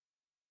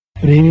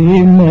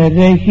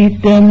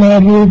ప్రేమరహిత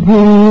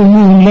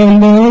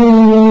మరుభూములలో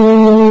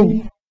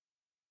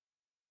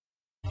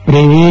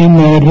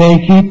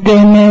ప్రేమరహిత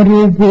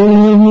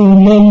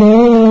మరుభూములలో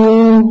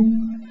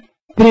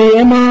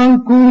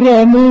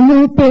ప్రేమాంకురమును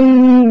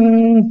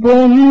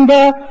పొంద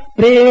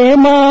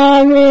ప్రేమావేశముతో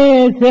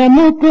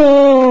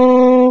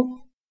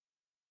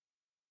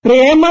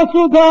ప్రేమ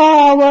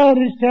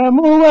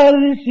సుధావర్షము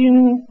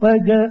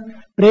వర్షింపగ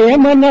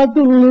ప్రేమ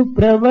నదులు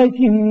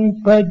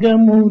ప్రవహింపగ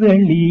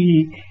మురళి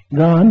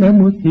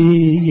గానము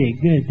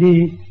చేయగదే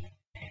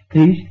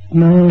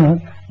కృష్ణ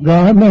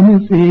గానము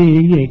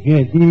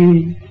చేయగదే.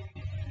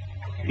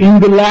 In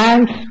the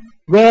lands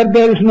where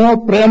there is no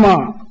prema,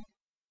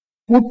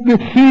 put the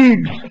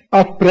seeds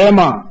of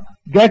prema,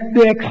 get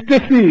the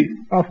ecstasy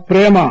of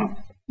prema,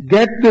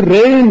 get the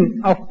rain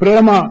of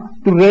prema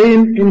to rain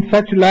in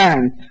such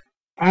lands,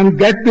 and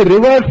get the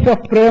rivers of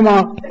prema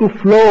to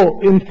flow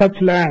in such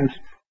lands.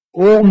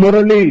 O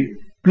Murali,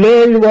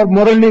 play your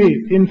Murali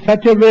in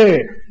such a way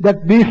that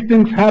these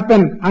things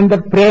happen and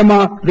the prema,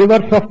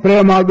 rivers of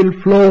prema will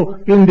flow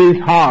in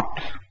these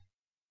hearts.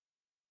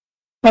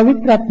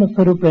 పవిత్రాత్మ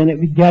స్వరూపమైన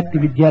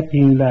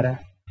విద్యార్థినులారా,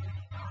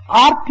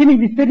 ఆర్తిని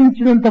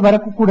విస్తరించినంత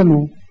వరకు కూడాను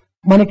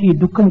మనకి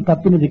దుఃఖం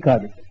తప్పినది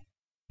కాదు.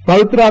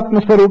 Pavitratma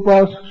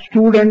Swarupas,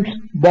 students,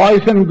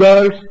 boys and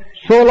girls,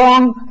 so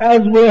long as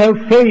we have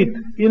faith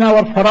in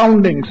our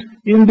surroundings,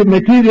 in the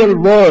material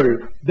world,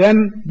 then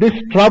this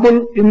trouble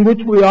in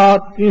which we are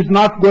is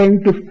not going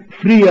to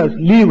free us,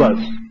 leave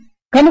us.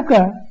 కనుక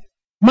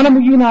మనము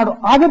ఈనాడు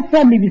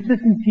ఆదర్శాన్ని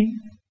విశ్వసించి,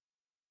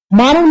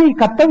 మానవుని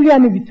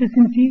కర్తవ్యాన్ని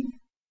విశ్వసించి,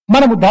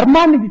 మనము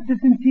ధర్మాన్ని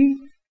విశ్వసించి,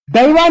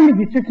 దైవాన్ని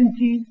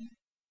విశ్వసించి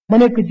మన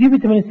యొక్క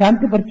జీవితమైన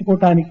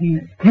శాంతిపరచుకోవటానికి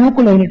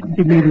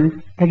యువకులైనటువంటి మీరు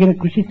తగిన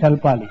కృషి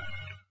చల్పాలి.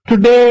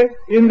 Today,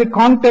 in the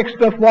context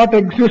of what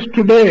exists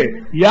today,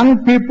 young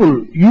people,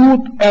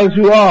 youth as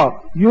you are,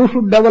 you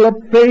should develop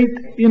faith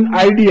in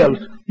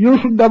ideals. You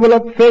should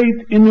develop faith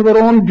in your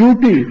own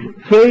duties,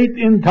 faith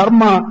in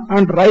dharma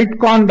and right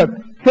conduct,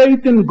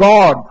 faith in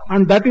God,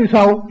 and that is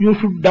how you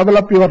should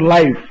develop your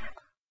life.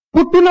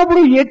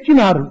 పుట్టినప్పుడు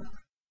ఏడ్చినారు,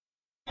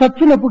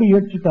 చచ్చినప్పుడు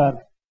ఏడ్చుతారు,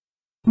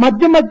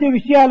 మధ్య మధ్య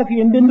విషయాలకు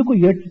ఎందెందుకు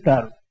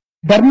ఏడ్చుతారు.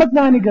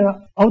 ధర్మజ్ఞానిగా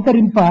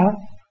అవతరింప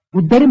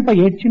ఉద్ధరింప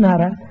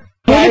ఏడ్చినారా?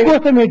 దేని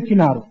కోసం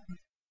ఏడ్చినారు?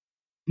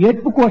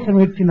 ఏడ్పు కోసం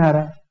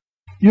ఏడ్చినారా?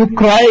 You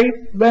cry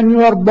when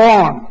you are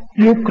born.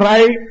 You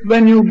cry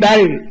when you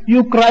die.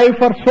 You cry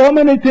for so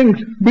many things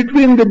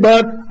between the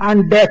birth and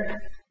death.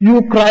 You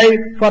cry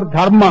for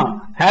dharma.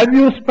 Have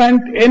you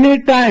spent any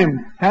time?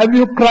 Have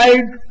you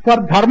cried for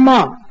dharma,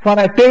 for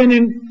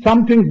attaining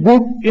something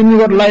good in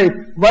your life?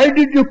 Why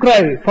did you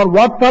cry? For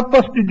what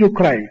purpose did you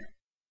cry?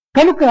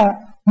 కనుక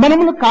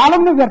మనమును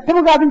కాలంలో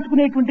వ్యర్థము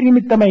గావించుకునేటువంటి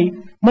నిమిత్తమై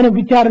మనం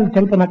విచారణ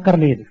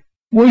చెల్పనక్కర్లేదు.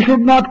 We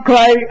should not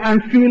cry and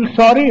feel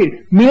sorry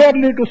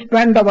merely to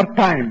spend our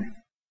time.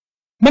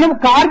 మనం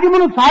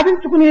కార్యమును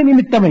సాధించుకునే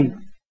నిమిత్తమై,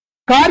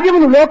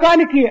 కార్యమును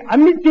లోకానికి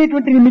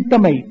అందించేటువంటి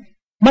నిమిత్తమై,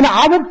 మన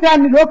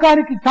ఆదర్శాన్ని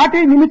లోకానికి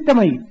చాటే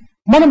నిమిత్తమై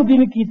మనము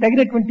దీనికి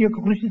తగినటువంటి యొక్క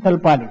కృషి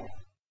సల్పాలి.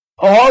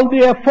 All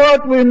the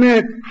effort we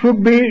make should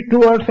be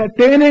towards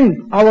attaining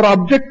our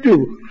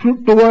objective,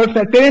 towards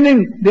attaining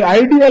the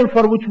ideal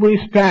for which we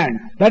stand.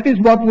 That is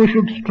what we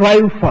should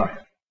strive for.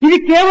 ఇది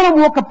కేవలం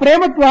ఒక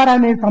ప్రేమ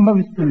ద్వారానే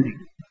సంభవిస్తుంది.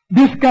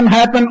 This can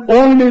happen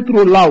only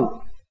through love.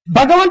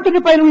 భగవంతుని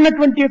పైన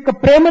ఉన్నటువంటి యొక్క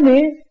ప్రేమనే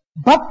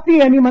భక్తి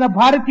అని మన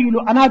భారతీయులు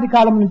అనాది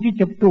కాలం నుంచి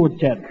చెప్తూ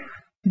వచ్చారు.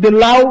 The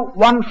love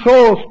one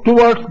shows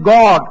towards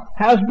God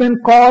has been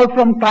called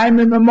from time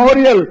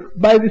immemorial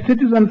by the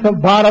citizens of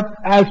Bharat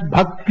as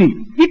bhakti.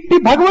 ఇట్టి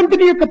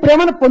భగవంతుని యొక్క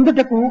ప్రేమను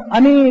పొందుటకు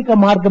అనేక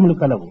మార్గములు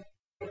కలవు.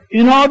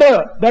 In order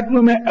that we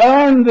may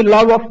earn the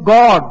love of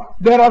God,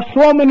 there are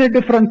so many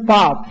different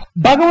paths.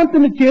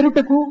 భగవంతుని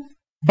చేరుటకు,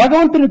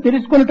 భగవంతుని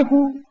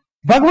తెలుసుకొనుటకు,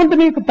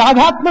 భగవంతుని యొక్క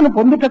తాదాత్మను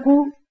పొందుటకు,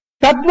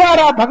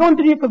 తద్వారా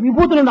భగవంతుని యొక్క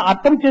విభూతులను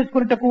అర్థం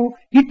చేసుకున్నటకు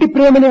ఇట్టి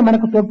ప్రేమనే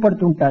మనకు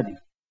తోడ్పడుతుంటాది.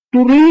 To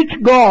reach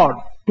God,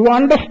 to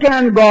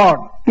understand God,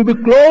 to be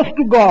close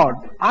to God,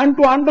 and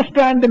to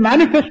understand the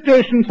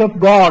manifestations of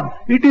God,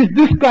 it is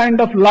this kind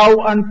of love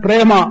and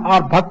prema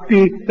or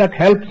bhakti that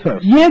helps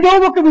us. ఏదో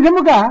ఒక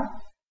విధముగా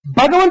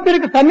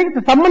భగవంతునికి సన్నిహిత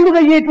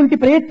సంబంధమయ్యేటువంటి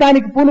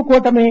ప్రయత్నానికి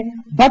పూనుకోవటమే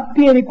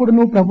భక్తి అని కూడా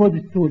నువ్వు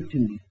ప్రబోధిస్తూ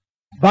వచ్చింది.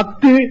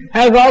 Bhakti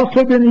has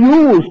also been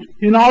used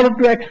in order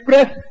to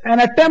express an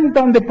attempt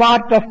on the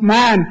part of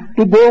man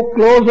to go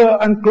closer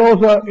and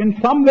closer in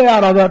some way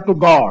or other to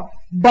God.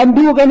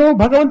 బంధువుగానో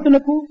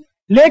భగవంతునకు,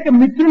 లేక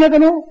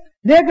మిత్రులగానో,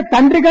 లేక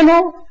తండ్రిగానో,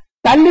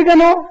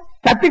 తల్లిగానో,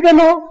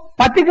 సతిగానో,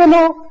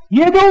 పతిగానో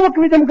ఏదో ఒక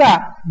విధంగా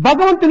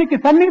భగవంతునికి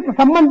సన్నిహిత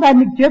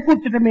సంబంధాన్ని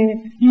చేకూర్చడమే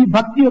ఈ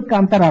భక్తి యొక్క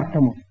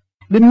అంతరార్థము.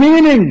 The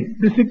meaning,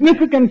 the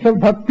significance of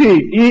bhakti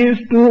is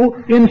to,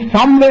 in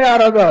some way or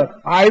other,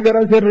 either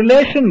as a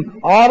relation,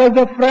 or as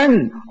a friend,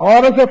 or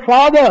as a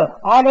father,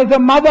 or as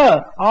a mother,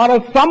 or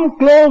as some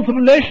close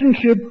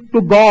relationship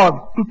to God,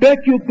 to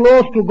take you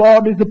close to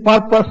God is the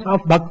purpose of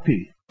bhakti.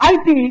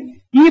 అయితే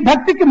ఈ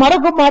భక్తికి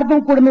మరొక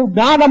మార్గం కూడాను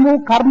జ్ఞానము,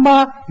 కర్మ,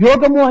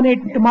 యోగము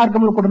అనేటువంటి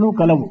మార్గములు కూడాను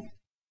కలవు.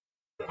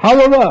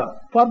 However,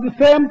 for the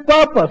same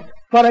purpose,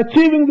 for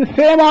achieving the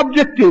same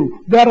objective,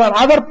 there are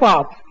other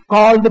paths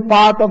called the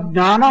path of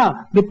jnana,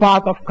 the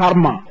path of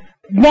karma.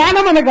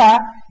 జ్ఞానం అనగా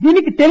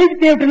దీనికి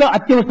తెలివితేటలు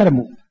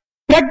అత్యవసరము,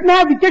 ప్రజ్ఞా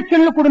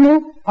విచక్షణలు కూడాను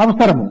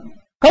అవసరము.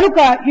 కనుక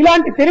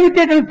ఇలాంటి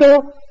తెలివితేటలతో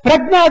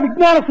ప్రజ్ఞా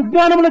విజ్ఞాన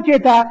సుజ్ఞానముల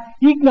చేత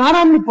ఈ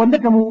జ్ఞానాన్ని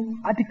పొందటము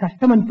అతి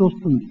కష్టమని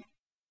తోస్తుంది.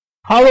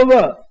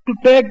 However, to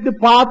take the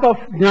path of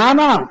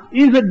jnana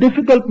is a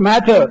difficult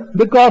matter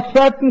because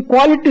certain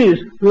qualities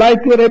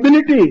like your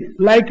ability,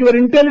 like your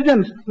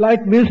intelligence,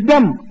 like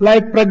wisdom,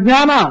 like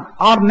prajnana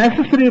are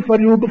necessary for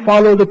you to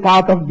follow the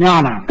path of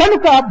jnana.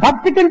 కనుక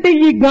భక్తి కంటే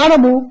ఈ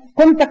జ్ఞానము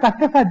కొంత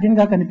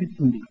కష్టసాధ్యంగా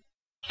కనిపిస్తుంది.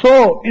 So,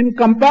 in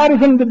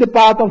comparison with the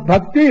path of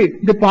bhakti,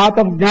 the path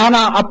of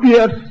jnana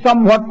appears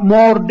somewhat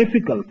more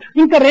difficult.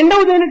 ఇంకా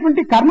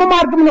రెండవదైనటువంటి కర్మ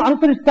మార్గమును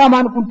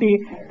అనుసరిస్తామనుకుంటే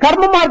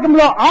కర్మ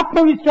మార్గంలో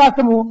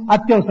ఆత్మవిశ్వాసము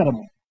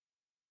అత్యవసరము.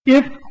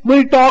 If we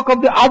talk of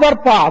the other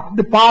path,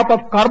 the path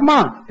of karma,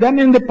 then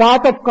in the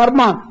path of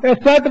karma, a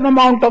certain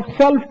amount of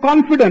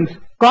self-confidence,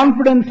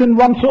 confidence in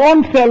one's own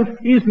self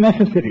is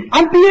necessary.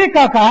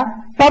 అంతేకాక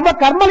సర్వ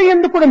కర్మల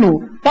యందుకును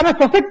తన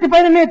స్వశక్తి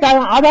పైననే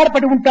తాను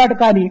ఆధారపడి ఉంటాడు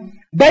కానీ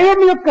దైవం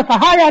యొక్క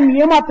సహాయాన్ని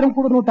ఏమాత్రం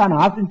కూడా తాను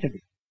ఆశించడు.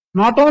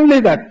 Not only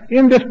that,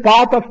 in this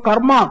path of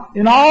karma,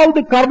 in all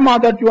the karma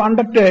that you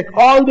undertake,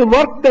 all the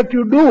work that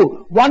you do,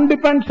 one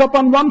depends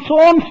upon one's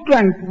own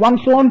strength,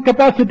 one's own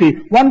capacity.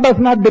 One does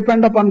not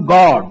depend upon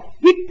God.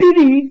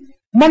 ఇట్టిది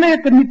మన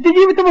యొక్క నిత్య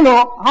జీవితంలో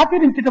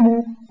ఆచరించటము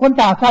కొంత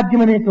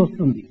అసాధ్యమనే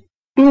తోస్తుంది.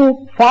 To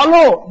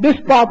follow this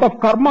path of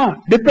karma,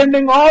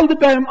 depending all the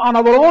time on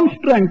our own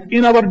strength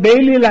in our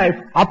daily life,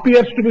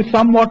 appears to be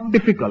somewhat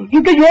difficult.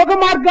 ఇంకా యోగ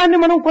మార్గాన్ని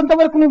మనం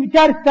కొంతవరకు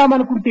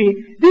విచారిస్తామనుకుంటే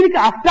దీనికి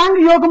అష్టాంగ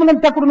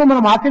యోగమునంతా కూడా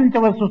మనం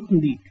ఆచరించవలసి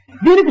వస్తుంది.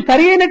 దీనికి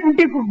సరి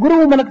అయినటువంటి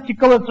గురువు మనకు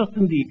చిక్కవలసి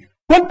వస్తుంది.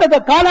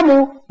 కొంత కాలము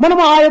మనం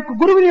ఆ యొక్క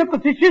గురువుని యొక్క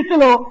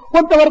శిష్యులో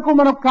కొంతవరకు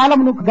మన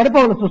కాలమును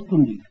గడపవలసి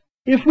వస్తుంది.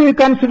 If we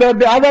consider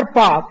the other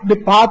path, the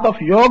path of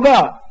yoga,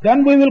 then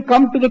we will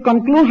come to the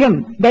conclusion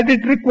that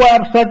it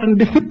requires certain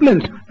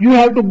disciplines. You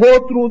have to go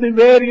through the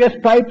various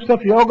types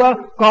of yoga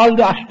called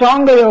the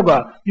Ashtanga yoga.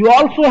 You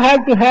also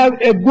have to have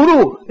a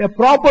guru, a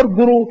proper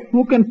guru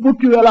who can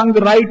put you along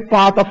the right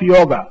path of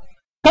yoga.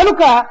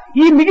 కనుక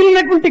ఈ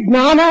మిగిలినటువంటి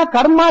జ్ఞాన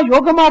కర్మ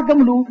యోగ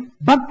మార్గములు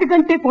భక్తి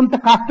కంటే కొంత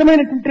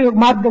కష్టమైనటువంటి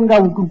మార్గంగా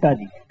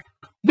ఉంటుంటాది.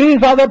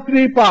 These other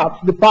three paths,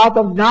 the path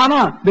of jnana,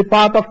 the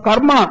path of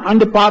karma and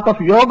the path of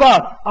yoga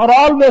are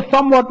always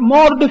somewhat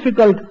more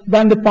difficult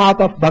than the path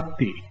of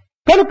bhakti.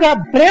 కనుక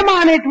ప్రేమ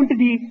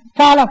అనేటువంటిది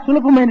చాలా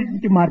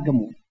సులభమైనటువంటి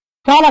మార్గము,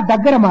 చాలా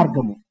దగ్గర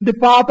మార్గము. The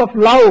path of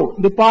love,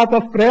 the path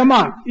of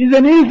prema is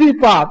an easy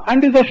path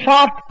and is a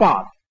short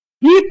path.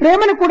 ఈ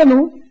ప్రేమను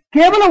కూడాను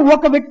కేవలం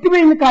ఒక వ్యక్తి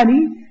పైన కానీ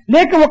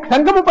లేక ఒక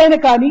సంఘము పైన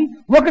కానీ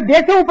ఒక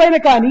దేశము పైన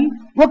కానీ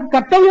ఒక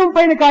కర్తవ్యం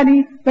పైన కానీ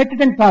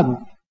పెట్టడం కాదు,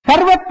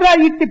 సర్వత్రా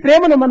ఇట్టి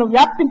ప్రేమను మనం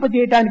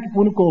వ్యాప్తింపజేయడానికి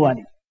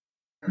పూనుకోవాలి.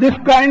 This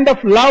kind of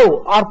love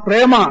or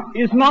prema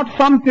is not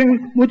something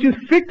which is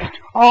fixed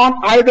on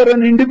either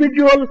an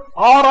individual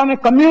or on a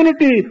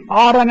community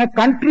or on a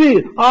country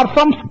or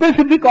some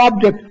specific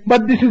object,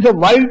 but this is a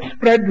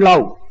widespread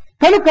love.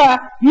 కనుక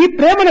ఈ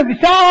ప్రేమను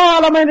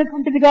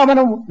విశాలమైనటువంటిదిగా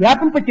మనం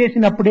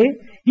వ్యాపింపచేసినప్పుడే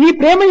ఈ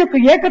ప్రేమ యొక్క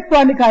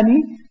ఏకత్వాన్ని కానీ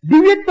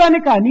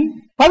దివ్యత్వాన్ని కానీ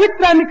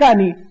పవిత్రాన్ని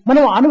కానీ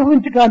మనం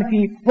అనుభవించడానికి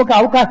ఒక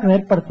అవకాశం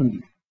ఏర్పడుతుంది.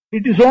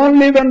 It is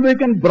only when we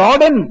can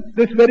broaden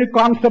this very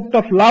concept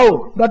of love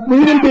that we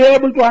will be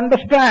able to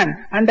understand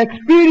and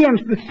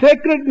experience the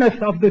sacredness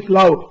of this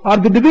love or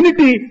the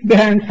divinity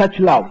behind such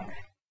love.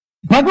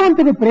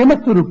 భగవంతుడు ప్రేమ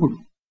స్వరూపుడు.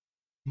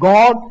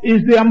 God is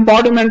the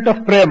embodiment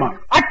of prema.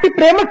 అట్టి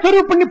ప్రేమ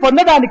స్వరూపుణ్ణి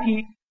పొందడానికి,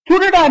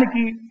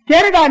 చూడడానికి,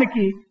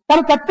 చేరడానికి,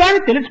 తన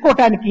తత్వాన్ని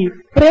తెలుసుకోవటానికి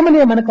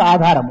ప్రేమనే మనకు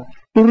ఆధారము.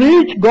 To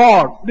reach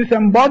God, this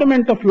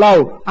embodiment of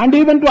love, and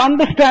even to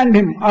understand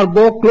Him or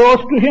go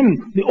close to Him,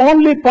 the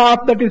only path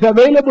that is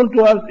available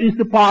to us is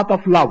the path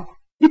of love.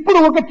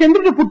 ఇప్పుడు ఒక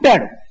చంద్రుడు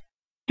పుట్టాడు.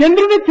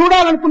 చంద్రుడిని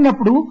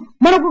చూడాలనుకున్నప్పుడు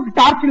మనకు ఒక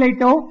టార్చ్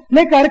లైటో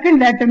లేక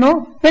అరకెన్ లైటనో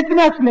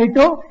Petromax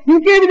లైటో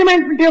ఇంకే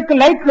విధమైనటువంటి యొక్క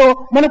లైట్ లో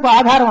మనకు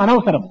ఆధారం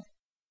అనవసరం.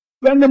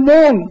 When the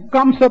moon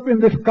comes up in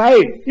the sky,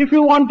 if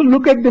you want to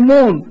look at the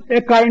moon, a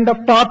kind of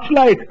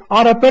torchlight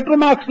or a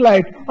Petromax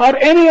light or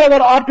any other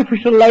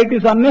artificial light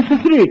is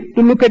unnecessary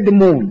to look at the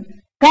moon.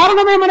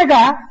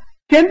 కారణమేమనగా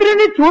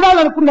చంద్రుని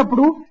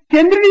చూడాలనుకున్నప్పుడు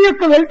చంద్రుని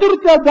యొక్క వెలుతురు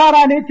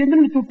ద్వారానే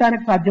చంద్రుని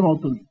చూడటానికి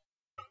సాధ్యమవుతుంది.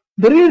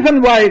 The reason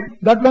why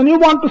that when you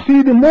want to see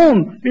the moon,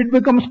 it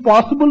becomes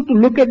possible to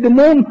look at the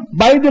moon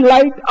by the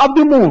light of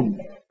the moon.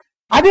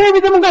 అదే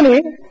విధముగానే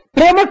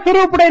ప్రేమ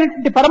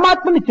స్వరూపుడైనటువంటి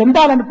పరమాత్మని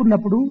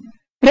చెందాలనుకున్నప్పుడు,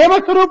 ప్రేమ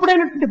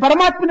స్వరూపుడైనటువంటి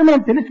పరమాత్మని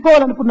మనం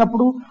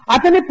తెలుసుకోవాలనుకున్నప్పుడు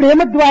అతని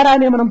ప్రేమ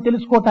ద్వారానే మనం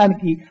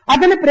తెలుసుకోవటానికి,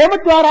 అతని ప్రేమ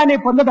ద్వారానే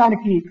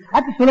పొందడానికి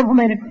అతి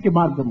సులభమైనటువంటి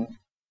మార్గము.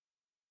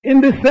 In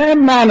the same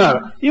manner,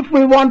 if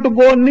we want to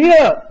go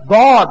near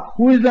God,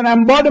 who is an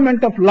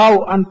embodiment of love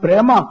and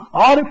prema,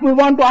 or if we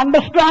want to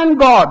understand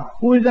God,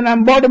 who is an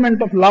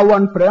embodiment of love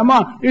and prema,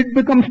 it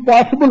becomes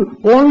possible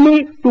only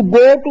to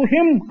go to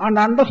Him and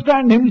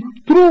understand Him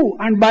through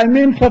and by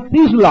means of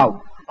His love.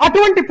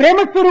 అటువంటి ప్రేమ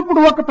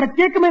స్వరూపుడు ఒక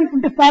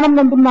ప్రత్యేకమైనటువంటి స్థానం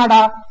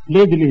నందున్నాడా?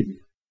 లేదు లేదు.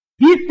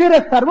 ఈశ్వర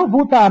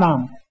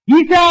సర్వభూతానాం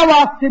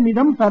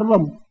ఈశావాస్యమిదం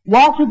సర్వం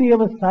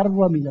Vasudeva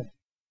సర్వమిదం.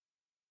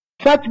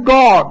 Such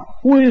God,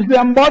 who is the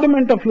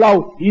embodiment of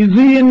love, is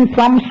he in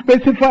some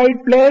specified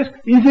place?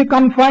 Is he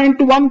confined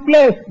to one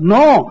place?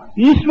 No.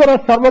 Ishvara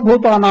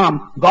Sarvabhutanam.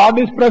 God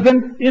is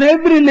present in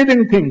every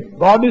living thing.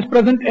 God is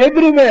present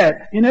everywhere,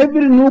 in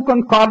every nook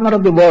and corner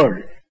of the world.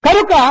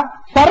 కనుక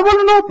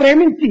సర్వులను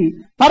ప్రేమించి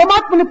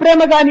పరమాత్మని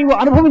ప్రేమగా నీవు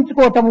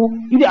అనుభవించుకోవటము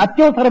ఇది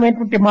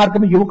అత్యవసరమైనటువంటి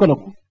మార్గం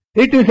యువకులకు.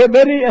 It is a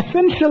very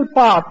essential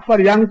path for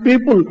young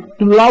people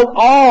to love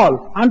all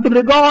and to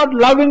regard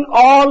loving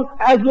all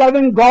as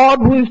loving God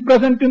who is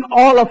present in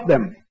all of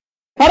them.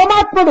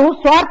 పరమాత్ముడు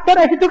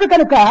స్వార్థరహితుడు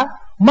కనుక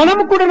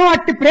మనము కూడాను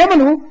అట్టి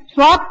ప్రేమను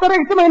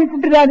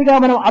స్వార్థరహితమైనటువంటి దానిగా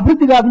మనం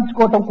అభివృద్ధి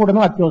గావించుకోవటం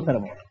కూడాను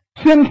అత్యవసరం.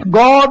 Since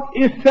God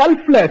is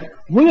selfless,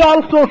 we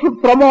also should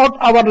promote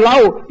our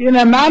love in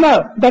a manner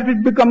that it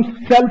becomes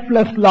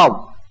selfless love.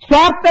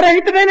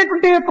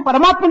 స్వార్థరహితమైనటువంటి యొక్క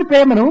పరమాత్మని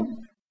ప్రేమను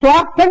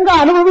స్వార్థంగా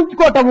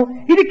అనుభవించుకోవటము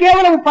ఇది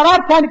కేవలం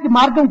పదార్థానికి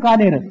మార్గం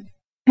కానేరదు.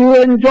 To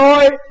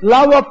enjoy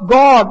love of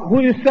God who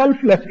is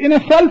selfless in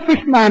a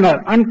selfish manner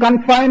and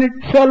confine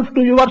itself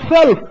to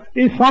yourself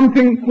is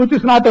something which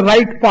is not a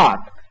right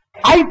path.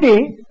 అయితే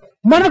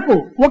మనకు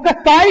ఒక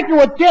స్థాయికి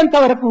వచ్చేంత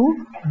వరకు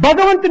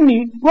భగవంతుని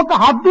ఒక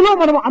హద్దులో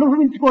మనం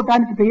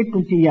అనుభవించుకోవటానికి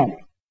ప్రయత్నం చేయాలి.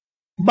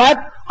 But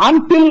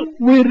until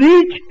we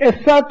reach a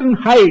certain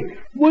height,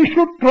 we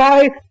should try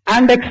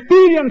and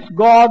experience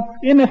God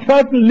in a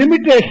certain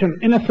limitation,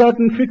 in a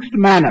certain fixed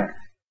manner.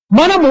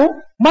 మనము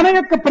మన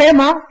యొక్క ప్రేమ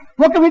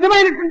ఒక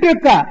విధమైనటువంటి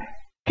యొక్క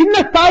చిన్న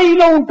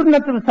స్థాయిలో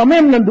ఉంటున్న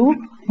సమయం నందు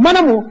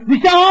మనము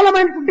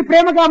విశాలమైనటువంటి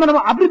ప్రేమగా మనం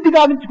అభివృద్ధి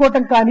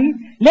గావించుకోవటం కానీ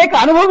లేక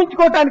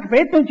అనుభవించుకోవటానికి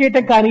ప్రయత్నం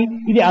చేయటం కానీ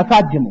ఇది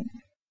అసాధ్యము.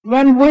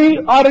 When we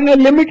are in a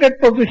limited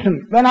position,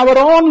 when our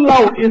own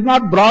love is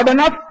not broad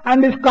enough and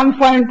is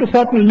confined to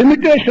certain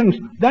limitations,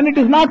 then it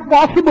is not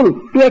possible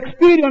to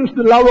experience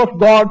the love of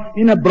God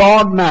in a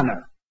broad manner.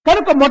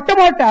 కనుక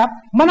మొట్టమొదట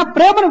మన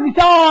ప్రేమను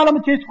విశాలము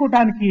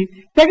చేసుకోవటానికి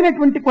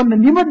తగినటువంటి కొన్ని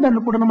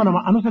నిబంధనలు కూడా మనం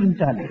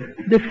అనుసరించాలి.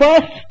 The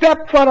first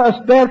step for us,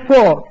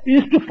 therefore,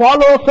 is to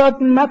follow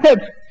certain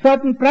methods,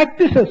 certain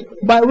practices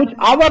by which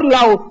our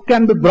love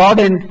can be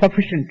broadened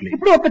sufficiently.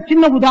 ఇప్పుడు ఒక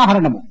చిన్న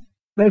ఉదాహరణము.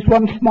 There's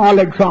one small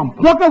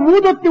example. ఒక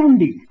ఊదొత్తి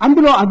ఉంది,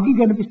 అందులో అగ్గి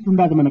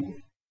కనిపిస్తుంది మనకు.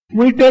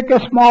 We take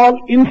a small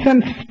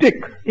incense stick.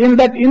 In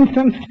that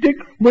incense stick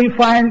we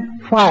find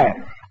fire.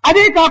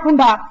 అదే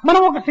కాకుండా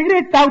మనం ఒక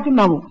సిగరెట్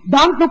తాగుతున్నాము,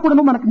 దాంట్లో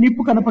కూడా మనకు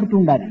నిప్పు కనపడుతూ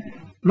ఉండాలి.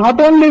 Not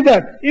only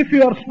that, if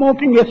you are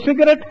smoking a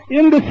cigarette,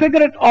 in the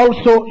cigarette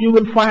also you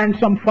will find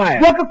some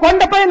fire. ఒక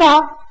కొండపైన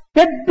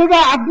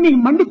పెద్దగా అగ్ని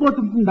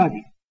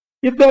మండిపోతుండాలి.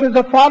 If there is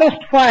a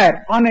forest fire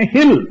on a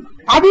hill,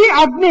 అది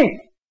అగ్ని.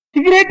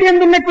 సిగరెట్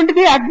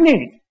ఎందున్నటువంటిది అగ్ని,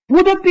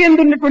 ఊదొత్తి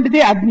ఎందున్నటువంటిది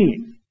అగ్ని.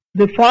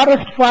 The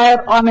forest fire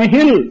on a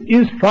hill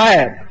is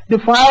fire. The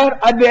fire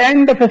at the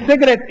end of a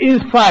cigarette is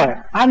fire.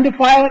 And the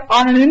fire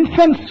on an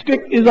incense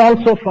stick is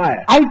also fire.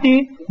 అయితే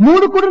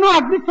మూడు కూడాను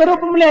అగ్ని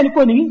స్వరూపములే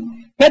అనుకొని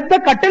పెద్ద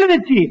కట్టెలు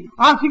తెచ్చి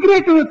ఆ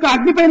సిగరెట్ యొక్క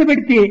అగ్ని పైన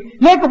పెడితే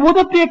లేక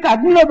ఊదొత్తి యొక్క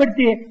అగ్నిలో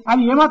పెడితే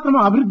అది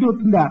ఏమాత్రం అభివృద్ధి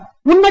అవుతుందా?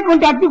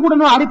 ఉన్నటువంటి అగ్ని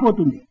కూడాను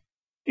ఆరిపోతుంది.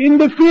 In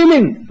the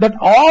feeling that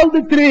all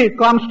the three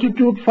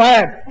constitute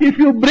fire, if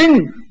you bring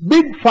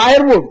big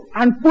firewood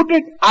and put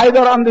it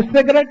either on the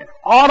cigarette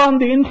or on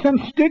the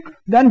incense stick,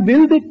 then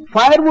will the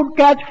firewood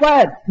catch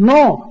fire?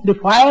 No, the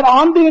fire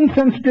on the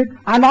incense stick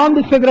and on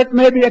the cigarette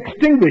may be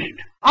extinguished.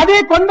 అదే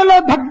కొండలో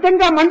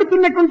దగ్ధంగా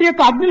మండుతున్నటువంటి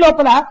యొక్క అగ్ని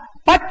లోపల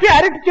పచ్చి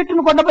అరటి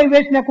చెట్టును కొండపై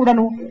వేసినా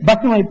కూడాను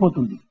భస్మం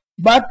అయిపోతుంది.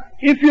 But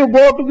if you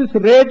go to this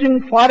raging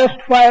forest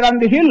fire on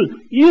the hill,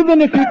 even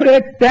if you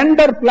take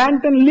tender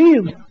plantain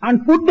leaves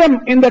and put them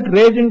in that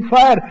raging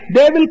fire,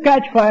 they will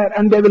catch fire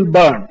and they will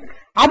burn.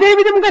 అదే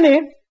విధంగానే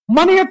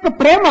మన యొక్క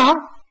ప్రేమ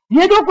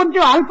ఏదో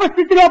కొంచెం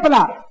అల్పస్థితి లోపల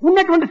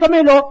ఉన్నటువంటి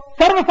సమయంలో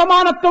సర్వ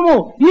సమానత్వము,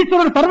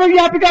 ఈశ్వరుడు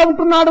సర్వవ్యాపిగా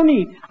ఉంటున్నాడని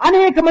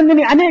అనేక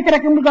మందిని అనేక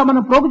రకములుగా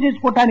మనం ప్రోగు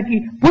చేసుకోవటానికి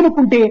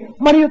పూనుకుంటే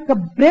మన యొక్క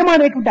ప్రేమ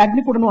అనేటువంటి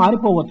అగ్ని కూడా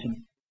ఆరిపోవచ్చు.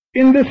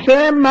 In the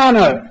same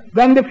manner,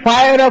 when the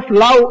fire of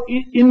love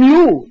in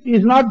you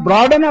is not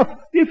broad enough,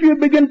 if you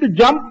begin to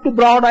jump to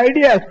broad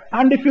ideas,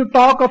 and if you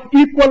talk of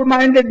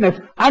equal-mindedness,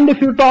 and if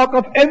you talk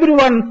of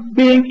everyone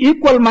being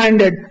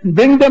equal-minded,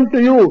 bring them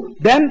to you,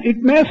 then it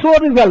may so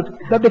result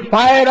that the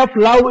fire of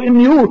love in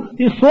you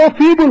is so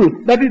feeble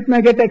that it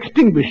may get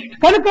extinguished.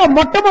 కనుక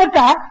మొట్టమొదట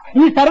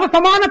ఈ సర్వ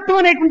సమానత్వం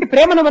అనేటువంటి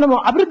ప్రేమను మనము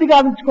అభివృద్ధి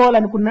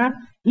గావించుకోవాలనుకున్నా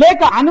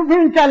లేక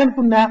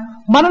అనుభవించాలనుకున్నా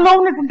మనలో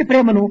ఉన్నటువంటి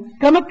ప్రేమను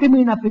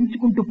క్రమక్రమేణా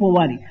పెంచుకుంటూ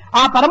పోవాలి.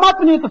 ఆ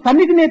పరమాత్మని యొక్క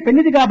సన్నిధినే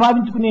పెన్నిదిగా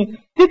భావించుకునే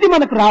స్థితి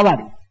మనకు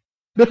రావాలి.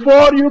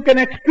 Before you can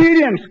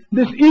experience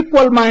this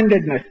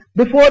equal-mindedness,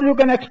 before you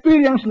can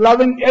experience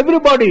loving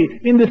everybody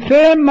in the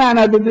same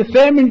manner, with the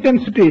same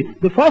intensity,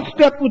 the first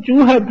step which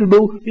you have to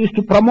do is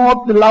to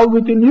promote the love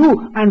within you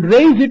and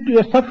raise it to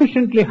a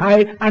sufficiently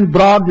high and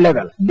broad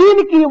level.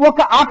 దీనికి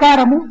ఒక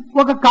ఆకారము,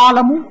 ఒక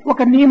కాలము,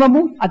 ఒక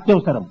నియమము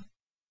అత్యవసరం.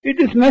 It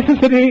is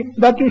necessary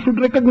that you should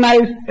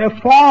recognize a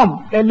form,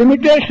 a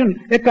limitation,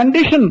 a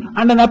condition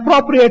and an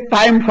appropriate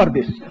time for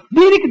this.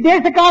 దీనికి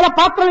దేశకాల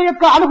పాత్రల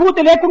యొక్క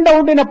అనుభూతి లేకుండా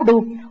ఉండినప్పుడు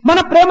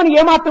మన ప్రేమను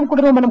ఏమాత్రం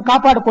కూడా మనం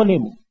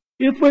కాపాడుకోలేము.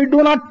 If we do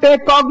not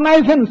take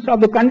cognizance of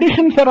the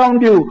conditions around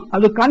you,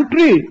 of the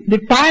country,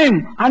 the time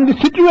and the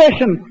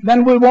situation, then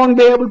we won't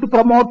be able to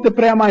promote the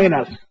prema in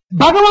us.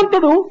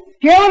 భగవంతుడు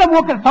కేవలం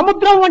ఒక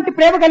సముద్రం వంటి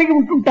ప్రేమ కలిగి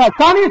ఉంటుంటాడు.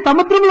 కానీ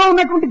సముద్రంలో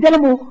ఉన్నటువంటి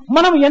జలము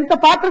మనం ఎంత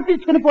పాత్ర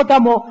తీసుకుని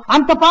పోతామో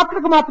అంత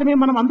పాత్రకు మాత్రమే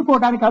మనం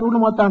అందుకోవడానికి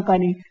అర్హులమవుతాం.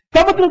 కానీ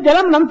సముద్ర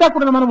జలం అంతా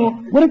కూడా మనము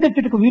గురి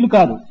తెచ్చుటకు వీలు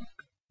కాదు.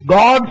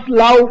 God's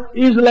love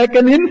is like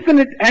an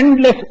infinite,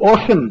 endless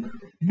ocean.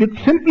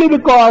 Simply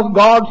because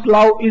God's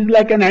love is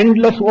like an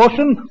endless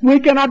ocean, we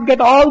cannot get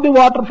all the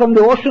water from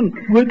the ocean.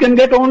 We can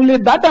get only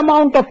that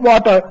amount of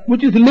water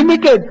which is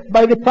limited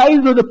by the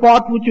size of the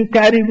pot which you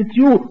carry with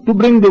you to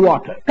bring the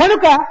water.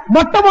 కనుక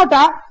మొట్టమొదట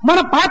మన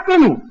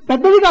పాత్రను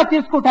పెద్దదిగా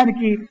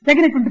చేసుకోవడానికి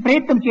తగినటువంటి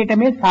ప్రయత్నం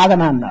చేయటమే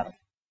సాధన అన్నారు.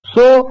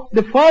 So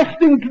the first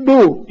thing to do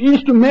is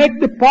to make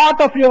the pot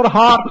of your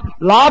heart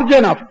large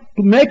enough.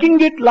 To making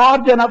it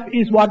large enough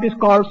is what is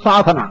called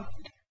sadhana.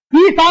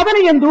 ఈ సాధన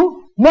యందు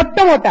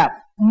మొట్టమొదట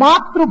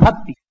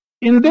మాతృభక్తి.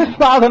 In this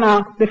sadhana,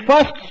 the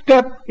first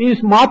step is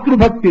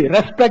matrubhakti,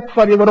 respect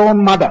for your own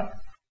mother.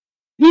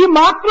 ఈ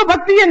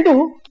మాతృభక్తి యందు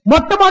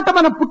మొట్టమొదట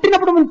మనం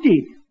పుట్టినప్పటి నుంచి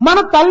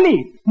మన తల్లి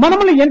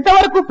మనములు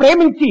ఎంతవరకు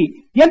ప్రేమించి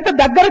ఎంత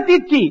దగ్గర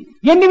తీర్చి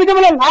ఎన్ని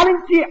విధముల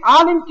లాలించి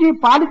ఆలించి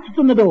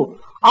పాలిస్తున్నదో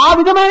ఆ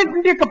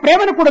విధమైనటువంటి యొక్క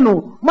ప్రేమను కూడాను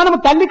మనము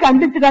తల్లికి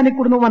అందించడానికి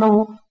కూడాను మనం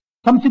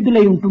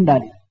సంసిద్ధులై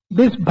ఉంటుండాలి.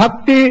 This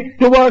bhakti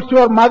towards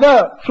your mother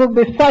should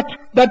be such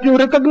that you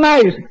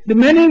recognize the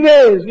many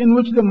ways in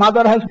which the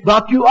mother has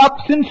brought you up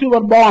since you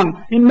were born,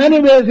 in many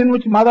ways in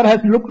which mother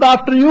has looked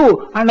after you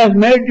and has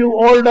made you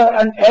older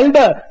and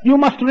elder. You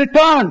must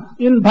return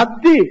in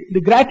bhakti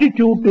the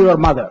gratitude to your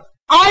mother.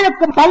 ఆ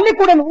యొక్క తల్లి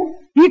కూడాను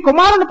ఈ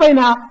కుమారుని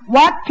పైన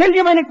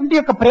వాత్సల్యమైనటువంటి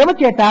యొక్క ప్రేమ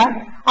చేత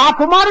ఆ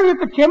కుమారుని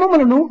యొక్క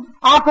క్షేమములను,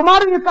 ఆ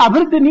కుమారుని యొక్క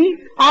అభివృద్ధిని,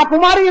 ఆ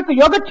కుమారుని యొక్క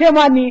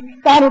యోగక్షేమాన్ని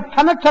తాను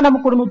క్షణక్షణము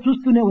కూడాను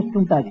చూస్తూనే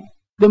వస్తుంటాది.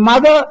 The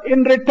mother in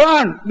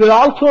return will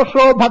also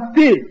show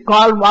bhakti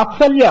called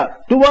vatsalya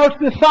towards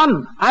the son,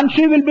 and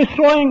she will be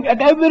showing at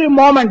every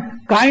moment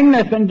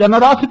kindness and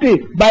generosity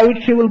by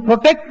which she will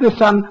protect the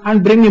son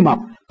and bring him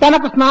up.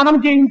 తనకు స్నానం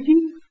చేయించి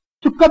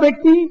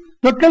చుక్కబెట్టి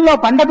తొట్టెల్లో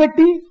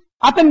పండబెట్టి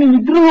అతన్ని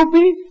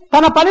నిద్రూపి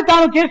తన పని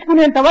తాను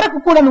చేసుకునేంత వరకు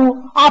కూడాను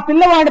ఆ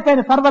పిల్లవాడి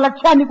పైన సర్వ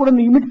లక్ష్యాన్ని కూడా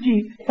ఇమిడ్చి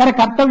తన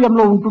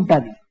కర్తవ్యంలో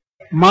ఉంటుంటాది.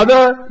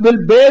 Mother will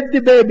bathe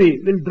the baby,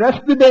 will dress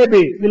the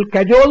baby, will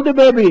cajole the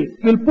baby,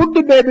 will put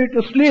the baby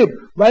to sleep.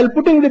 While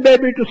putting the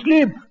baby to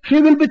sleep, she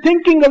will be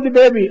thinking of the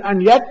baby and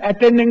yet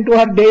attending to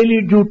her daily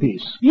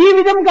duties. ఈ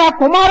విధంగా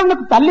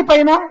కుమారునికి తల్లి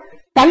పైన,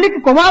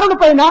 తల్లికి కుమారుని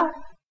పైన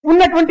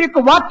ఉన్నటువంటి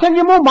యొక్క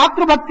వాత్సల్యము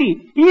మాతృభక్తి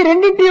ఈ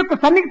రెండింటి యొక్క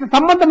సన్నిహిత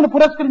సంబంధమును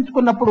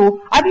పురస్కరించుకున్నప్పుడు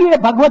అది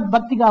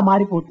భగవద్భక్తిగా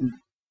మారిపోతుంది.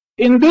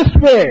 In this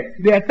way,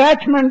 the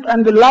attachment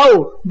and the love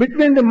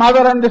between the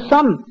mother and the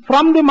son,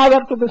 from the mother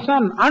to the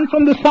son and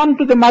from the son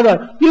to the mother,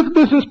 if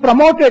this is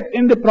promoted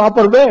in the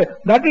proper way,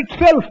 that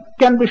itself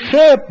can be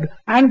shaped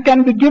and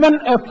can be given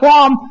a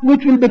form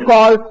which will be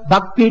called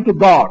bhakti to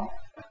God.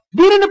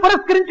 దీనిని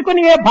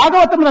పురస్కరించుకుని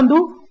భాగవతం నందు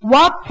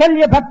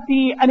వాత్సల్య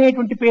భక్తి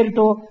అనేటువంటి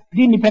పేరుతో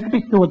దీన్ని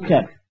ప్రకటిస్తూ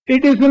వచ్చారు.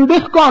 It is in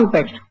this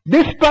context,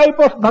 this type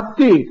of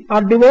bhakti or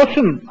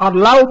devotion or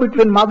love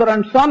between mother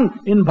and son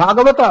in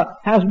Bhagavata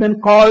has been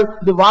called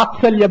the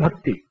Vatsalya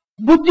Bhakti.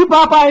 బుజ్జి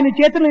పాప ఆయన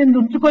చేతులు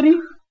ఉంచుకొని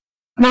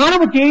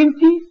స్నానము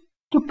చేయించి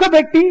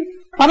చుక్కబెట్టి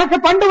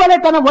పనస పండు వలె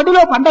తన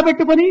ఒడిలో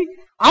పండబెట్టుకుని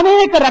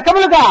అనేక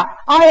రకములుగా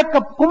ఆ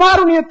యొక్క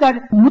కుమారుని యొక్క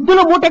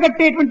ముద్దులు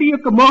మూటగట్టేటువంటి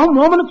యొక్క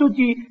మోమును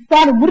చూచి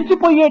తాను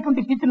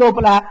మురిసిపోయేటువంటి స్థితి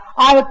లోపల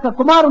ఆ యొక్క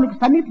కుమారునికి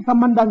సన్నిహిత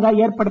సంబంధంగా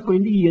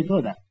ఏర్పడిపోయింది ఈ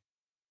Yashoda.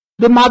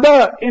 The mother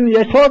in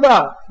Yashoda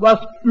was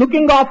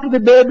looking after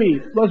the baby,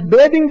 was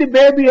bathing the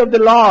baby of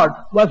the Lord,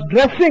 was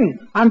dressing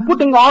and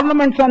putting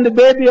ornaments on the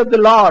baby of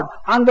the Lord,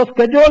 and was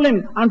cajoling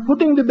and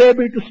putting the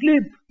baby to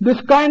sleep.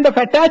 This kind of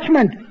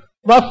attachment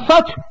was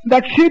such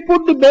that she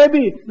put the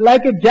baby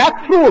like a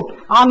jackfruit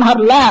on her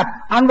lap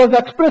and was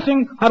expressing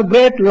her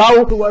great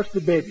love towards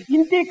the baby.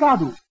 ఇంతే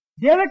కాదు,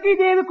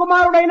 దేవకీదేవి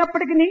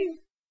కుమారుడైనప్పటికీ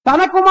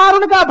తన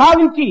కుమారునిగా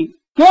భావించి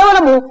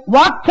కేవలము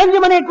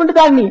వాత్సల్యం అనేటువంటి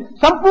దాన్ని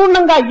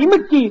సంపూర్ణంగా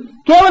ఇమిడ్చి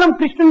కేవలం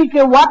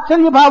కృష్ణునికి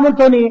వాత్సల్య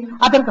భావంతోనే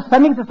అతనికి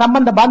సన్నిహిత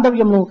సంబంధ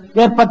బాంధవ్యము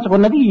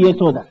ఏర్పరచుకున్నది ఈ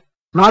Yashoda.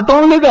 Not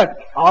only that,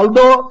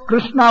 although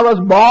Krishna was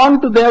born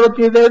to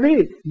Devaki Devi,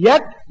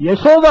 yet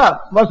Yashoda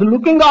was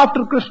looking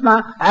after Krishna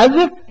as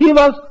if he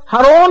was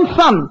her own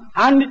son,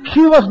 and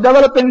she was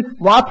developing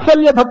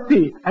Vatsalya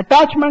Bhakti,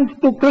 attachment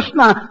to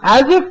Krishna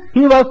as if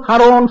he was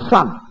her own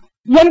son.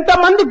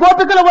 ఎంతమంది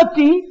గోపికలు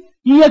వచ్చి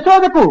ఈ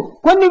యశోదకు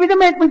కొన్ని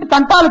విధమైనటువంటి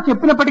తంటాలు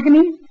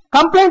చెప్పినప్పటికీ,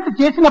 complaint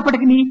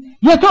చేసినప్పటికీ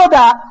యశోద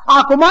ఆ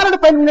కుమారుడి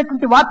పైన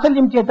ఉన్నటువంటి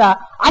వాత్సల్యం చేత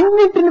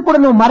అన్నింటిని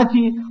కూడా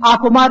మరచి ఆ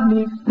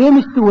కుమారుని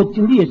ప్రేమిస్తూ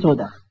వచ్చింది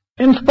Yashoda.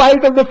 In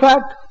spite of the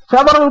fact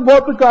Several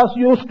gopikas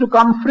used to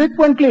come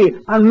frequently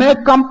and make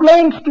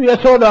complaints to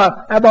Yashoda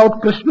about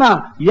Krishna.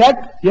 Yet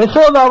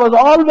Yashoda was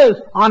always,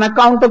 on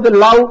account of the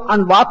love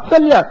and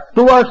vatsalya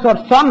towards her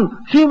son,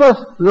 she was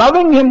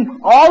loving him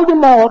all the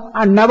more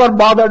and never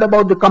bothered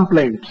about the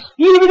complaints.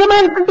 ఈ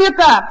విధమైనటువంటి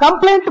యొక్క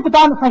complaint కు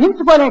తాను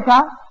సహించుకోలేక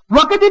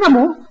ఒక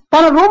దినము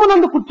తన room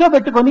నందు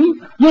కూర్చోబెట్టుకుని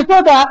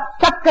యశోద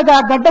చక్కగా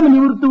గడ్డము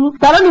నిమురుతూ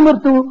తల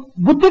నిమురుతూ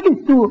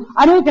బుద్ధికిస్తూ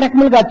అనేక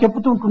రకములుగా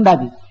చెప్పుతూ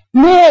ఉంటుండాది.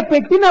 నే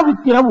పెట్టినవి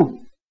తినవు,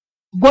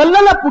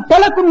 గొల్లల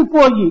పుట్టలకు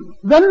పోయి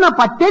వెన్న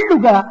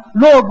పట్టెళ్లుగా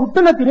లో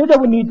గుట్టున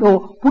తినేదవు నీతో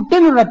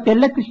పుట్టెనుర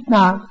తెల్ల కృష్ణ.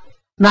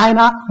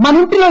 నాయన, మన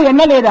ఇంటిలో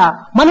ఎన్న లేదా,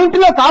 మన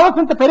ఇంటిలో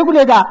కావలసినంత పెరుగు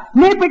లేదా,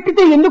 నే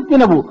పెట్టితే ఎందుకు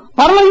తినవు?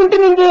 పర్ల ఇంటి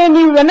నుండి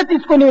నీవు వెన్న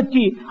తీసుకొని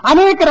వచ్చి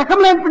అనేక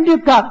రకములైనటువంటి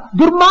యొక్క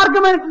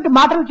దుర్మార్గమైనటువంటి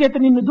మాటల చేత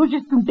నిన్ను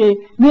దూషిస్తుంటే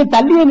నీ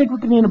తల్లి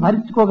అయినటువంటి నేను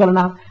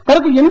భరించుకోగలనా?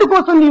 కనుక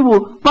ఎందుకోసం నీవు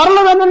పర్ల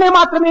వెన్ననే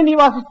మాత్రమే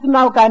నీవు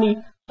ఆశిస్తున్నావు, కానీ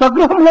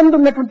స్వగృహంలో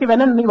ఉన్నటువంటి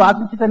వెనను నీవు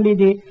ఆశించటం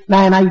లేదే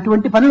నాయన,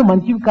 ఇటువంటి పనులు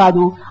మంచివి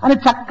కాదు అని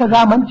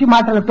చక్కగా మంచి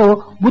మాటలతో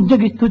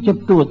బుజ్జగిస్తూ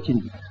చెప్తూ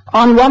వచ్చింది.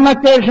 On one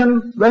occasion,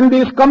 when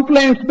these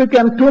complaints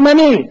became too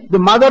many, the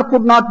mother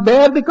could not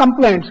bear the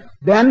complaints.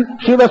 Then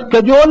she was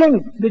cajoling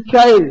the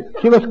child.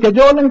 She was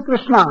cajoling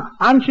Krishna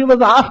and she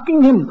was asking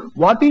him,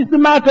 what is the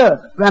matter?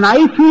 When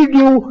I feed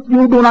you,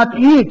 you do not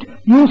eat.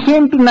 You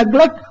seem to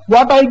neglect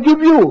what I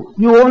give you.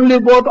 You only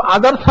go to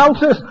others'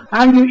 houses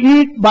and you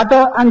eat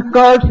butter and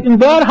curds in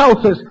their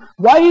houses.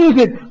 Why is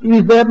it?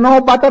 Is there no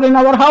butter in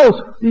our house?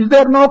 Is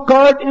there no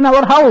curd in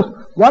our house?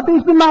 What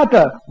is the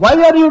matter? Why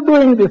are you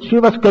doing this? She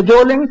was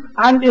cajoling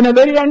and in a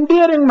very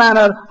endearing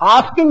manner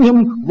asking him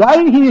why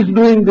he is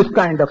doing this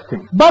kind of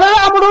thing.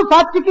 బలరాముడు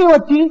సాక్షికి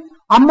వచ్చి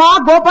అమ్మా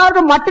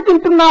గోపాలుడు మట్టి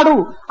తింటున్నాడు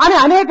అని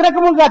అనేక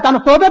రకములుగా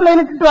తన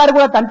సోదరులైనటువంటి వారు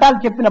కూడా తంటాలు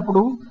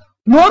చెప్పినప్పుడు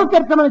నోరు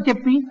తెరచమని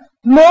చెప్పి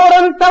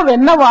నోరంతా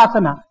వెన్న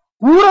వాసన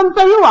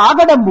ఊరంతయు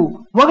ఆగడంబు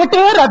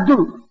ఒకటే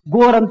రద్దుడు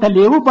గోరంత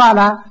లేవు బాల.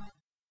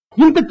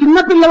 ఇంత చిన్న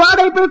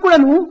పిల్లవాడైపోయి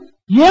కూడాను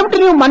ఏమిటి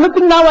నీవు మన్ను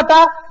తిన్నావట,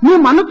 నీ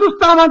మన్ను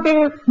చూస్తావంటే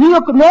నీ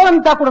యొక్క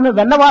నోరంతా కూడా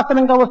వెన్న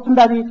వాసనంగా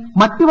వస్తుండాది,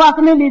 మట్టి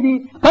వాసనే లేదు.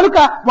 కనుక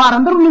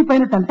వారందరూ నీ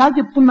పైన తంటాలు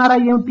చెప్తున్నారా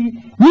ఏమిటి,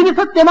 నీది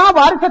సత్యమా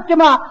వారి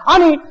సత్యమా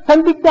అని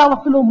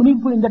సందిగ్ధావస్థలో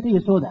మునిగిపోయిందట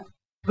Yashoda.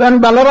 When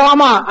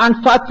Balarama and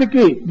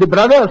Satyaki, the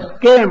brothers,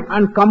 came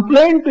and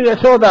complained to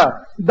Yashoda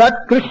that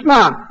Krishna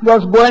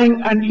was going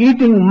and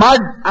eating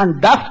mud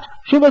and dust,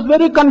 she was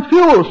very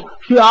confused.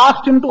 She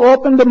asked him to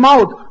open the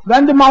mouth.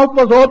 When the mouth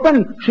was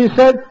opened, she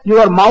said,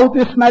 your mouth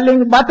is smelling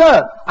butter.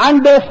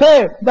 And they say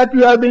that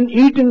you have been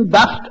eating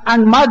dust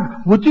and mud.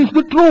 Which is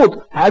the truth?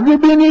 Have you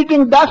been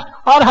eating dust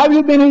or have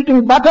you been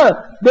eating butter?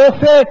 They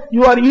say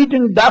you are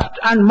eating dust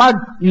and mud.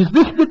 Is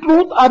this the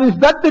truth or is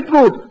that the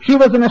truth? She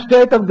was in a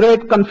state of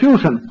great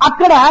confusion.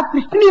 అక్కడ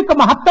కృష్ణుని యొక్క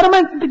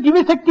మహత్తరమైనటువంటి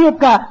దివ్యశక్తి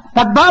యొక్క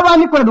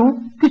సద్భావాన్ని కూడాను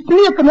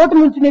కృష్ణుని యొక్క నోటి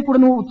నుంచి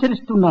కూడాను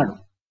ఉచ్చరిస్తున్నాడు.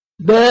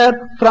 There,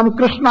 from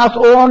Krishna's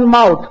own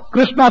mouth,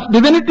 Krishna's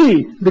divinity,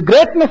 the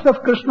greatness of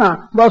Krishna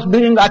was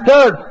being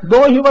uttered.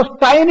 Though he was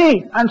tiny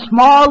and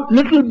small,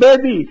 little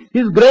baby,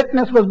 his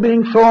greatness was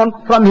being shown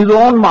from his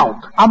own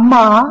mouth.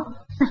 అమ్మా,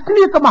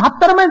 కృష్ణుని యొక్క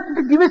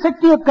మహత్తరమైనటువంటి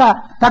దివ్యశక్తి యొక్క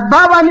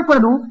సద్భావాన్ని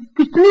కూడాను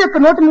కృష్ణుని యొక్క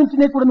నోటి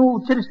నుంచి కూడాను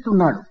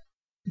ఉచ్చరిస్తున్నాడు.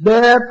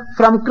 There,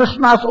 from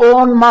Krishna's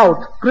own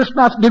mouth,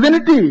 Krishna's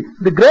divinity,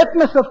 the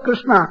greatness of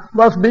Krishna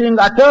was being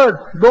uttered.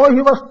 Though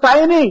he was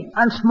tiny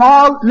and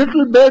small,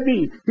 little baby,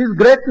 his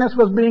greatness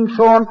was being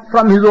shown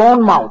from his own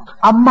mouth.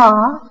 అమ్మా,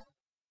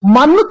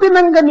 మన్ను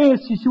తినంగానే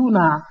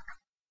శిశువునా,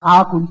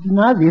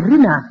 ఆకుంటినా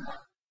వెర్రినా,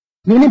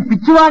 నేనేం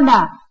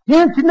పిచ్చివాడినా,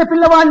 నేను చిన్న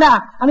పిల్లవాడినా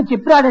అని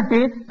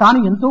చెప్పాడంటే తాను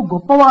ఎంతో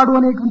గొప్పవాడు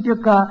అనేటువంటి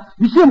యొక్క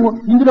విషయము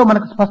ఇందులో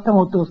మనకు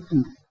స్పష్టమవుతూ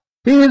వస్తుంది.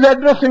 He is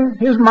addressing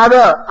his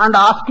mother and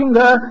asking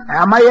her,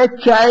 am I a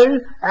child?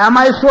 Am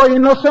I so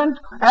innocent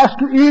as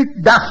to eat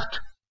dust?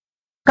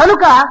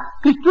 కనుక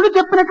కృష్ణుడు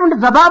చెప్పినటువంటి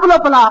జవాబు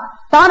లోపల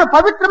తాను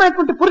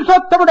పవిత్రమైనటువంటి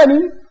పురుషోత్తముడని,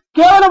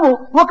 కేవలము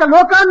ఒక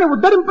లోకాన్ని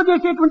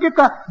ఉద్ధరింపజేసేటువంటి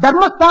యొక్క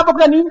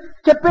ధర్మస్థాపకుడని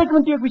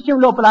చెప్పేటువంటి విషయం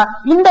లోపల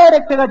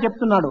ఇండైరెక్ట్ గా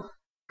చెప్తున్నాడు.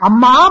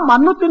 అమ్మా,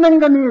 మన్ను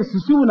తినంగానే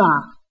శిశువునా,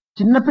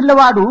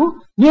 చిన్నపిల్లవాడు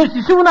నేను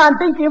శిశువునా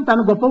అంటే ఇంకేం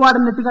తను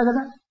గొప్పవాడన్నట్టుగా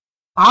కదా.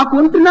 ఆ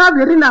కొంటున్నా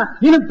వెర్రినా,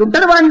 నేను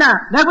తుంటరివాడినా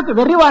లేకపోతే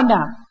వెర్రివాడినా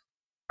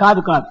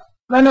కాదు కాదు.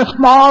 When a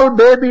small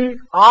baby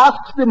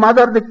asks the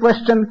mother the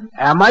question,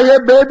 am I a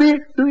baby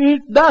to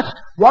eat dust?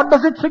 What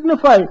does it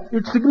signify?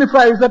 It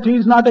signifies that he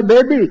is not a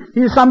baby.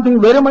 He is something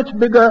very much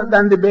bigger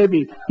than the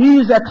baby. He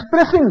is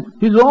expressing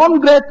his own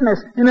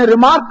greatness in a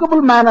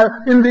remarkable manner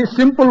in these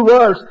simple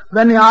words.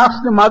 When he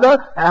asks the mother,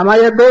 am I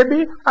a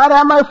baby or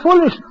am I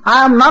foolish? I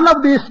am none of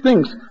these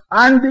things.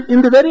 And in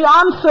the very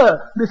answer,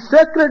 the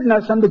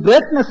sacredness and the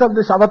greatness of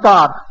this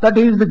avatar, that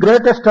he is the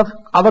greatest of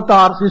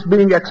avatars, is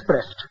being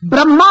expressed.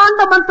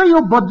 బ్రహ్మాండమంతయు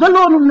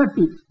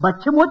బొజ్జలోనున్నట్టి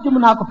బచ్చమోద్యము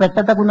నాకు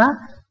పెట్టటగునా.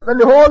 Well,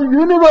 the whole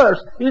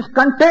universe is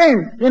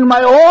contained in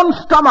my own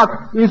stomach.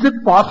 Is it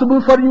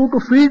possible for you to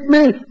feed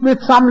me with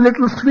some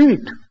little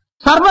sweet?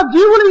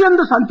 సర్వజీవులు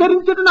యందు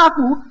సంచరించుట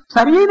నాకు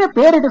సరైన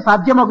పేరిట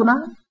సాధ్యమగునా.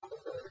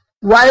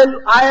 while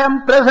I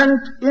am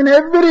present in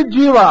every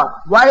jiva,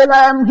 while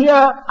I am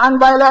here and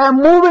while I am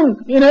moving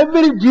in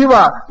every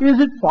jiva, is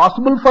it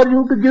possible for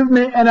you to give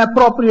me an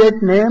appropriate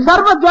name?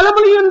 సర్వ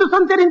జలములు యందు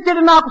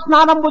సంచరించేది నాకు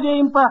స్నానంబు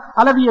చేయింప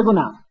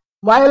అలవియగున.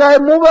 While I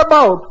move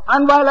about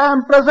and while I am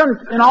present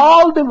in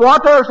all the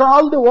waters,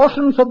 all the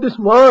oceans of this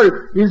world,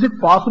 is it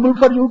possible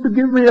for you to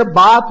give me a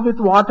bath with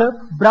water?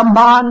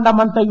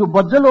 బ్రహ్మాండమంతయు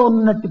బొజ్జలో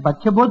ఉన్నట్టు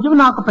భక్ష్యభోజ్యం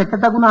నాకు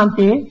పెట్టతగున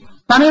అంటే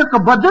తన యొక్క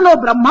బొజ్జలో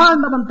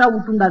బ్రహ్మాండమంతా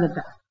ఉంటుండదట.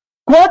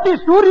 కోటి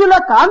సూర్యుల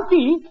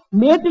కాంతి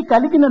నేటి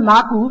కలిగిన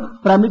నాకు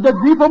ప్రమిద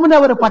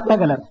ద్వీపమునెవరు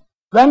పట్టగలరు?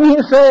 When he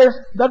says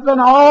that when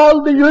all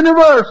the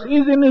universe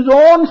is in his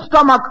own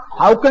stomach,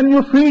 how can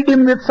you feed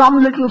him with some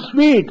little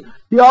sweet?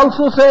 He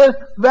also says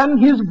when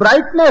his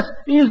brightness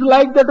is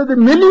like that of the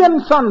million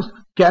suns,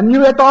 can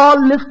you at all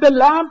lift a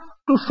lamp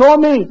to show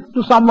me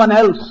to someone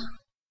else?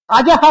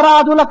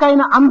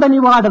 అజహరాదులకైన అందని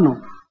వాడను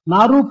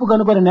నా రూపు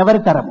గనుగొని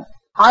నెవరితరము.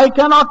 I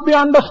cannot be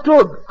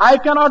understood. I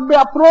cannot be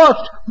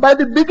approached by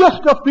the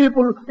biggest of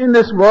people in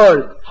this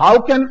world. How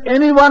can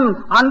anyone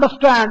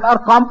understand or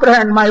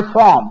comprehend my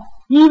form?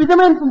 ఈ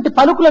విధమైనటువంటి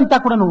పలుకులంతా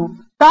కూడాను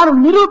తాను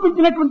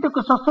నిరూపించినటువంటి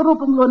ఒక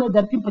స్వస్వరూపంలోనే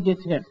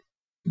దర్శింపజేశాడు.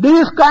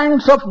 These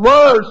kinds of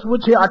words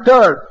which he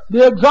uttered,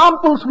 the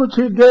examples which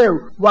he gave,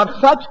 were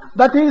such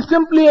that he is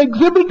simply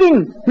exhibiting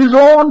his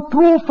own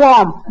true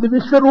form, the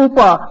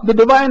Vishwarupa, the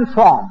divine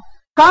form.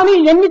 కానీ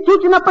ఎన్ని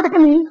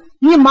చూచినప్పటికీ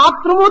ఈ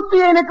మాతృమూర్తి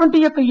అయినటువంటి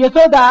యొక్క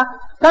యశోద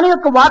తన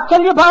యొక్క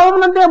వాత్సల్య భావం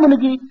నందే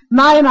మునిగి,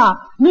 నాయన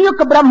నీ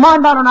యొక్క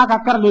బ్రహ్మాండాలు నాకు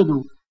అక్కర్లేదు,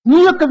 నీ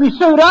యొక్క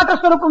విశ్వ విరాట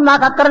స్వరూపం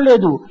నాకు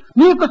అక్కర్లేదు,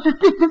 నీ యొక్క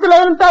సృష్టి స్థితిలో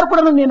ఉంటారు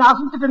కూడా నేను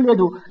ఆశించటం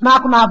లేదు,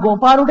 నాకు నా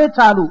గోపాలుడే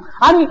చాలు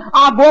అని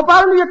ఆ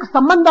గోపాలుని యొక్క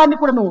సంబంధాన్ని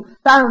కూడాను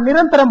తాను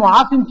నిరంతరము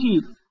ఆశించి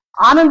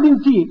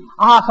ఆనందించి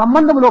ఆ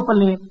సంబంధం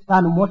లోపలనే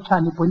తాను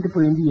మోక్షాన్ని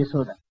పొందిపోయింది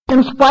Yashoda.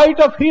 In spite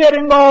of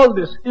hearing all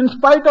this, in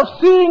spite of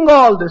seeing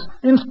all this,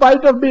 in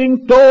spite of being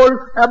told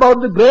about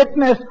the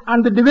greatness and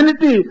the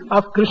divinity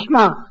of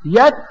Krishna,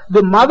 yet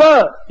the mother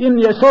in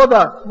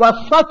Yashoda was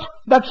such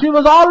that she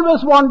was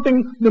always wanting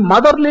the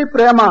motherly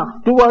prema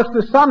towards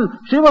the son.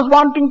 She was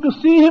wanting to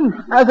see him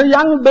as a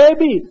young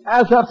baby,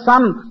 as her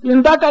son. In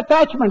that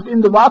attachment,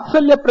 in the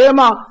vatsalya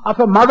prema of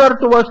a mother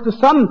towards the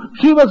son,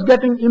 she was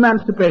getting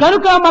emancipation.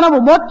 కనుక మనము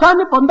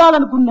మోక్షాన్ని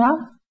పొందాలనుకున్నా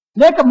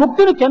లేక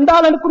ముక్తిని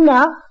చెందాలనుకున్నా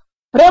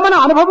ప్రేమను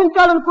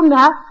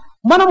అనుభవించాలనుకున్నా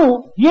మనము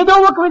ఏదో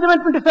ఒక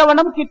విధమైనటువంటి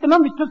శ్రవణం, కీర్తనం,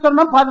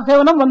 విష్ణుశ్రవణం,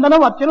 పాదసేవనం,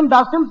 వందనం, అర్చనం,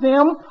 దాస్యం,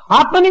 స్నేహం,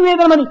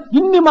 ఆత్మనివేదనం అని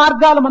ఇన్ని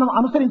మార్గాలు మనం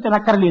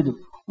అనుసరించనక్కర్లేదు.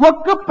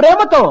 ఒక్క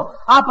ప్రేమతో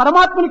ఆ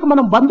పరమాత్మనికి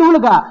మనం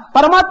బంధువులుగా,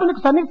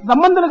 పరమాత్మనికి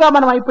సంబంధులుగా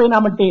మనం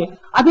అయిపోయినామంటే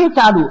అదే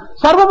చాలు.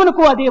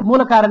 సర్వమునకు అదే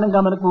మూల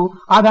కారణంగా మనకు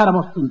ఆధారం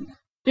వస్తుంది.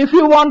 If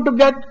you want to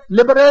get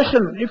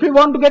liberation, if you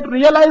want to get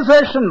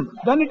realization,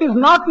 then it is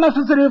not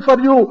necessary for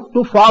you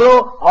to follow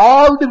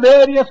all the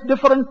various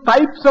different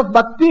types of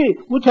bhakti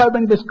which have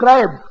been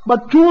described.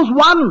 But choose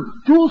one,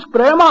 choose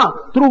prema.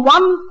 Through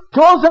one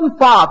chosen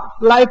path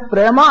like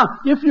prema,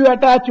 if you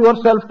attach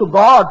yourself to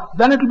God,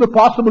 then it will be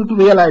possible to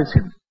realize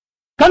Him.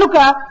 కనుక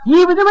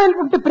ఈ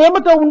విధమైనటువంటి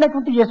ప్రేమతో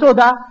ఉన్నటువంటి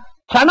యశోద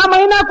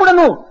క్షణమైనా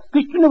కూడాను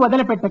కృష్ణుని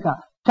వదిలిపెట్టక,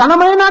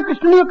 క్షణమైనా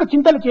కృష్ణుని యొక్క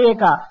చింతలు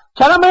చేయక,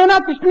 క్షణమైనా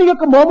కృష్ణుని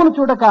యొక్క మోమును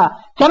చూడక,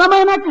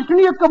 క్షణమైనా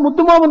కృష్ణుని యొక్క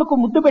ముద్దు మోమునకు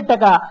ముద్దు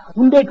పెట్టక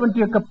ఉండేటువంటి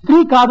యొక్క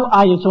స్త్రీ కాదు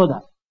ఆ Yashoda.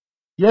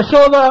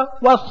 Yashoda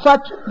was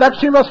such that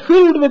she was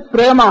filled with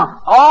prema.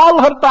 All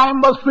her time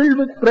was filled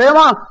with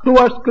prema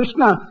towards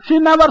Krishna. She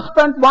never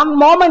spent one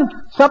moment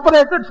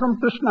separated from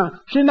Krishna.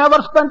 She never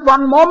spent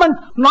one moment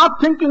not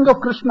thinking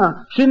of Krishna.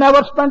 She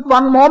never spent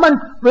one moment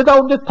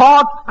without the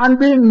thought and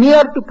being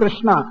near to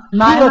Krishna.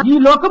 ఈ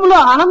లోకంలో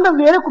ఆనందం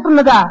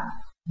వేరొకటున్నదా?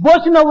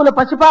 బోసినవ్వుల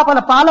పసిపాపల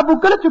పాల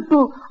బుగ్గల చుట్టూ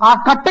ఆ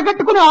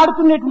కట్టకట్టుకుని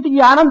ఆడుతున్నటువంటి ఈ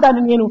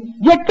ఆనందాన్ని నేను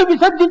ఎట్టు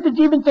విసర్జించి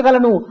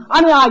జీవించగలను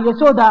అని ఆ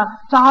యశోద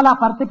చాలా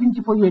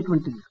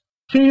పరితపించిపోయేటువంటిది.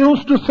 She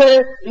used to say,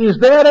 is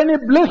there any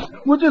bliss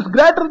which is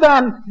greater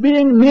than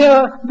being near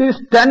these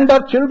tender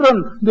children?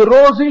 The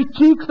rosy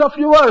cheeks of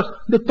yours,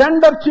 the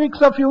tender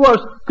cheeks of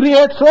yours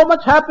create so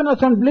much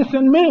happiness and bliss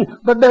in me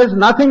that there is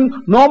nothing,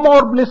 no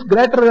more bliss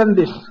greater than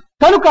this.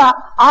 కనుక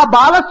ఆ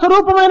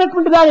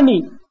బాలస్వరూపమైనటువంటి దానిని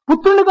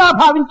పుత్రునిగా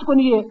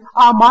భావించుకుని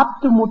ఆ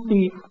మాతృమూర్తి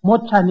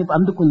మోక్షాన్ని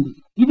అందుకుంది.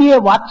 ఇదే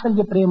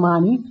వాత్సల్య ప్రేమ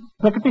అని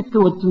ప్రకటిస్తూ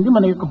వచ్చింది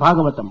మన యొక్క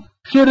Bhagavatam.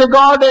 She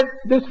regarded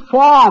this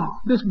form,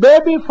 this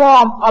baby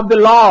form of the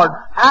Lord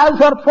as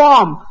her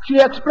form. She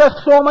expressed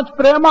so much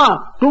prema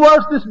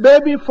towards this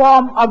baby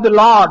form of the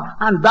Lord,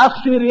 and thus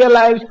she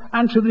realized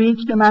and she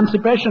reached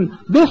emancipation.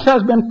 This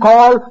has been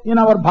called in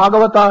our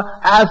Bhagavata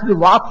as the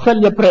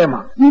Vatsalya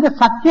prema. ఇంకా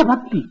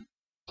సత్యభక్తి.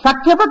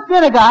 సత్యభక్తి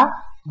అనగా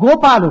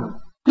గోపాలుడు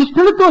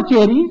కృష్ణునితో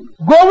చేరి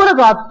గోవులు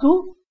గాస్తూ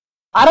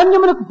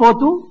అరణ్యములకు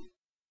పోతూ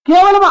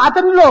కేవలం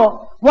అతనిలో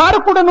వారు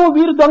కూడాను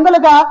వీరు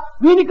దొంగలుగా,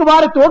 వీరికి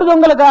వారు తోడు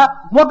దొంగలుగా,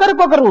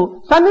 ఒకరికొకరు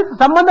సన్నిహిత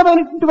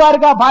సంబంధమైనటువంటి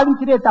వారుగా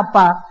భావించినే తప్ప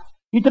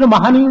ఇతను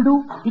మహనీయుడు,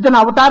 ఇతను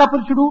అవతార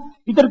పురుషుడు,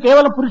 ఇతను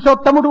కేవలం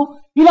పురుషోత్తముడు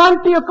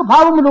ఇలాంటి యొక్క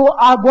భావములు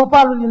ఆ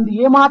గోపాలు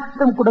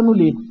ఏమాత్రం కూడాను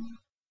లేదు.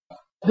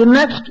 The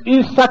next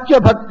is Satya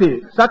Bhakti.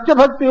 Satya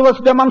Bhakti was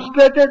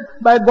demonstrated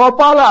by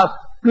Gopalas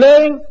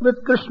playing with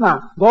Krishna.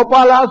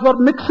 Gopalas were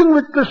mixing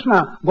with Krishna.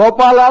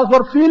 Gopalas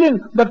were feeling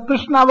that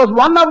Krishna was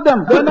one of them.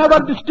 They never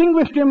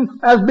distinguished him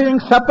as being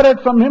separate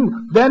from him.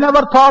 They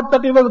never thought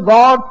that he was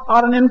God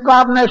or an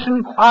incarnation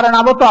or an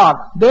avatar.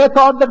 They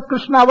thought that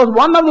Krishna was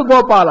one of the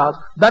Gopalas.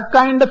 That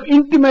kind of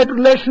intimate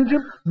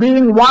relationship,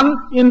 being one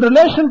in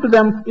relation to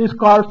them, is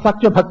called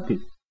Satya Bhakti.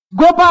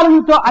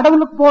 గోపాలనుతో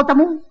అడవులకు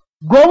పోవటము,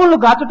 గోవులను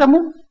గాచటము,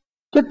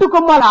 చెట్టు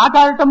కొమ్మల ఆట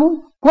ఆడటము,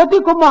 కోతి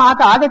కొమ్మ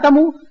ఆట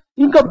ఆడటము,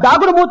 ఇంకా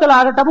దాగుడు మూతలు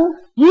ఆడటము,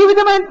 ఈ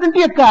విధమైనటువంటి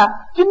యొక్క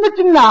చిన్న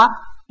చిన్న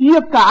ఈ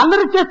యొక్క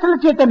అల్లరి చేష్టల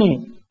చేతనే,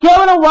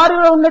 కేవలం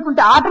వారిలో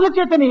ఉన్నటువంటి ఆటల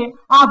చేతనే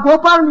ఆ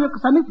గోపాలుని యొక్క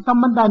సన్నిహిత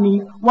సంబంధాన్ని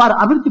వారు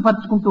అభివృద్ధి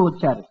పరుచుకుంటూ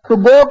వచ్చారు. To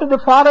go to the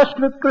forest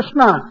with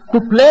Krishna, to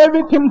play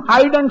with him,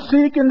 hide and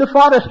seek in the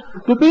forest,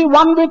 to be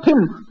one with him,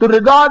 to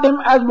regard him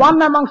as one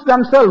amongst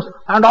themselves,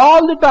 and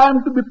all the time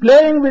to be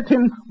playing with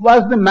him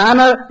was the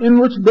manner in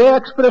which they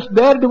expressed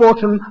their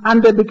devotion and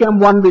they became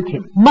one with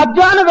him.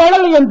 మధ్యాహ్న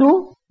వేళల యందు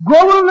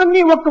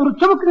గోవులన్నీ ఒక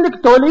వృక్షము కిందకి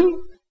తోలి,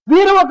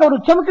 వీరు ఒక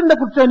వృక్షము కింద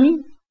కూర్చొని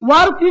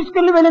వారు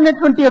తీసుకెళ్లి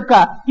వెళ్ళినటువంటి యొక్క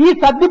ఈ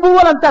సద్ది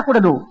పువ్వులంతా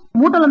కూడాను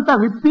మూటలంతా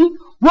విప్పి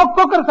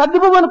ఒక్కొక్కరు సద్ది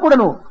పువ్వును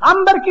కూడాను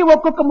అందరికీ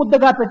ఒక్కొక్క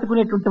ముద్దగా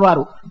పెట్టుకునేటువంటి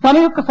వారు. తన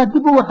యొక్క సద్ది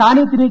పువ్వు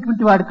తానే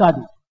తినేటువంటి వాడు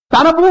కాదు,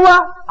 తన పువ్వ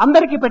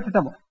అందరికీ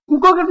పెట్టడం,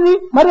 ఇంకొకటిని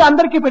మరి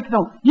అందరికీ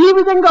పెట్టడం, ఈ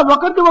విధంగా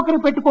ఒకరిని ఒకరు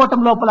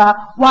పెట్టుకోవటం లోపల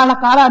వాళ్ళ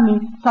కాలాన్ని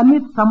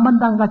సన్నిహిత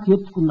సంబంధంగా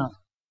చేర్చుకున్నారు.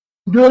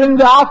 During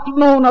the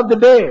afternoon of the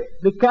day,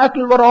 the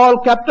cattle were all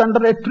kept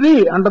under a tree,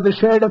 under the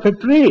shade of a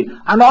tree,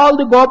 and all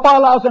the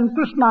Gopalas and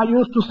Krishna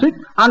used to sit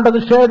under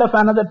the shade of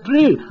another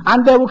tree, and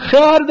they would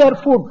share their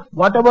food.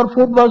 Whatever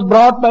food was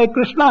brought by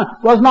Krishna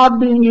was not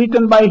being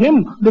eaten by him.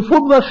 The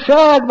food was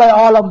shared by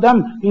all of them.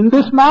 In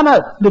this manner,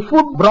 the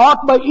food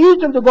brought by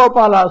each of the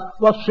Gopalas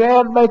was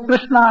shared by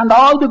Krishna and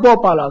all the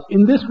Gopalas.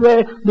 In this way,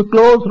 the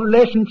close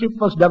relationship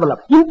was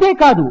developed. ఇంతే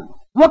కాదు,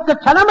 ఒక్క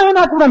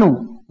క్షణమైనా కూడాను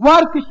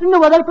వారు కృష్ణుని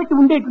వదిలిపెట్టి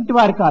ఉండేటువంటి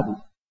వారు కాదు.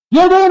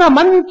 ఏదైనా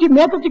మంచి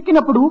మేత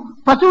చిక్కినప్పుడు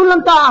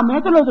పశువులంతా ఆ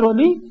మేతలో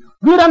ద్రోలి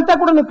వీరంతా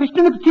కూడా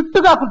కృష్ణునికి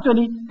చుట్టుగా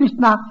కూర్చొని,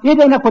 కృష్ణ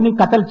ఏదైనా కొన్ని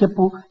కథలు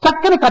చెప్పు,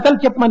 చక్కని కథలు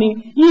చెప్పమని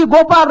ఈ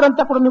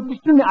గోపాలంతా కూడా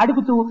కృష్ణుని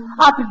అడుగుతూ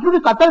ఆ కృష్ణుడి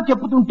కథలు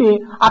చెప్పుతుంటే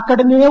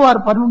అక్కడనే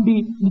వారు పనుండి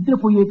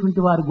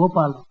నిద్రపోయేటువంటి వారు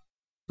గోపాలు.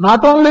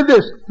 Not only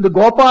this, the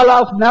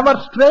Gopalas never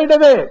strayed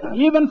away,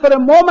 even for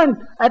a moment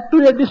to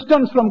a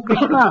distance from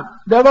Krishna.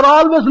 They were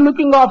always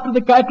looking after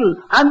the cattle,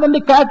 and when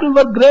the cattle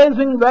were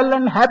grazing well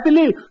and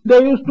happily, they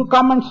used to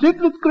come and sit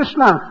with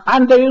Krishna,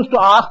 and they used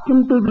to ask him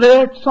to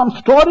relate some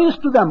stories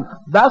to them.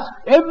 Thus,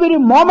 every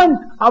moment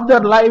of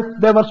their life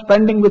they were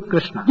spending with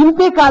Krishna.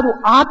 ఇంతే కాదు,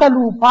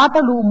 ఆటలు,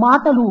 పాటలు,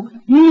 మాటలు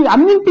ఈ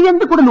అన్నింటి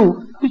ఎందుకును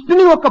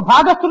కృష్ణుని ఒక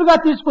భాగస్థులుగా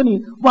తీసుకుని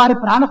వారి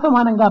ప్రాణ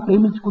సమానంగా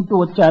ప్రేమించుకుంటూ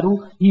వచ్చారు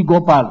ఈ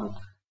గోపాలు.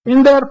 In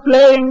their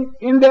playing,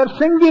 in their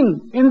singing,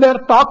 in their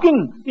talking,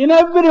 in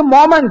every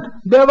moment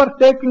they were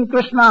taking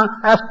Krishna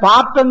as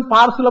part and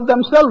parcel of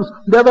themselves.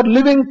 They were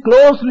living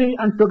closely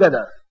and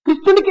together.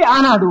 కృష్ణునికి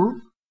ఆనాడు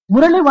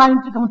మురళి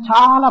వాయించడం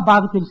చాలా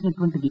బాగా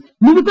తెలిసినటువంటిది.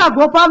 మిగతా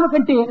గోపాల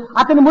కంటే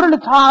అతని మురళి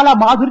చాలా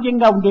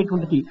మాధుర్యంగా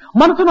ఉండేటువంటిది,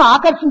 మనసును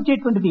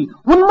ఆకర్షించేటువంటిది,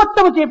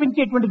 ఉన్మత్తము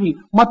చేపించేటువంటిది,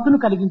 మత్తును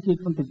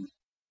కలిగించేటువంటిది.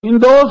 In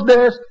those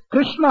days,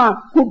 Krishna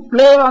could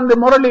play on the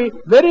murali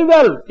very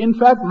well, in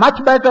fact much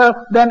better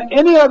than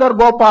any other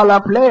Gopala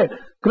played.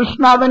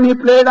 Krishna, when he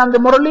played on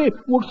the murali,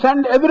 would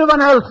send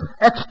everyone else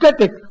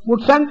ecstatic,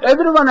 would send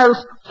everyone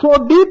else so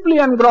deeply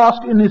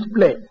engrossed in his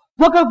play.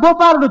 ఒక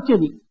గోపాలుడు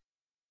వచ్చేది,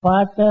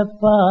 పాట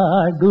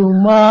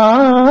పాడుమా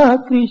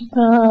కృష్ణ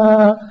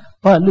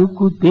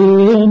పలుకుతే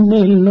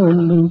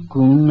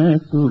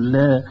నెల్లొల్లుకున్నట్టుల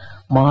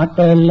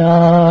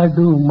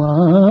మాటలాడు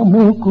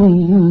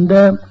ముకుంద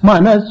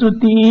మనసు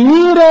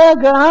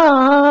తీరగా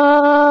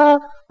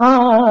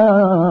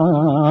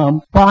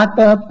పాట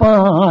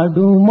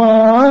పాడుమా.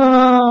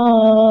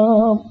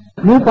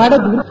 నువ్వు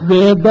పాడదు.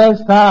 వేద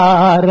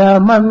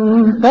సారమంతదీసి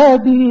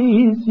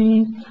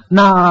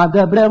నాద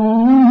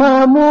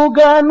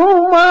బ్రహ్మముగను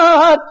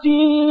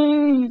మార్చి,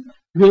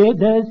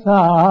 వేద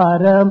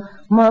సారమంతదీసి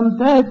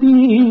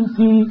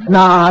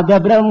నాద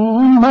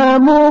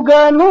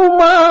బ్రహ్మముగను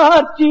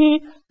మార్చి,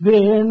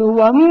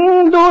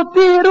 వేణువందు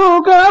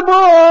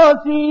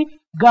తిరుగబోసి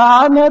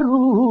గాన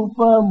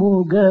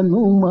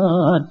రూపముగను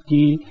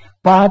మార్చి,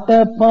 పాట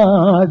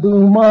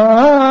పాడుమా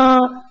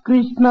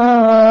కృష్ణ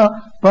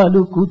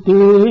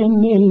పలుకుతే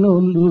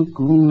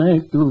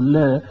నిలుకున్నట్టుల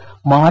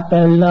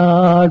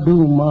మాటలాడు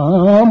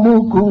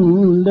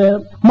ముకుంద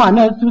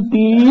మనసు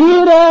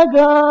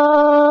తీరగా.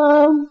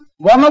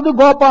 One of the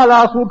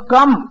Gopalas would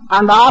come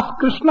and ask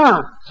Krishna,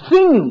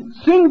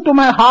 sing to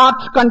my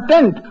heart's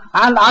content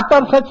and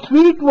utter such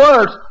sweet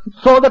words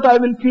so that I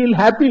will feel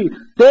happy.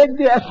 Take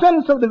the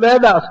essence of the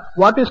Vedas,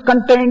 what is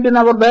contained in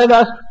our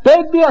Vedas,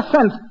 take the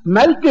essence,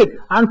 melt it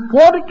and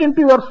pour it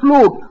into your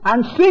flute and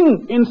sing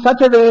in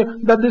such a way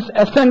that this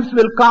essence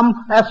will come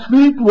as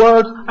sweet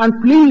words and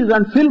please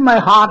and fill my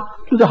heart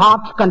to the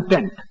heart's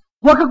content.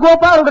 ఒక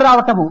గోపాలుడు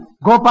రావటము,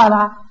 గోపాల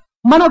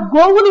మన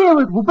గోవుని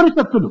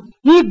ఉపనిషత్తులు,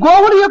 ఈ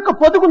గోవుని యొక్క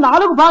పొదుగు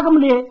 4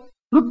 భాగములే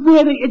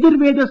ఋగ్వేద,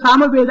 యజుర్వేద,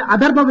 సామవేద,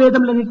 అధర్మ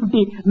వేదములు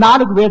అనేటువంటి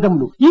 4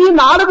 వేదములు. ఈ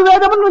 4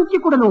 వేదముల నుంచి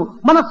కూడాను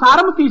మన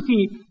సారము తీసి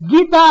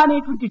గీత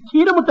అనేటువంటి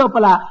క్షీరము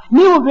లోపల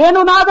నీవు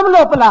వేణునాదం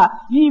లోపల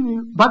ఈ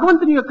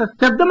భగవంతుని యొక్క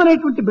శబ్దం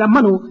అనేటువంటి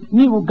బ్రహ్మను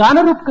నీవు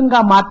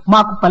గానరూపకంగా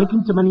మాకు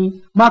పలికించమని,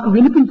 మాకు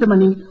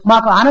వినిపించమని,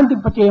 మాకు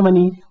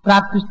ఆనందింపచేయమని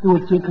ప్రార్థిస్తూ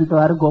వచ్చేటువంటి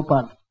వారు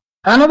గోపాలు.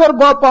 Another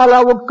Gopala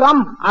would come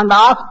and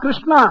ask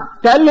Krishna,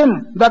 tell him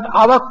that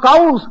our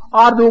cows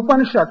are the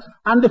Upanishads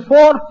and the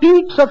 4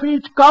 teats of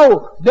each cow,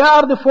 they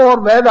are the 4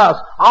 Vedas.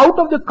 Out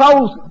of the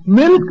cows,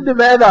 milk the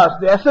Vedas,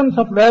 the essence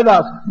of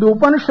Vedas, the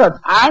Upanishads,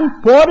 and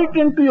pour it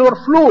into your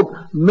flute,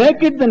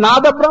 make it the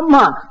Nada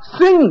Brahma,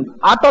 sing,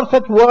 utter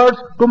such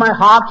words to my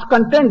heart's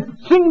content,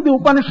 sing the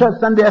Upanishads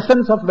and the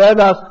essence of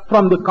Vedas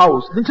from the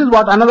cows. This is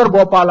what another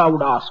Gopala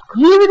would ask.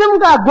 ఈ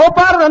విధంగా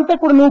గోపాలుడంతా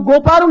కూడా నువ్వు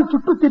గోపాలుని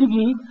చుట్టూ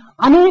తిరిగి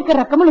అనేక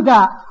రకములుగా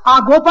ఆ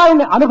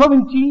గోపాలుని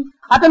అనుభవించి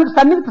అతనికి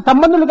సన్నిహిత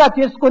సంబంధులుగా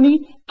చేసుకొని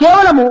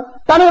కేవలము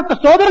తన యొక్క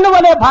సోదరుని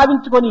వలె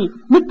భావించుకొని,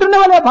 మిత్రుని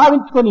వలె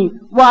భావించుకొని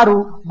వారు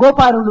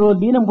గోపాలులో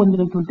లీనం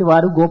పొందినటువంటి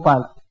వారు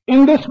గోపాలు.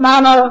 In this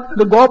manner,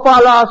 the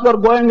Gopalas were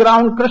going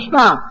around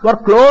Krishna, were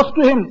close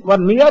to him,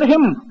 were near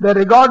him. They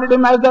regarded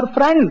him as their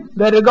friend.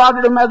 They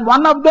regarded him as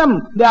one of them.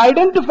 They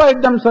identified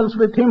themselves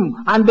with him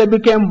and they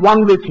became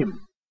one with him.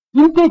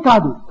 ఇంతే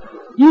కాదు,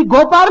 ఈ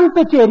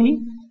గోపాలులతో చేరి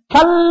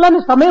చల్లని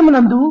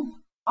సమయమునందు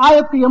ఆ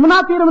యొక్క యమునా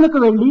తీరమునకు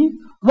వెళ్లి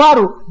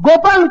వారు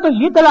గోపాలులతో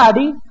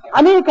ఈతలాడి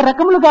అనేక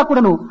రకములుగా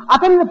కూడాను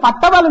అతన్ని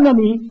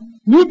పట్టవాలనని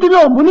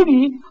నీటిలో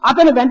మునిగి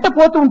అతను వెంట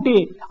పోతుంటే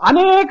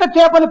అనేక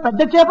చేపలు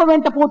పెద్ద చేప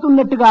వెంట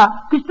పోతున్నట్టుగా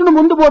కృష్ణుడు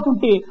ముందు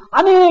పోతుంటే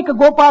అనేక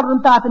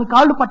గోపాలులంతా అతని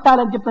కాళ్లు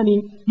పట్టాలని చెప్పని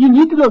ఈ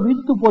నీటిలో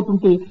వీదుతూ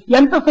పోతుంటే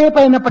ఎంతసేపు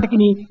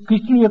అయినప్పటికీ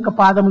కృష్ణుని యొక్క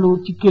పాదములు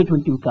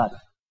చిక్కేటువంటివి కాదు.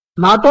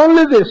 Not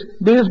only this,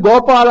 these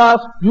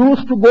Gopalas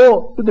used to go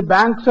to the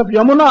banks of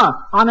Yamuna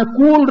on a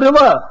cool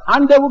river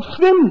and they would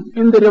swim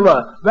in the river.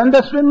 When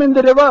they swim in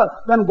the river,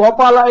 when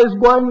Gopala is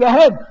going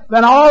ahead,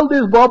 when all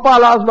these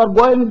Gopalas were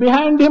going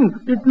behind him,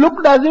 it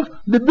looked as if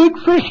the big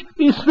fish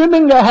is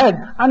swimming ahead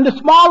and the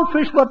small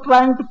fish were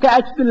trying to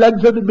catch the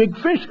legs of the big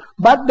fish,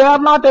 but they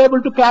are not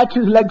able to catch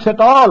his legs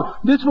at all.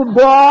 This would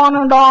go on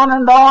and on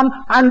and on,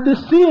 and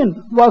this scene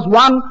was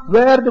one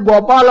where the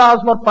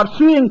Gopalas were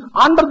pursuing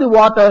under the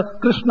water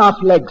Krishna's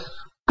legs.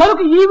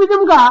 కనుక ఈ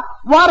విధంగా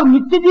వారు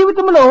నిత్య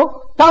జీవితంలో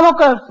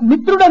తామొక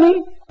మిత్రుడని,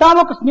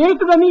 తామొక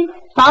స్నేహితుడని,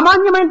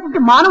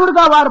 సామాన్యమైనటువంటి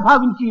మానవుడిగా వారు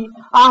భావించి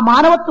ఆ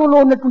మానవత్వంలో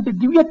ఉన్నటువంటి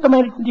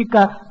దివ్యత్వమైనటువంటి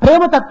యొక్క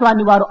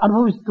ప్రేమతత్వాన్ని వారు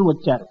అనుభవిస్తూ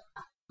వచ్చారు.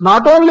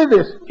 Not only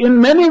this, in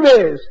many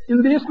ways, in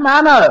this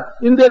manner,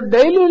 in their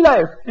daily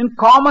life, in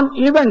common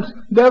events,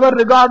 they were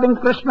regarding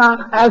Krishna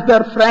as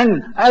their friend,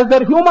 as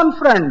their human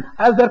friend,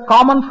 as their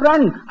common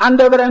friend, and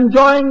they were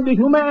enjoying the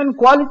humane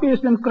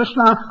qualities in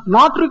Krishna,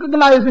 not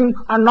recognizing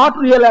and not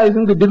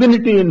realizing the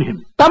divinity in him.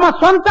 తమ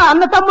సొంత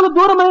అన్నతమ్ములు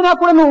దూరమైనా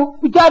కూడాను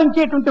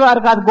విచారించేటువంటి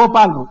వారు కాదు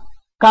గోపాలు.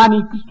 కానీ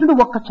కృష్ణుడు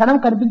ఒక్క క్షణం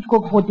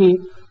కనిపించుకోకపోతే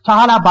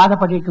చాలా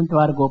బాధపడేటువంటి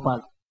వారు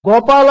గోపాలు.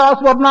 Gopalas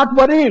were not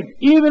worried,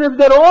 even if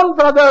their own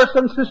brothers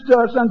and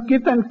sisters and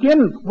kith and kin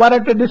were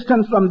at a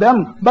distance from them.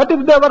 But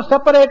if they were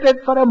separated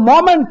for a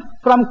moment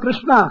from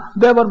Krishna,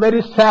 they were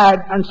very sad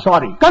and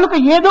sorry. కనుక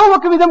ఏదో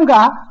ఒక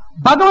విధంగా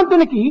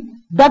భగవంతునికి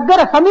దగ్గర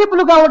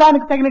సమీపులు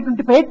కావడానికి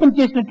తగినటువంటి ప్రయత్నం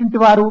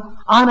చేసినటువంటి వారు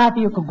ఆనాటి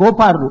యొక్క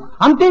గోపాలు.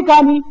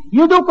 అంతేకాని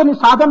ఏదో కొన్ని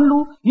సాధనలు,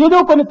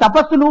 ఏదో కొన్ని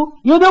తపస్సులు,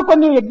 ఏదో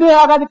కొన్ని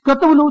యజ్ఞయాగాది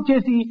క్రతువులు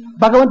చేసి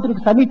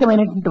భగవంతునికి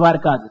సన్నిహితమైనటువంటి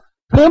వారు కాదు.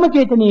 ప్రేమ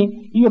చేతనే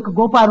ఈ యొక్క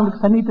గోపాలునికి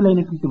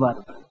సన్నిహితులైనటువంటి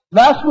వారు.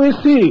 Thus we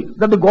see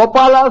that the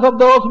Gopalas of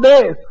those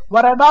days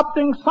were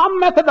adopting some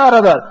method or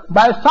other.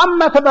 By some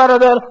method or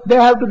other, they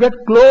have to get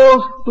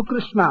close to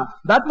Krishna.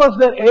 That was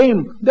their aim.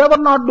 They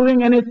were not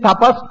doing any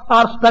tapas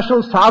or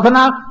special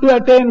sadhana to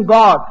attain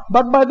God.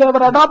 But they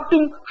were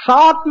adopting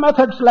short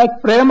methods like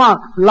prema,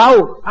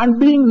 love, and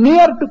being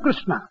near to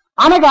Krishna.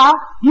 అనగా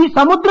ఈ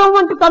సముద్రం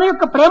వంటి తన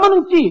యొక్క ప్రేమ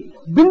నుంచి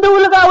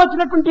బిందువులుగా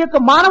వచ్చినటువంటి యొక్క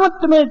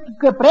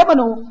మానవత్వమైన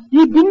ప్రేమను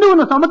ఈ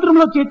బిందువును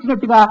సముద్రంలో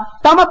చేర్చినట్టుగా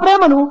తమ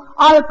ప్రేమను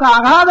ఆ యొక్క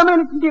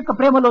అగాధమైనటువంటి యొక్క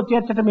ప్రేమలో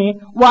చేర్చడమే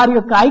వారి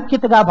యొక్క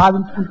ఐక్యతగా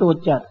భావించుకుంటూ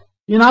వచ్చారు.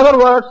 In other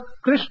words,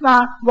 Krishna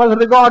was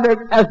regarded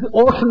as the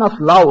ocean of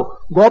love.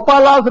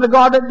 Gopalas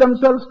regarded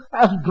themselves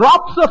as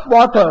drops of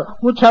water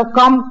which have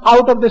come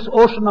out of this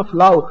ocean of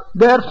love.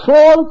 Their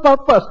sole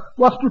purpose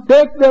was to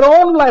take their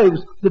own lives,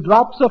 the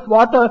drops of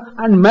water,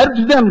 and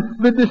merge them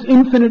with this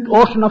infinite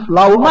ocean of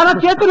love. మన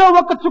చేతిలో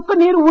ఒక చుక్క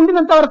నీరు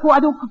ఉండినంత వరకు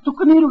అది ఒక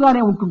చుక్క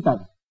నీరుగానే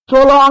ఉంటుంటుంది. So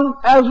long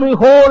as we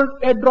hold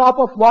a drop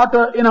of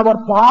water in our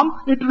palm,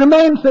 it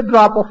remains a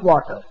drop of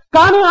water.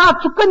 కానీ ఆ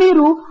చుక్క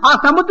నీరు ఆ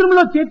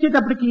సముద్రంలో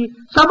చేర్చేటప్పటికి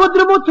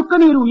సముద్రము చుక్క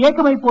నీరు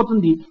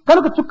ఏకమైపోతుంది.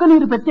 కనుక చుక్క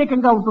నీరు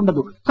ప్రత్యేకంగా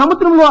ఉంటుండదు.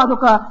 సముద్రంలో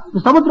అదొక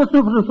సముద్ర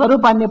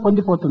స్వరూపాన్ని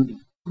పొందిపోతుంది.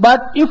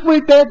 But if we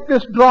take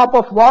this drop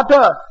of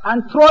water and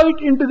throw it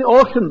into the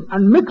ocean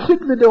and mix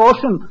it with the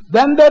ocean,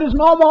 then there is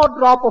no more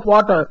drop of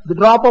water. The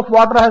drop of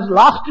water has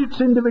lost its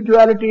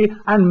individuality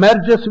and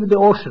merges with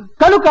the ocean.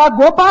 కనుక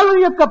గోపాలు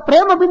యొక్క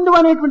ప్రేమ బిందువు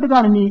అనేటువంటి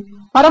దానిని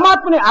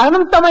పరమాత్మని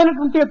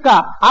అనంతమైనటువంటి యొక్క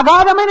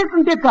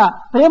అగాధమైనటువంటి యొక్క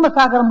ప్రేమ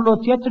సాగరంలో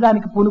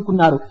చేర్చడానికి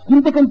పూనుకున్నారు.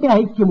 ఇంతకంటే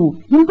ఐక్యము,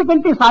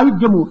 ఇంతకంటే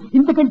సాయుధ్యము,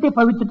 ఇంతకంటే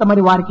పవిత్రత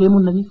మరి వారికి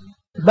ఏమున్నది?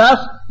 Thus,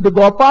 the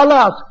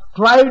Gopalas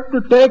tried to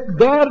take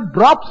their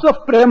drops of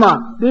prema,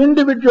 the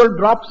individual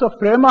drops of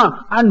prema,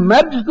 and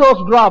merge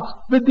those drops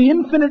with the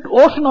infinite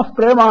ocean of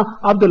prema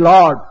of the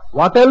Lord.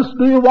 What else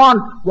do you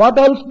want? What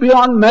else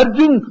beyond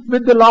merging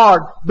with the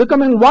Lord,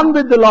 becoming one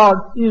with the Lord,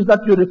 is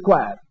that you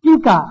require?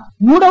 ఇంకా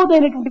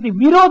మూడవదైనటువంటిది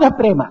విరోధ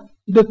ప్రేమ.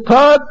 The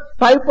third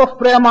type of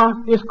prema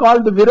is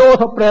called the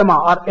virodha prema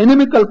or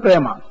inimical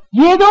prema.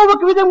 ఏదో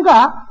ఒక విధంగా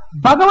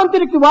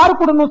భగవంతునికి వారు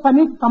కూడా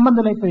సన్నిహిత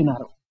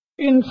సంబంధులైపోయినారు.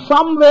 In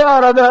some way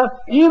or other,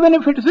 even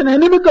if it is an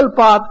inimical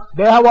path,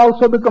 they have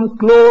also become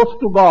close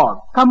to God.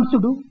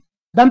 కంసుడు,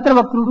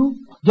 దంతవక్రుడు,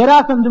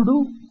 జరాసంధుడు,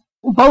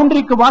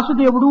 పౌండ్రిక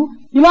వాసుదేవుడు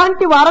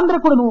ఇలాంటి వారందరూ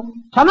కూడాను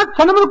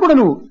క్షణములు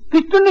కూడాను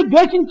కృష్ణుణ్ణి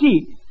ద్వేషించి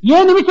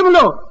ఏ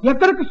నిమిషంలో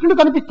ఎక్కడ కృష్ణుడు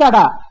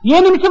కనిపిస్తాడా, ఏ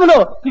నిమిషంలో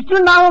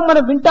కృష్ణుడి నామం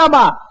మనం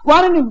వింటామా,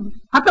 వారిని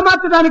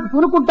హతమార్చడానికి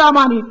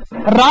పూనుకుంటామా అని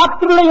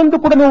రాత్రుల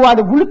యందు కూడాను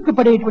వాడు ఉలిక్కి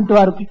పడేటువంటి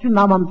వారు కృష్ణుడి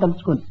నామాన్ని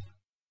తలుచుకొని.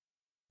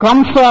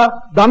 Kamsa,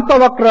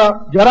 Dantavakra,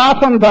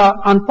 Jarasandha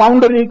and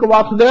Poundarika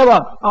Vasudeva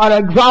are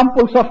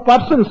examples of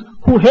persons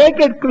who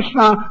hated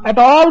Krishna at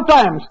all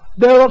times.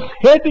 They were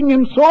hating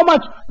him so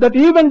much that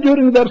even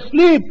during their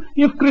sleep,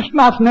 if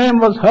Krishna's name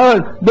was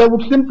heard, they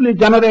would simply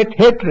generate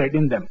hatred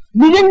in them.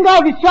 నిజంగా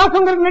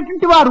విశ్వాసం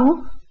కలిగినటువంటి వారు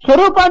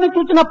స్వరూపాన్ని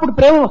చూచినప్పుడు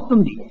ప్రేమ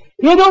వస్తుంది,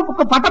 ఏదో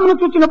ఒక పటమును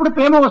చూచినప్పుడు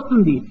ప్రేమ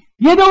వస్తుంది,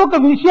 ఏదో ఒక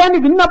విషయాన్ని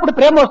విన్నప్పుడు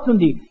ప్రేమ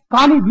వస్తుంది.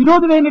 కానీ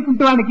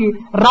విరోధులైనటువంటి వానికి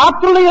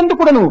రాత్రుల యందు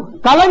కూడాను,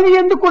 కళని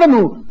యందు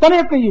కూడాను, తన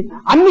యొక్క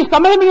అన్ని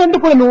సమయం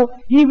యందు కూడాను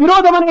ఈ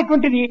విరోధం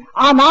అనేటువంటిది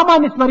ఆ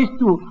నామాన్ని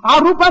స్మరిస్తూ ఆ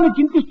రూపాన్ని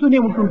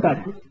చింతిస్తూనే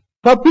ఉంటుంటారు.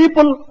 For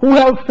people who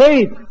have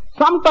faith,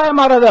 sometime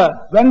or other,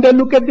 when they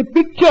look at the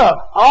picture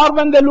or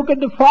when they look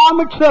at the form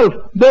itself,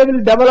 they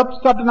will develop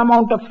certain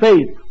amount of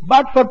faith.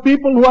 But for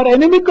people who are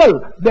inimical,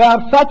 they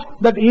are such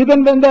that even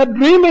when they are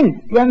dreaming,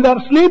 when they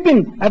are sleeping,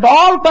 at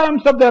all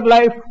times of their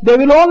life, they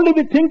will only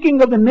be thinking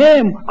of the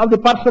name of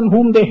the person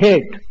whom they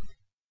hate.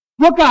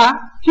 ఒక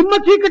చిమ్మ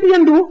చీకటి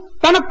యందు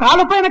తన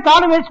కాలుపైన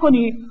కాలు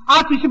వేసుకొని ఆ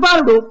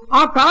శిశుపాలుడు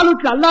ఆ కాలు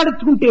ఇట్లా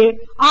అల్లాడించుకుంటే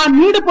ఆ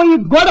నీడ పోయి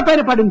గోడ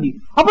పైన పడింది.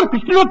 అప్పుడు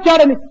కృష్ణుడు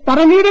వచ్చాడని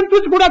తన నీడను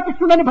చూసి కూడా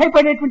కృష్ణుడని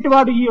భయపడేటువంటి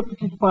వాడు ఈ యొక్క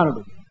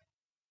శిశుపాలుడు.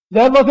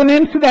 There was an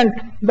incident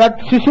that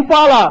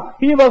Shishupala,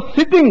 he was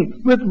sitting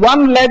with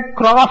one leg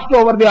crossed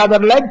over the other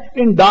leg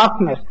in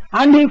darkness,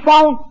 and he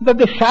found that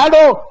the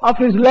shadow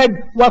of his leg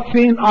was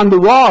seen on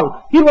the wall.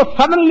 He was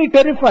suddenly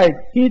terrified.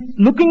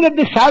 Looking at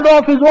the shadow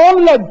of his own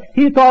leg,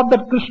 he thought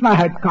that Krishna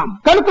had come.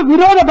 కనుక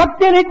విరోధ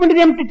భక్తి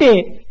అనేటువంటిది ఏమిటంటే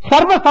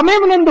సర్వ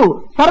సమయమునందు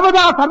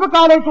సర్వదా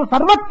సర్వకాలేషు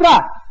సర్వత్రా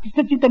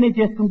కృష్ణ చింతనే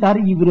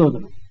చేస్తుంటారు ఈ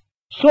విరోధులు.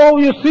 So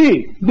you see,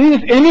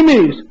 these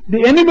enemies, the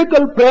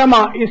inimical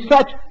prema is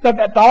such that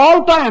at all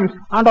times,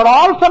 under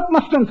all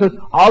circumstances,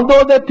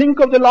 although they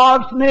think of the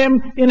Lord's name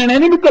in an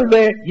inimical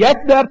way, yet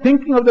they are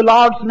thinking of the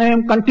Lord's name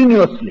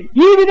continuously.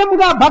 ఈ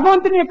విధముగా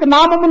భగవంతుని యొక్క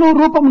నామమును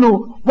రూపమును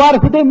వారి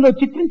హృదయంలో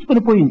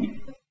చిత్రించుకుని పోయింది.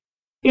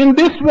 In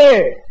this way,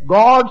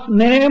 God's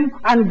name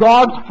and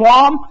God's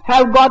form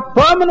have got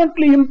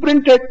permanently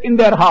imprinted in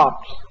their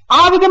hearts.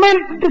 ఆ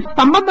విధమైనటువంటి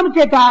సంబంధం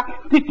చేత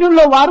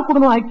కృష్ణుల్లో వారు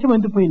కూడా ఐక్యం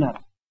ఎండిపోయినారు.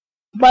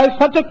 By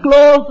such a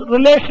close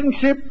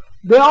relationship,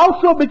 they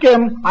also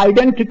became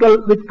identical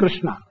with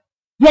Krishna.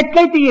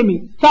 ఎట్లయితే ఏమి,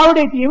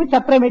 చావుడైతే ఏమి,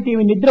 చత్రమైతే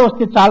ఏమి, నిద్ర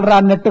వస్తే చాలరా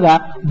అన్నట్టుగా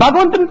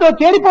భగవంతునితో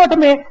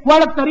చేరిపోవటమే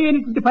వాళ్ళకు సరి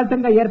అయినటువంటి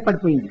ఫలితంగా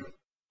ఏర్పడిపోయింది.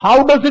 How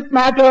does it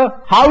matter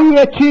how you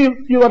achieve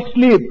your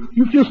sleep?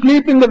 If you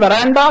sleep in the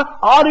veranda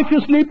or if you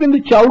sleep in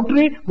the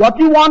chowtry,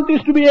 what you want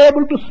is to be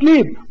able to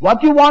sleep. What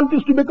you want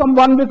is to become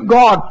one with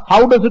God.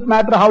 How does it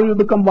matter how you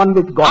become one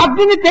with God?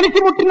 అగ్నిని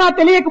తెలిసి ముట్టినా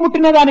తెలియక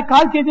ముట్టినా దాన్ని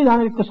కాల్చేది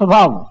దాని యొక్క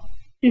స్వభావం.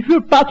 If you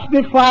touch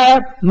the fire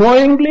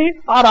knowingly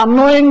or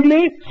unknowingly,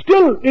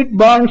 still it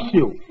burns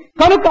you.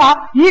 కనుక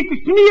ఈ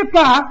కృష్ణుని యొక్క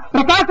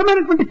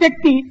ప్రకాశమైనటువంటి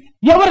శక్తి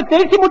ఎవరు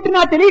తెలిసి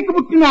ముట్టినా తెలియక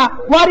ముట్టినా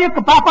వారి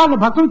యొక్క పాపాలను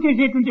భస్మం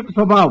చేసేటువంటి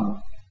స్వభావం.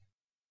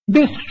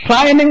 This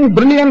shining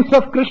brilliance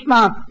of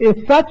Krishna is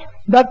such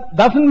that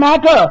doesn't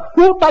matter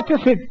who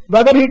touches it,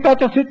 whether he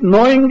touches it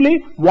knowingly,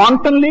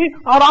 wantonly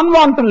or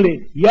unwantonly,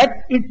 yet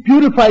it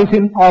purifies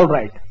him all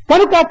right.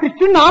 కనుక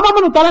కృష్ణుని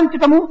నామమును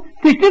తలంచటము,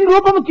 కృష్ణుని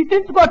రూపము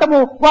చిత్రించుకోవటము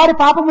వారి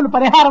పాపములు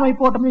పరిహారం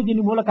అయిపోవటమే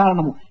దీని మూల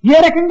కారణము.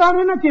 ఏ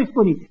రకంగానైనా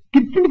చేసుకుని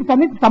కృష్ణునికి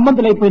సన్నిహిత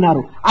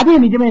సంబంధులైపోయినారు. అదే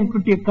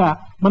నిజమైనటువంటి యొక్క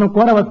మనం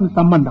కోరవలసిన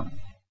సంబంధం.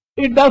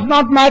 It does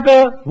not matter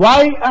why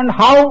and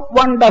how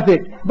one does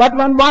it, but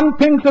when one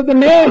thinks of the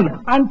name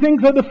and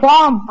thinks of the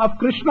form of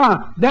Krishna,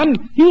 then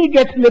he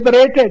gets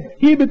liberated,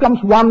 he becomes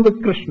one with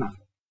Krishna.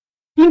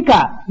 ఇంకా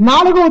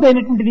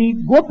నాలుగవదైనటువంటిది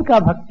గోపికా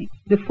భక్తి.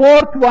 The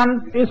fourth one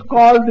is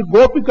called the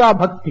Gopika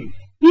Bhakti.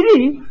 ఇది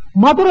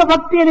మధుర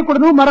భక్తి అని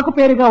కూడా మరొక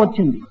పేరుగా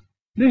వచ్చింది.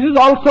 This is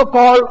also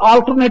called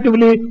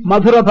alternatively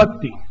Madhura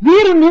Bhakti.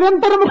 వీరు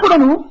నిరంతరము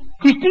కూడాను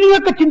కృష్ణుని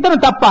యొక్క చింతన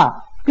తప్ప,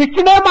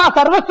 కృష్ణుడే మా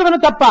సర్వస్వము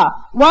తప్ప,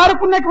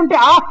 వారికున్నటువంటి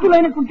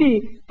ఆస్తులైనటువంటి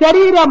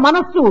శరీర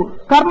మనస్సు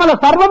కర్మల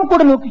సర్వం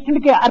కూడాను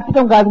కృష్ణుడికి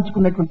అర్పితం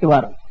గావించుకున్నటువంటి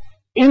వారు.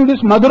 In this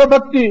Madhura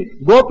Bhakti,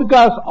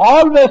 Gopikas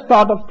always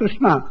thought of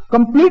Krishna,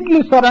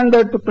 completely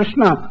surrendered to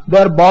Krishna.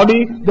 Their body,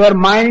 their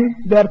mind,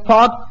 their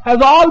thought has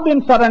all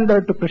been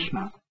surrendered to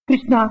Krishna.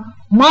 Krishna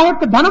మా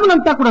యొక్క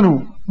ధనములంతా కూడాను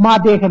మా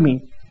దేహమే,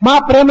 మా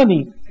ప్రేమని,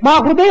 మా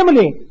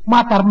హృదయములే,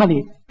 మా కర్మలే,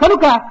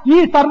 కనుక ఈ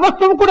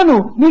సర్వస్వం కూడాను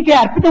నీకే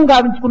అర్పితం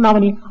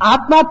గావించుకున్నామని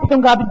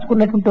ఆత్మార్పితం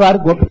గావించుకున్నటువంటి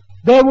వారు Gopi.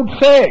 They would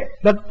say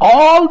that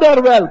all their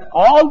wealth,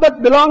 all that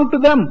belonged to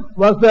them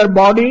was their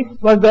body,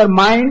 was their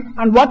mind,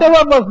 and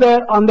whatever was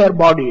there on their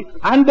body.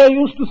 And they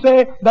used to say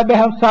that they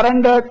have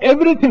surrendered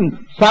everything,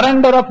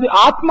 surrender of the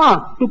Atma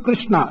to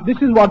Krishna.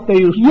 This is what they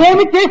used to say.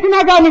 ఏమి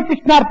చేసినా గాని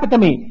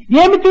కృష్ణార్పితమే,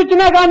 ఏమి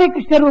చూచినా గాని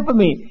కృష్ణ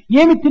రూపమే,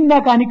 ఏమి తిన్నా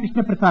గాని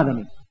Krishna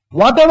ప్రసాదమే.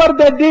 Whatever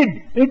they did,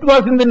 it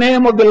was in the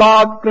name of the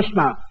Lord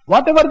Krishna.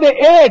 Whatever they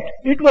ate,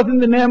 it was in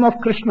the name of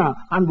Krishna.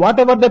 And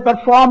whatever they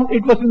performed,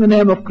 it was in the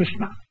name of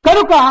Krishna.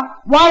 కనుక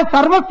వారి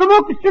సర్వస్వము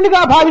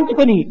కృష్ణునిగా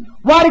భావించుకొని,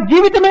 వారి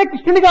జీవితమే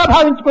కృష్ణునిగా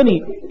భావించుకొని,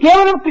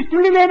 కేవలం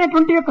కృష్ణుని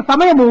లేనటువంటి యొక్క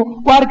సమయము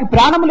వారికి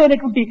ప్రాణము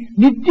లేనటువంటి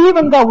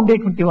నిర్జీవంగా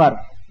ఉండేటువంటి వారు.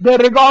 They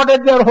regarded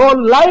their whole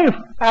life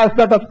as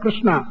that of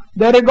Krishna.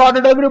 They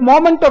regarded every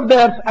moment of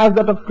theirs as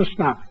that of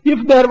Krishna. If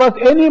there was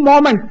any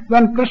moment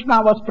when Krishna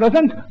was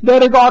present, they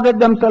regarded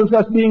themselves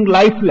as being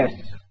lifeless.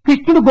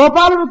 కృష్ణుడు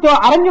గోపాలులతో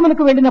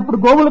అరణ్యమునకు వెళ్ళినప్పుడు,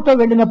 గోవులతో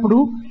వెళ్ళినప్పుడు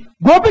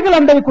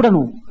గోపికలందరి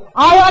కూడాను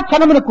ఆయా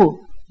క్షణమునకు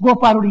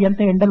గోపాలుడు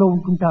ఎంత ఎండలో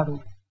ఉంటుంటాడు,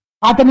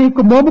 అతని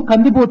యొక్క మోము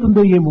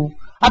కందిపోతుందో ఏమో,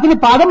 అతని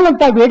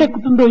పాదములంతా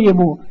వేడెక్కుతుందో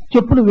ఏమో,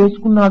 చెప్పులు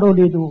వేసుకున్నాడో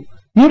లేదో,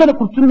 నీడను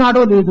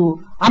కూర్చున్నాడో లేదు,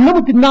 అన్నము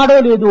తిన్నాడో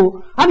లేదు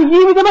అని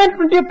ఈ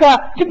విధమైనటువంటి యొక్క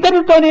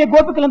చింతనతోనే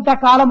గోపికలంతా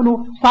కాలమును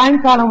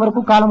సాయంకాలం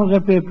వరకు కాలము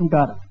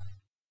గడిపేస్తుంటారు.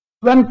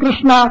 When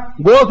Krishna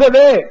goes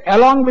away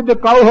along with the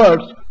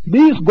cowherds,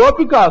 these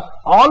Gopikas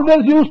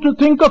always used to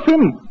think of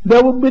him. They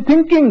would be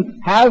thinking,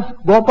 has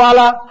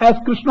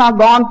Krishna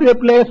gone to a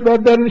place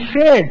where there is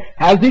shade?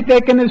 Has he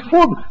taken his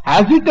food?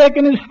 Has he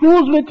taken his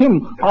shoes with him?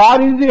 Or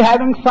is he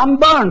having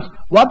sunburns?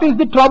 What is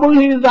the trouble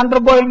he is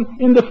undergoing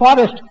in the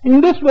forest? In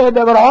this way,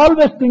 they were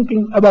always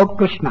thinking about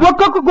Krishna.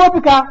 ఒక్కొక్క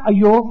గోపిక,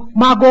 అయ్యో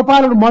మా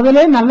గోపాలుడు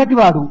మొదలే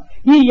నల్లటివాడు,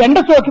 ఈ ఎండ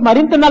సోకి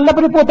మరింత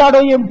నల్లబడిపోతాడో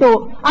ఏమిటో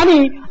అని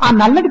ఆ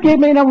నల్లటికి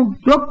ఏమైనా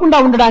సోకకుండా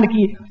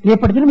ఉండడానికి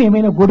రేపటి దినం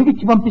ఏమైనా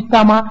గొడుగిచ్చి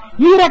పంపిస్తామా,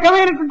 ఈ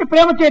రకమైనటువంటి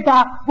ప్రేమ చేత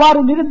వారు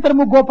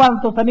నిరంతరము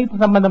గోపాలతో సన్నిహిత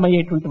సంబంధం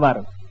అయ్యేటువంటి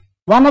వారు.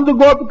 One of the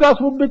Gopikas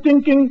would be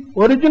thinking,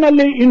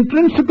 originally,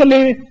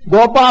 intrinsically,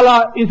 Gopala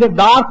is a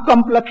dark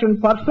complexioned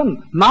person.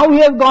 Now he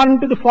has gone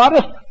into the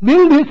forest.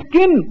 Will his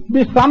skin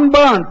be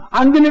sunburned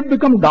and will it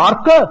become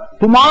darker?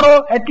 Tomorrow,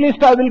 at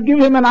least I will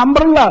give him an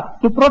umbrella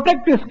to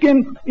protect his skin.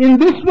 In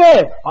this way,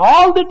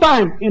 all the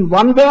time, in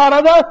one way or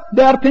other,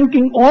 they are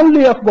thinking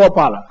only of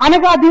Gopala.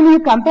 అనగా దీని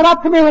యొక్క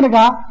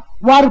అంతరార్థమేమనగా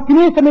వారు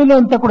తినే సమయంలో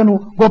అంతా కూడాను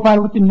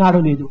గోపాలుడు తిన్నాడో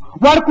లేదు,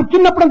 వారు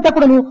కూర్చున్నప్పుడంతా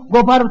కూడాను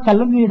గోపాలుడు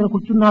చల్లని నీడ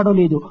కూర్చున్నాడో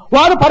లేదు,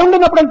 వారు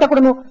పరుండినప్పుడంతా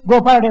కూడాను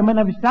గోపాలుడు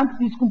ఏమైనా విశ్రాంతి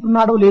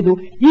తీసుకుంటున్నాడో లేదు.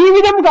 ఈ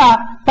విధంగా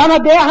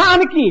తన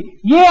దేహానికి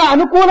ఏ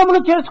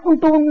అనుకూలములు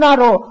చేసుకుంటూ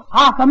ఉన్నారో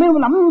ఆ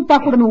సమయంలో అంతా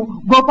కూడాను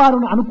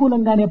గోపాలుని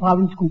అనుకూలంగానే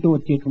భావించుకుంటూ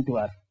వచ్చేటువంటి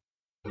వారు.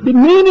 The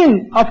meaning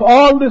of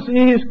all this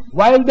is,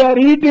 while they are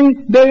eating,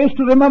 they used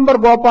to remember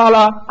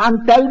Gopala and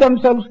tell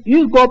themselves,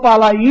 is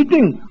Gopala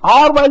eating?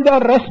 Or while they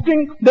are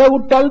resting, they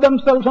would tell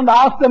themselves and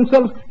ask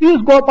themselves, is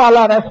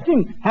Gopala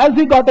resting? Has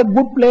he got a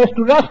good place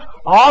to rest?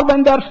 Or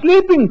when they are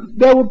sleeping,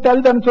 they would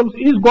tell themselves,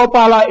 is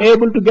Gopala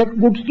able to get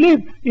good sleep?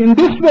 In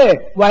this way,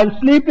 while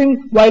sleeping,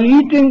 while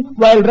eating,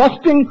 while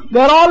resting,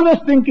 they are always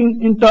thinking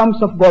in terms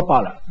of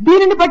Gopala.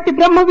 దీనిని బట్టి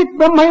బ్రహ్మవిత్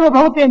బ్రహ్మైవ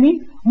భవతి అని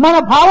మన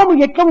భావము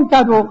ఎట్లా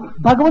ఉంటారో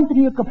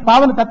భగవంతుని యొక్క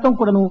భావన తత్వం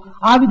కూడాను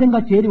ఆ విధంగా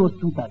చేరి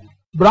వస్తుంటారు.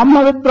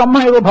 Brahmavid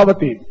Brahmaiva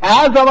Bhavati.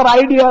 As our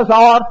ideas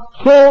are,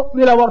 so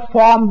will our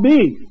form be.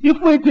 If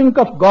we think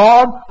of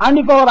God and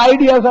if our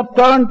ideas are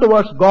turned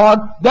towards God,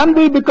 then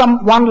we become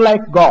one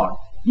like God.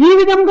 ఈ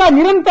విధంగా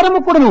నిరంతరము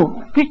కూడాను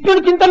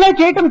కృష్ణుని చింతనే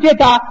చేయటం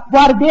చేత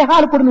వారి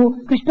దేహాలు కూడాను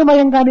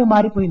కృష్ణమయంగానే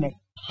మారిపోయినాయి.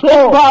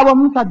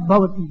 స్వభావం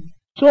సద్భవతి.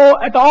 So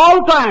at all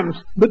times,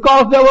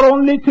 because they were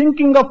only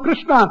thinking of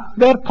Krishna,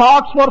 their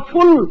thoughts were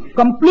full,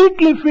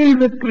 completely filled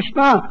with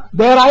Krishna.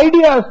 Their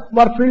ideas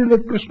were filled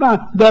with Krishna.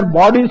 Their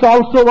bodies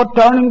also were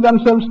turning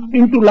themselves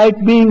into like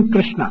being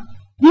Krishna.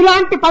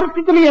 ఇలాంటి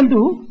పరిస్థితులు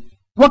యందు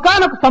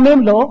ఒకానొక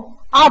సమయంలో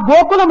ఆ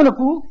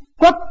గోకులమునకు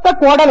కొత్త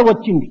కోడలు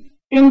వచ్చింది.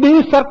 In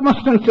these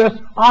circumstances,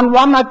 on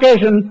one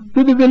occasion,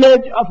 to the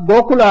village of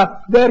Gokula,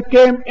 there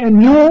came a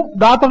new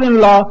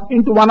daughter-in-law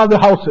into one of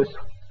the houses.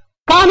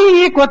 కానీ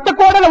ఈ కొత్త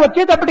కోడలు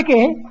వచ్చేటప్పటికే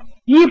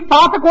ఈ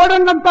పాత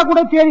కోడలంతా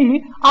కూడా చేరి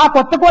ఆ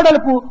కొత్త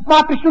కోడలకు మా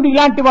కృష్ణుడు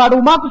ఇలాంటి వాడు,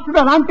 మా కృష్ణుడు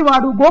అలాంటి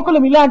వాడు,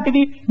 గోకులం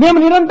ఇలాంటిది, మేము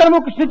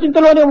నిరంతరము కృష్ణ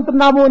చింతలోనే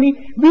ఉంటున్నాము అని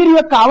వీరి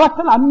యొక్క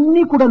అవస్థలు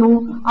అన్ని కూడాను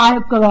ఆ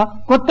యొక్క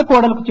కొత్త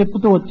కోడలకు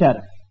చెప్పుతూ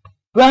వచ్చారు.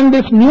 When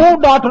this new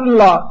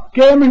daughter-in-law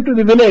came into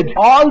the village,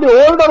 all the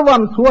older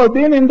ones who have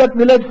been in that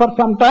village for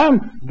some time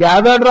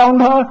gathered round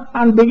her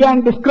and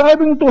began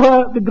describing to her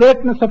the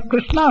greatness of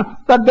Krishna,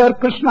 that their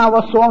Krishna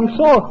was so and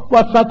so,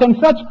 was such and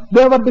such.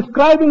 They were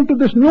describing to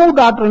this new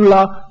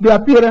daughter-in-law the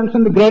appearance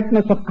and the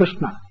greatness of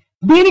Krishna.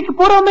 దీనికి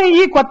పూర్వమే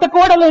ఈ కొత్త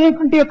కోడలు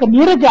అనేటువంటి యొక్క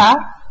నీరజ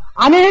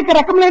అనేక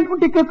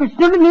రకములైనటువంటి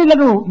కృష్ణుడి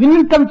నీళ్లను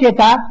వినించడం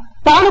చేత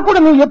తాను కూడా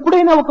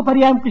ఎప్పుడైనా ఒక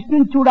పర్యాయం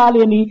కృష్ణుని చూడాలి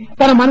అని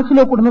తన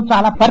మనసులో కూడా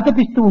చాలా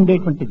పరితపిస్తూ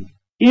ఉండేటువంటిది.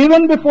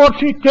 Even before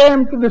she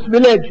came to this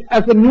village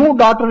as a new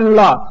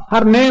daughter-in-law,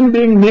 her name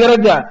being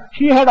Neeraja,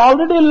 she had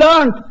already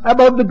learnt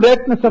about the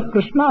greatness of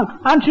Krishna,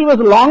 and she was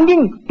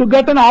longing to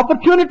get an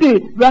opportunity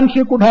when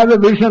she could have a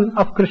vision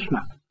of Krishna.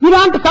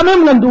 ఇలాంటి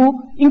సమయంలో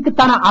ఇంక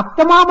తన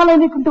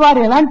అత్తమామలైనటువంటి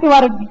వారు ఎలాంటి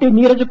వారంటే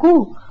నీరజకు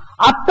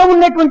అత్త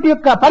ఉన్నటువంటి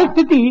యొక్క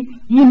పరిస్థితి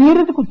ఈ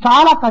నీరజకు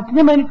చాలా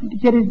కఠినమైనటువంటి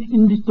చర్య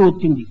అందిస్తూ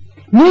వచ్చింది.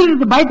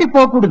 నీరజ బయటికి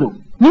పోకూడదు,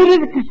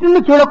 నీరజ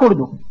కృష్ణుని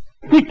చూడకూడదు,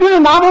 కృష్ణుని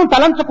నామం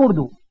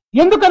తలంచకూడదు.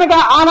 ఎందుకనగా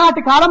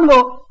ఆనాటి కాలంలో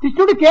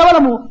కృష్ణుడు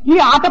కేవలము ఈ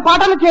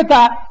ఆటపాటల చేత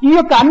ఈ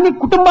యొక్క అన్ని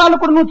కుటుంబాలు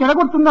కూడా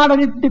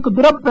చెడగొడుతున్నాడనేటువంటి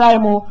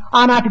దురభిప్రాయము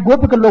ఆనాటి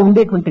గోపికల్లో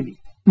ఉండేటువంటిది.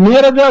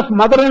 Neeraja's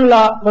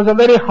mother-in-law was a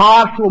very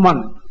harsh woman.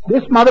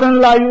 This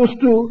mother-in-law used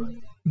to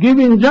give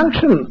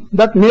injunction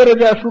that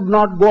Neeraja should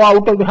not go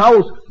out of the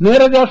house.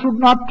 Neeraja should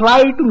not try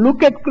to look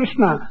at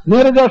Krishna.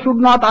 Neeraja should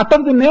not utter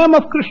the name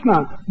of Krishna.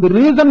 The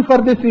reason for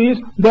this is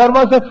there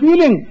was a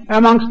feeling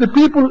amongst the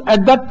people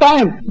at that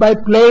time by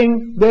playing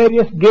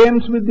various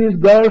games with these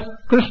girls.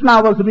 Krishna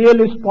was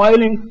really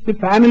spoiling the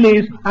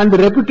families and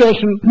the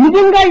reputation.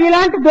 నిజంగా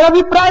ఇలాంటి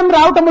దురభిప్రాయం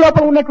రావటం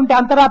లోపల ఉన్నటువంటి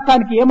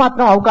అంతరార్థానికి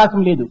ఏమాత్రం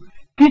అవకాశం లేదు.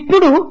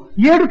 కృష్ణుడు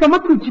 7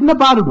 సంవత్సరం చిన్న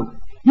బాలుడు.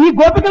 ఈ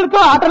గోపికలతో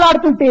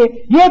ఆటలాడుతుంటే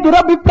ఏ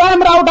దురభిప్రాయం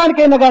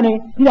రావడానికైనా గానీ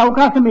ఇది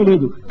అవకాశమే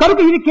లేదు. కనుక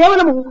ఇది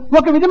కేవలము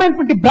ఒక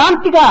విధమైనటువంటి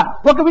భ్రాంతిగా,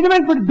 ఒక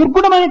విధమైనటువంటి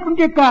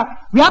దుర్గుణమైనటువంటి యొక్క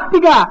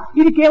వ్యాప్తిగా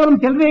ఇది కేవలం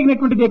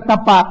చెలరేగినటువంటిదే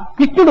తప్ప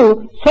కృష్ణుడు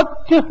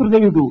స్వచ్ఛ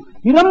హృదయుడు,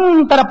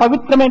 నిరంతర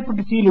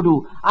పవిత్రమైనటువంటి శీలుడు.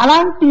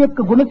 అలాంటి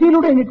యొక్క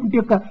గుణశీలుడు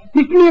అయినటువంటి యొక్క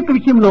కృష్ణుని యొక్క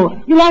విషయంలో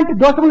ఇలాంటి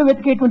దోషములు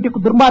వెతికేటువంటి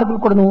యొక్క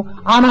దుర్మార్గులు కూడాను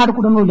ఆనాడు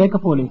కూడాను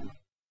లేకపోలేదు.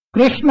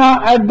 Krishna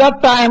at that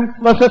time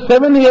was a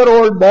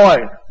 7-year-old boy.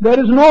 There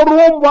is no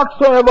room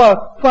whatsoever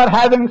for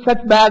having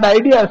such bad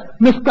ideas,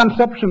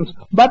 misconceptions.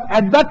 But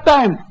at that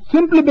time,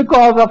 simply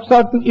because of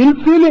certain ill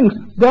feelings,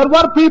 there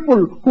were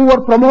people who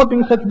were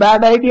promoting such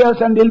bad ideas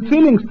and ill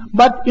feelings.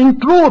 But in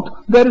truth,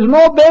 there is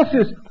no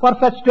basis for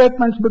such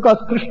statements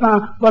because Krishna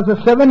was a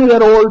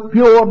 7-year-old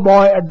pure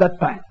boy at that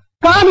time.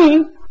 కానీ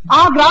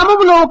ఆ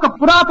గ్రామంలో ఒక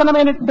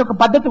పురాతనమైనటువంటి ఒక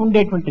పద్ధతి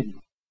ఉండేటువంటిది.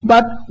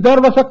 But there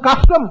was a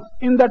custom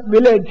in that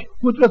village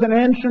which was an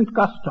ancient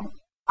custom.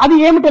 అది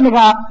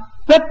ఏమిటనగా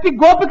ప్రతి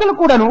గోపికలు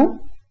కూడాను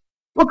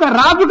ఒక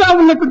రాజుగా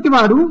ఉన్నటువంటి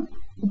వాడు,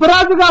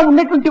 ఉపరాజుగా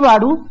ఉన్నటువంటి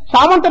వాడు,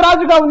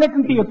 సామంతరాజుగా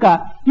ఉన్నటువంటి యొక్క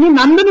ఈ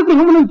నందుని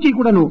గృహం నుంచి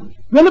కూడాను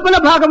వెలుపల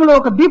భాగంలో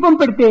ఒక దీపం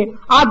పెడితే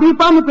ఆ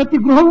దీపాన్ని ప్రతి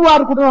గృహం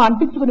వారు కూడా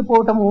అంటించుకుని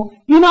పోవటము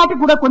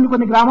ఈనాటి కూడా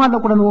కొన్ని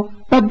గ్రామాల్లో కూడాను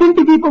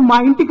పెద్దింటి దీపం మా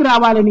ఇంటికి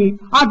రావాలని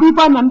ఆ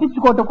దీపాన్ని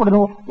అంటించుకోవటం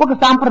కూడాను ఒక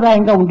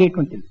సాంప్రదాయంగా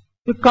ఉండేటువంటిది.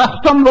 The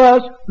custom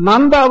was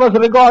Nanda was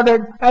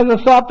regarded as a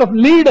sort of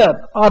leader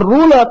or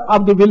ruler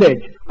of the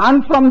village. And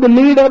from the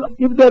leader,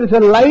 if there is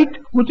a light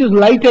which is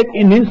lighted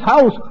in his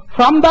house,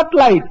 from that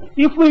light,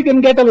 if we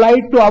can get a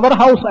light to our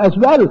house as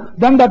well,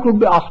 then that would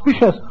be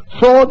auspicious.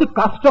 So the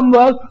custom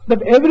was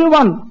that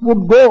everyone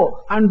would go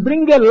and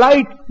bring a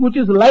light which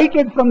is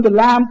lighted from the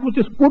lamp which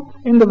is put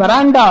in the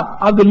veranda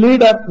of the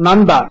leader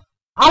Nanda.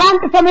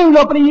 అలాంటి సమయం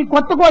లోపల ఈ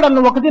కొత్త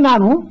కోడలను ఒక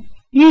దినాను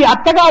ఈ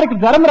అత్తగారికి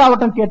జ్వరం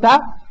రావటం చేత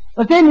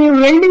అయితే నీవు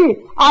వెళ్లి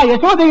ఆ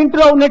యశోద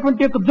ఇంట్లో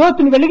ఉన్నటువంటి యొక్క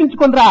జ్యోతిని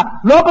వెలిగించుకుని రా,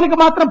 లోపలికి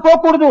మాత్రం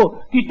పోకూడదు,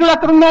 కృష్ణుడు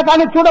అక్కడ ఉన్నా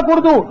కానీ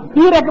చూడకూడదు,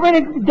 ఈ రకమైన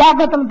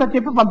జాగ్రత్తలతో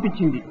చెప్పి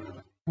పంపించింది.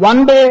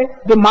 One day,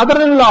 the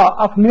mother-in-law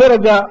of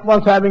Neeraja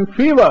was having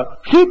fever.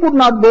 She could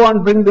not go and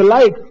bring the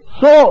light.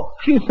 So,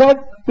 she said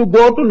to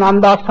go to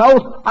Nanda's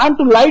house and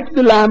to light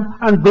the lamp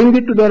and bring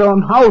it to their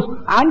own house.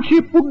 And she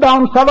put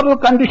down several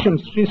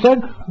conditions. She said,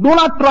 do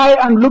not try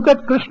and look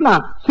at Krishna.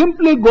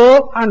 Simply go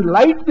and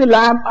light the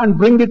lamp and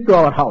bring it to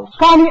our house.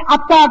 కానీ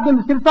అత్త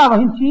ఆజ్ఞను శిరసా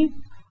వహించి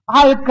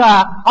ఆ యొక్క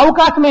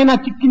అవకాశమైనా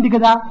చిక్కింది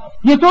కదా,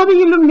 యశోద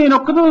ఇల్లు నేను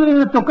ఒక్కదో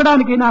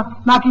తొక్కడానికైనా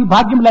నాకు ఈ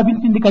భాగ్యం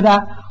లభించింది కదా,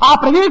 ఆ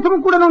ప్రదేశం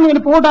కూడా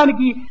నేను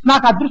పోవడానికి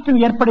నాకు అదృష్టం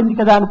ఏర్పడింది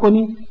కదా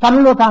అనుకొని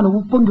తనలో తాను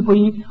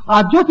ఉప్పొంగిపోయి ఆ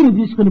జ్యోతిని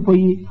తీసుకుని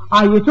పోయి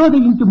ఆ యశోద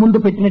ఇంటి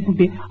ముందు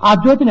పెట్టినటువంటి ఆ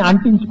జ్యోతిని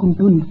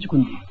అంటించుకుంటూ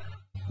నిల్చుకుంది.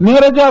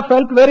 Neeraja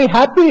felt very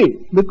happy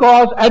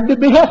because at the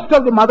behest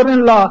of the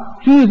mother-in-law,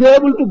 she is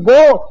able to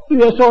go to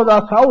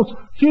Yashoda's house.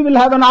 She will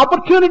have an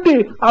opportunity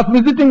of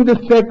visiting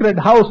this sacred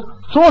house.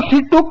 So she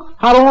took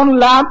her own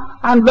lamp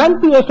and went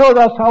to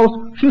Yashoda's house.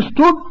 She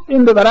stood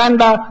in the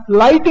veranda,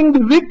 lighting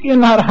the wick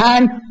in her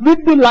hand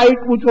with the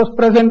light which was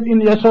present in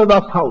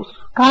Yashoda's house.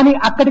 కానీ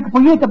అక్కడికి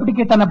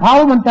పోయేటప్పటికే తన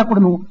భావం అంతా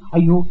కూడాను,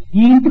 అయ్యో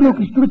ఈ ఇంటిలో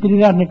కృష్ణుడు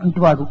తిరిగాడినటువంటి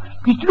వాడు,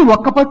 కృష్ణుడు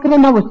ఒక్క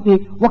పక్కనైనా వస్తే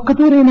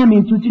ఒక్కతూరైనా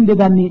నేను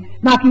చూచిండేదాన్ని,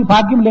 నాకు ఈ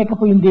భాగ్యం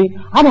లేకపోయింది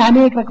అని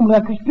అనేక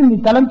రకములుగా కృష్ణుడిని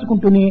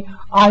తలంచుకుంటూనే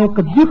ఆ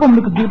యొక్క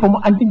దీపం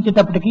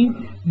అంటించేటప్పటికి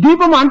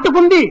దీపం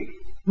అంటుకుంది,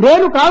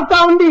 రేలు కాలుతా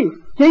ఉంది,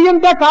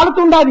 చెయ్యంతా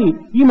కాలుతుండాలి,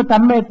 ఈమె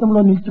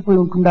తన్మయత్వంలో నిలిచిపోయి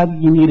ఉంటుండాలి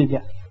ఈ Neeraja.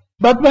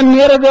 But when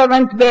Neeraja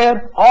went there,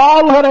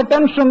 all her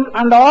attention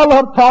and all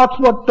her thoughts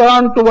were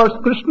turned towards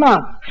Krishna.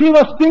 She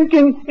was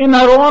thinking in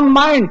her own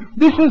mind,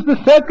 this is the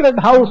sacred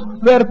house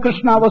where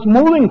Krishna was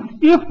moving.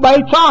 If by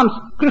chance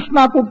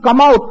Krishna could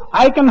come out,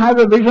 I can have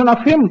a vision of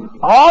him.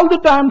 All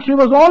the time she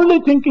was only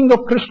thinking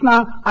of Krishna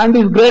and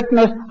his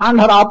greatness and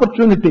her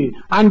opportunity.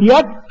 And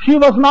yet she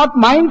was not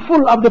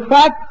mindful of the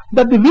fact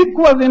that the wick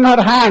was in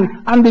her hand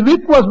and the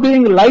wick was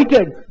being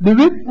lighted. The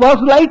wick was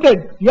lighted,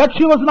 yet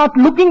she was not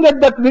looking at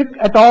that wick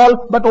at all,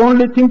 but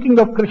only thinking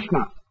of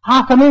Krishna. ఆ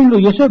సమయంలో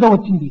యశోద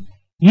వచ్చింది.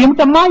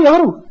 ఏమిటమ్మా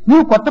ఎవరు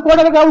నువ్వు కొత్త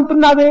కోడలుగా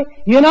ఉంటున్నావే,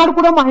 ఏనాడు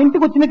కూడా మా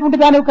ఇంటికి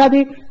వచ్చినటువంటి దానివి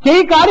కాదే,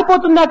 చేయి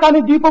కాలిపోతున్నా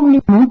కానీ దీపం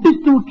నీవు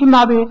ఉంటిస్తూ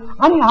ఉంటున్నావే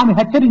అని ఆమె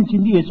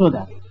హెచ్చరించింది Yashoda.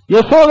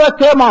 Yashoda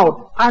came out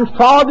and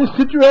saw the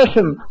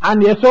situation, and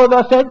Yashoda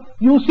said,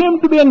 you seem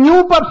to be a new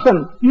person.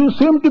 You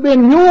seem to be a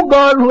new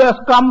girl who has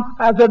come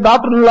as a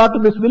daughter-in-law to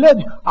this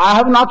village. I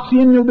have not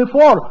seen you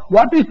before.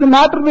 What is the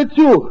matter with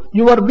you?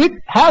 Your wick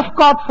has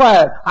caught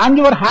fire and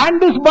your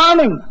hand is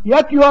burning,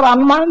 yet you are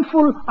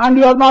unmindful and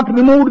you have not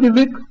removed the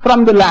wick from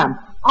the lamp.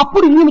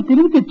 అప్పుడు ఈమె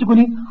తెలివి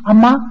తెచ్చుకుని,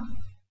 అమ్మా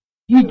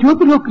ఈ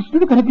జ్యోతిలో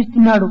కృష్ణుడు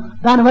కనిపిస్తున్నాడు,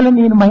 దానివల్ల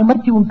నేను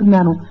మైమర్చి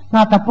ఉంటున్నాను,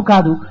 నా తప్పు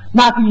కాదు,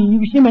 నాకు ఈ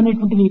విషయం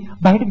అనేటువంటిది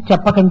బయటకు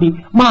చెప్పకండి,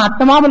 మా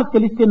అత్తమామలకు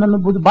తెలిస్తే నన్ను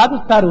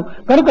బాధిస్తారు,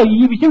 కనుక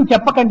ఈ విషయం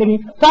చెప్పకండి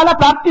చాలా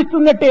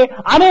ప్రార్థిస్తున్నట్టే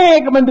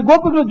అనేక మంది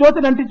గోపికలు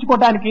జ్యోతిని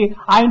అంటించుకోవడానికి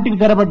ఆ ఇంటికి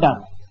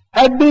జరబడ్డారు.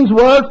 At these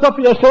words of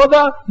Yashoda,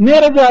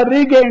 Neeraja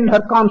regained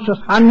her consciousness,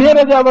 and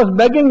Neeraja was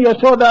begging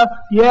Yashoda,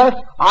 yes,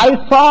 I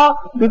saw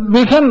the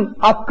vision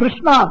of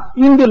Krishna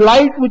in the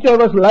light which I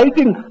was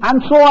lighting, and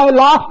so I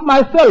lost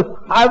myself.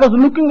 I was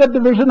looking at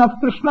the vision of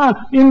Krishna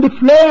in the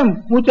flame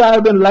which I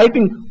have been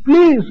lighting.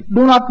 Please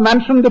do not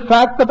mention the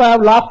fact that I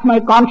have lost my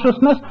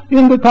consciousness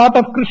in the thought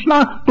of Krishna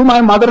to my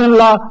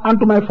mother-in-law and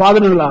to my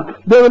father-in-law.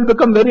 They will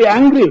become very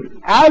angry.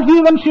 As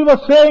even she was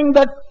saying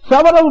that,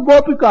 several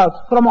gopikas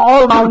from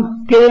all around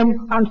came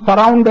and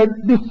surrounded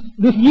this.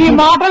 ఈ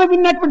మాటలు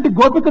విన్నటువంటి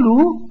గోపికలు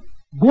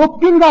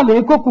గోప్యంగా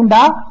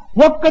లేకోకుండా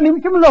ఒక్క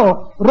నిమిషంలో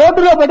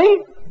రోడ్డులో పడి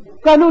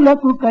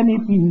కనులకు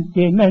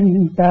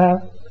కనిపించేనంట,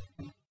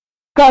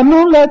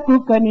 కనులకు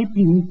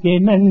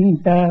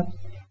కనిపించేనంట,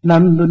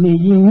 నందుని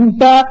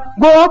ఇంట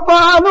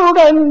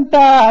గోపాలుడంట,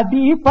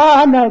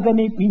 దీపాన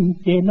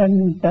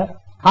కనిపించేనంట,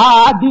 ఆ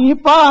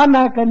దీపాన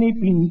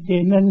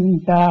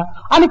కనిపించేనంట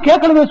అని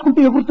కేకలు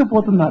వేసుకుంటూ ఎగురుతూ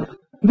పోతున్నారు.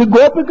 The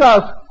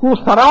gopikas who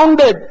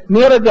surrounded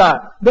Neeraja,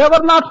 they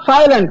were not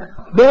silent.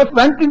 They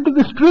went into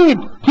the street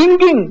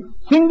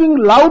singing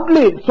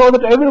loudly so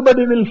that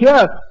everybody will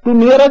hear. To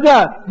Neeraja,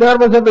 there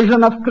was a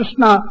vision of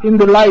Krishna in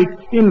the light.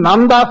 In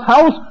Nanda's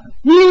house,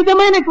 ఈ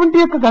విధమైనటువంటి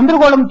యొక్క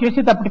గందరగోళం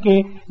చేసేటప్పటికే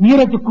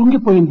నీరజ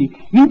కృంగిపోయింది.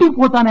 ఇంటికి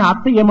పోతానే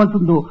అత్త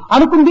ఏమంటుందో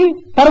అనుకుంది.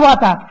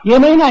 తర్వాత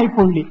ఏమైనా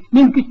అయిపోయింది,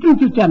 నేను కృష్ణుని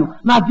చూచాను,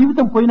 నా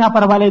జీవితం పోయినా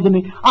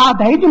పర్వాలేదని ఆ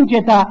ధైర్యం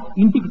చేత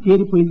ఇంటికి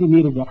చేరిపోయింది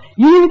నీరజ.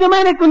 ఈ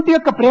విధమైనటువంటి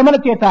యొక్క ప్రేమల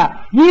చేత,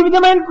 ఈ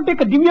విధమైనటువంటి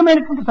యొక్క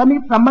దివ్యమైనటువంటి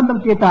సమీప సంబంధం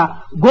చేత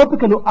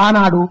గోపికలు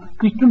ఆనాడు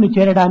కృష్ణుని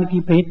చేరడానికి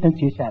ప్రయత్నం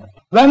చేశారు.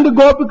 When the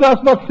gopikas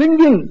were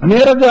singing,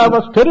 Neeraja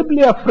was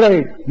terribly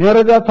afraid.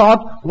 Neeraja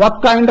thought what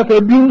kind of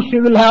abuse she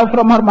will have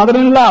from her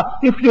mother-in-law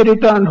if she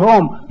returned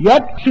home.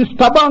 Yet she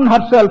stubborn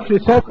herself. She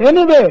said,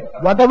 anyway,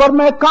 whatever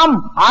may come,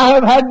 I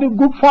have had the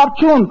good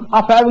fortune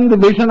of having the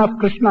vision of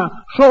Krishna.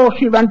 So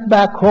she went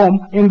back home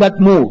in that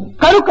mood.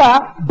 కనుక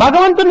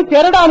భగవంతుని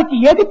చేరడానికి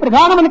ఏది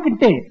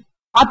ప్రధానమనుకుంటే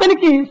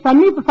అతనికి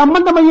సమీప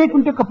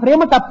సంబంధమయ్యేటువంటి ఒక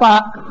ప్రేమ తప్ప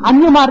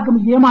అన్య మార్గం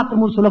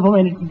ఏమాత్రము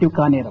సులభమైనటువంటి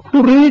కానేరు. To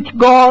reach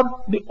God,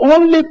 the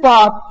only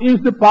path is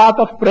the path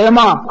of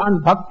prema and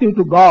bhakti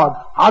to God.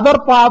 Other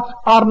paths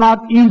are not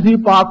easy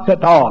paths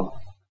at all.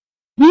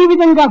 ఈ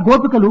విధంగా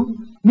గోపికలు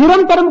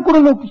నిరంతరం కూడా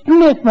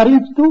కృష్ణుని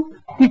స్మరించుతూ,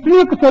 కృష్ణుని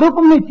యొక్క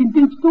స్వరూపంని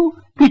చింతించుతూ,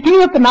 కృష్ణుని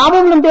యొక్క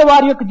నామం నుండే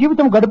వారి యొక్క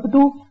జీవితం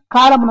గడుపుతూ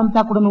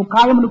కాలమునంతా కూడాను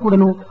కాయమును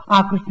కూడాను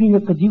ఆ కృష్ణుని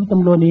యొక్క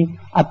జీవితంలోనే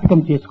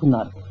అర్పితం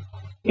చేసుకున్నారు.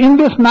 In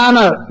this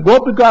manner,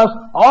 gopikas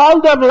all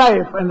their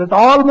life and at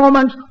all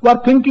moments were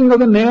thinking of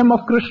the name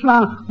of Krishna,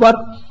 were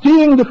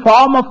seeing the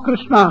form of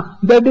Krishna.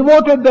 They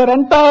devoted their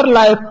entire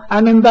life,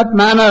 and in that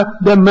manner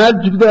they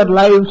merged their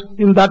lives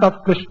in that of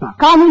Krishna.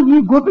 కానీ ఈ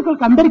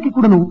గోపికలకు అందరికీ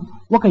కూడాను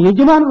ఒక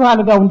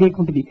యజమానురాలుగా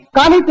ఉండేటువంటిది,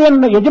 కానీ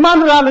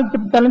యజమానురాలని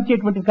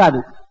తలంచేటువంటిది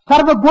కాదు.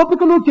 సర్వ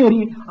గోపికలు చేరి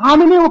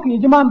ఆమెనే ఒక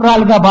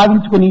యజమానురాలుగా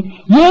భావించుకుని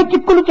ఏ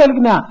చిక్కులు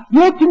జరిగినా,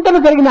 ఏ చింతన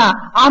జరిగినా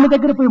ఆమె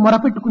దగ్గర పోయి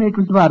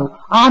మొరపెట్టుకునేటువంటి వారు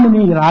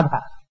ఆమెనే Radha.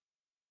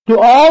 To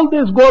all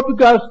these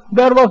gopikas,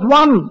 there was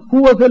one who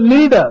was a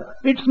leader.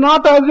 It's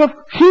not as if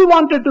she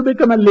wanted to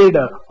become a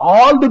leader.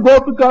 All the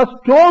gopikas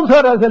chose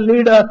her as a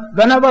leader.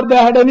 Whenever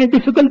they had any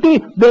difficulty,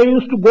 they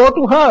used to go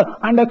to her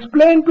and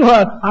explain to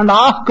her and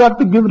ask her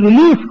to give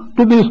relief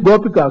to these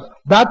gopikas.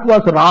 That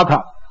was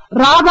Radha.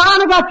 Radha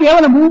అనగా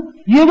కేవలము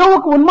ఏదో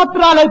ఒక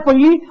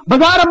ఉన్మత్తురాలైపోయి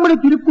బజారమ్మని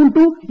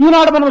తిరుక్కుంటూ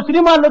ఈనాడు మనం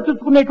సినిమాల్లో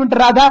చూసుకునేటువంటి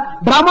రాధ,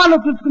 డ్రామాల్లో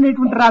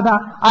చూసుకునేటువంటి రాధ,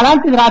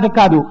 అలాంటిది రాధ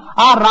కాదు.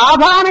 ఆ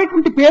రాధ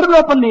అనేటువంటి పేరు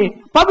లోపలనే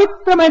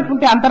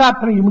పవిత్రమైనటువంటి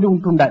అంతరాత్మ ఇమిడి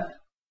ఉంటుండాలి.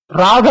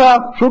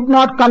 Radha should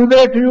not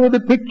convey to you the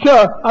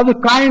picture of the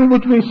kind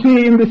which we see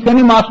in the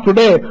cinemas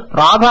today.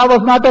 Radha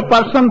was not a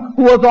person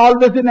who was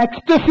always in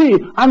ecstasy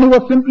and who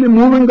was simply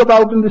moving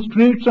about in the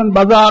streets and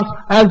bazaars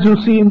as you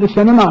see in the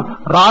cinema.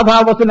 Radha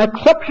was an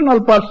exceptional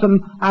person,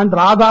 and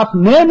Radha's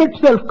name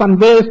itself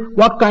conveys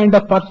what kind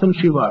of person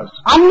she was.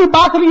 అన్ని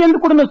భాషలు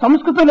ఎందుకు కూడా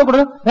సంస్కృతంలో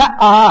కూడా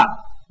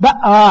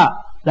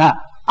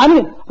అని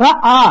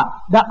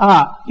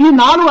ఈ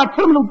 4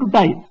 అక్షరములు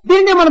ఉంటుంటాయి.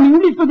 దీన్ని మనం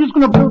ఇంగ్లీష్ లో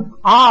తీసుకున్నప్పుడు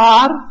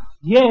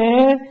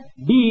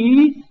RADA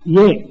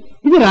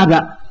ఇది రాధ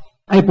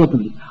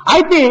అయిపోతుంది.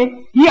 అయితే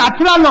ఈ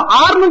అక్షరాల్లో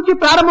ఆర్ నుంచి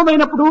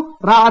ప్రారంభమైనప్పుడు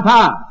రాధ,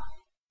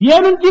 ఏ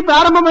నుంచి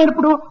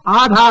ప్రారంభమైనప్పుడు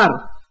ఆధార్,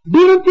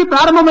 డి నుంచి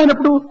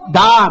ప్రారంభమైనప్పుడు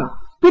దార్,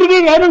 తిరిగి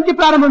ఏ నుంచి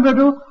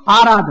ప్రారంభమైనప్పుడు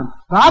ఆరాధన.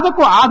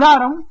 రాధకు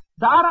ఆధారం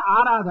దార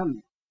ఆరాధన,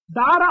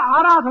 దార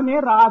ఆరాధనే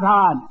రాధ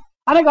అని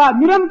అనగా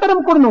నిరంతరం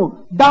కూడాను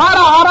దార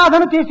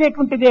ఆరాధన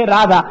చేసేటువంటిదే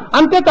రాధ,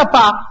 అంతే తప్ప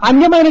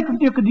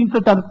అన్యమైనటువంటి యొక్క దీంట్లో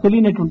తనకు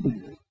తెలియనటువంటిది.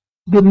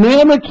 The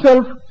name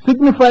itself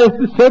signifies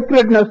the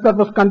sacredness that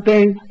was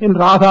contained in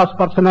Radha's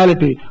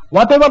personality.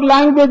 Whatever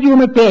language you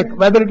may take,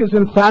 whether it is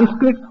in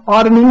Sanskrit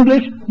or in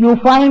English, you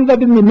find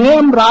that in the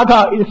name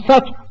Radha is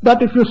such that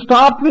if you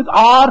start with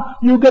R,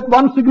 you get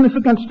one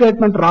significant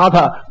statement,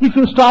 Radha. If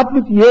you start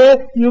with A,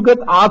 you get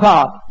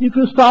Adhar. If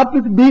you start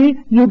with D,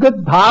 you get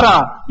Dhara.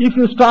 If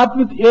you start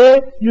with A,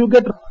 you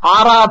get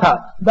Aradha.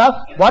 Thus,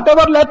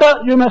 whatever letter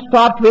you may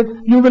start with,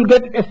 you will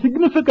get a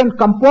significant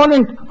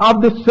component of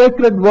this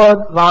sacred word,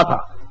 Radha.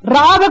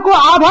 రాధకు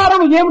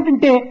ఆధారం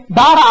ఏమిటంటే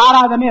దార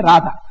ఆరాధనే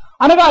రాధ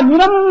అనగా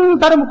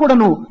నిరంతరం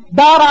కూడాను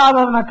దార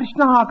ఆరాధన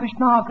కృష్ణ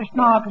కృష్ణ కృష్ణ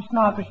కృష్ణ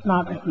కృష్ణ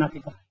కృష్ణ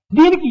కృష్ణ.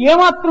 దీనికి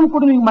ఏమాత్రం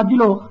కూడా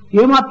మధ్యలో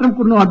ఏమాత్రం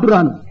కూడా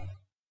అడ్డురాను.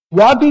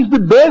 What is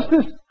the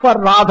basis for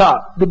Radha?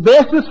 The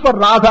basis for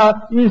Radha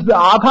is the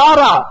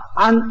Adhara,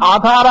 and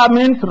Adhara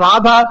means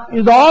Radha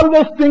is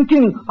always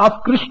thinking of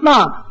Krishna,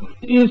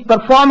 is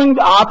performing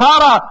the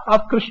Adhara of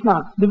Krishna.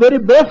 The very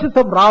basis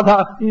of Radha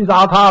is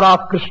Adhara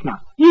of Krishna.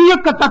 ఈ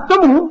యొక్క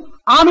తత్వము,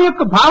 ఆమె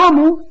యొక్క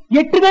భావము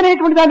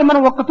ఎట్టిదనేటువంటి దాన్ని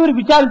మనం ఒక్కతూరి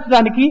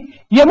విచారించడానికి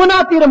యమునా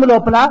తీరము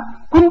లోపల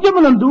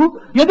కుంజమునందు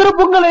ఎదురు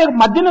బొంగల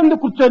మధ్యనందు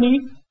కూర్చొని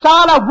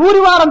చాలా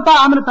ఊరి వారంతా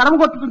ఆమెను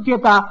తరమగొట్టడం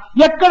చేత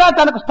ఎక్కడా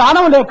తనకు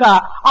స్థానం లేక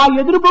ఆ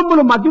ఎదురు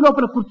బొమ్మల మధ్య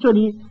లోపల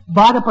కూర్చొని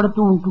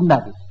బాధపడుతూ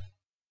ఉంటుండాలి.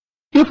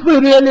 If we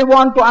really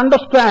want to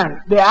understand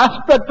the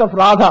aspect of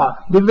Radha,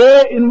 the way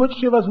in which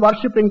she was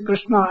worshipping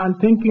Krishna and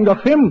thinking of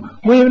him,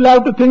 we will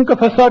have to think of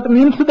a certain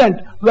incident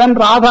when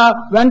Radha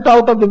went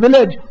out of the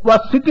village,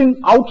 was sitting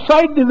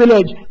outside the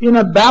village in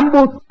a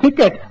bamboo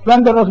thicket. When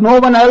there was no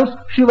one else,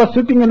 she was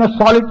sitting in a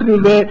solitary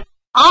way.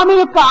 ఆమె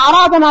యొక్క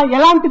ఆరాధన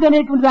ఎలాంటిది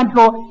అనేటువంటి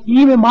దాంట్లో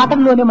ఈమె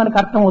మాటల్లోనే మనకు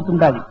అర్థం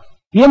అవుతుండాలి.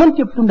 ఏమని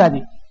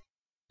చెప్తుండాలి?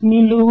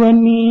 నిలువనీడలేని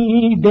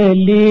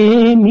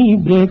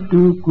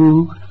బ్రతుకు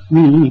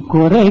నీ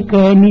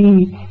కొరకని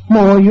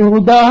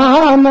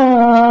మోయుదానా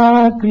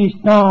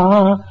కృష్ణ,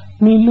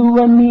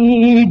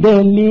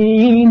 నిలువనీడలేని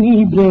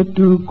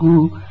బ్రతుకు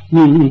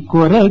నీ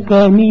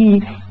కొరకని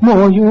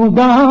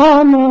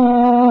మోయుదానా,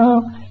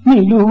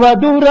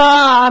 నిలువదురా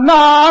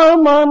నా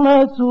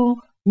మనసు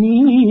నీ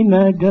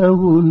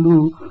నగవులు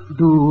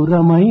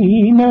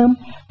దూరమైన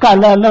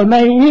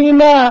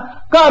కలలనైనా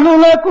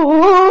కనులకు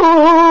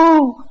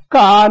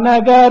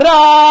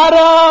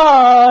కానగరారా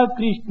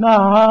కృష్ణ,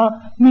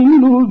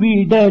 నిన్ను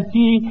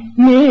విడచి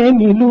నే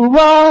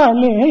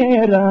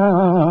నిలువాలేరా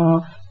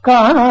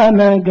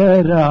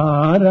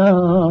కానగరారా.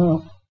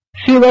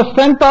 She was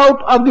sent out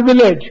of the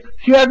village.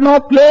 She had no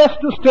place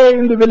to stay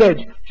in the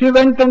village. She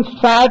went and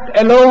sat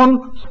alone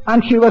and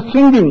she was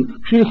singing.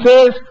 She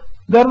says,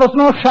 there was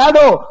no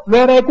shadow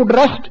where I could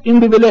rest in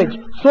the village.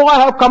 So I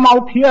have come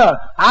out here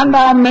and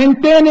I am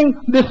maintaining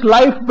this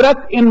life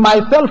breath in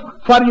myself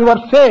for your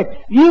sake.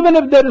 Even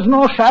if there is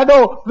no shadow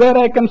where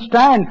I can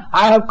stand,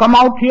 I have come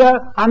out here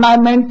and I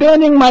am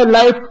maintaining my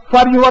life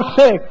for your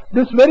sake.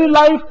 This very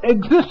life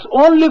exists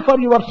only for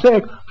your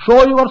sake.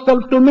 Show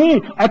yourself to me,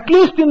 at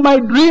least in my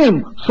dream,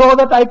 so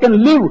that I can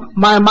live.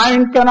 My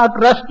mind cannot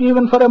rest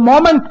even for a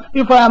moment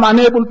if I am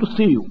unable to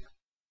see you.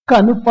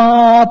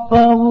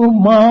 కనుపాపవు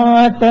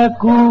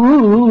మాటకు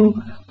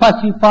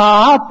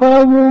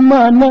పసిపాపవు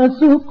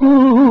మనసుకు.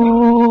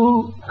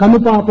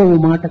 కనుపాపవు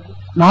మాటకు,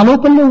 నా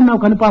లోపలనే ఉన్నావు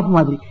కనుపాప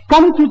మాదిరి,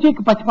 కానీ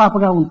చూచేకి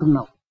పసిపాపగా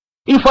ఉంటున్నావు.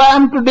 If I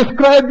am to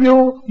describe you,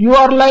 you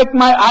are like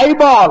my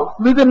eyeball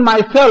within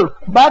myself.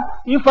 But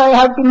if I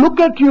have to look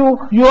at you,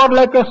 you are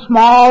like a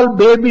small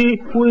baby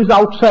who is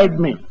outside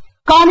me.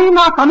 కానీ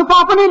నా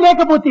కనుపాపనే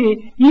లేకపోతే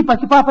ఈ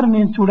పసిపాపను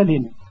నేను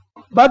చూడలేను.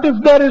 But if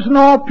there is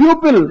no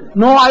pupil,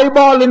 no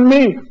eyeball in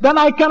me, then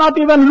I cannot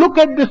even look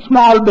at this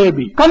small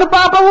baby.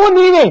 కనుపాపవు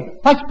నీవే,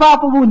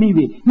 పసిపాపవు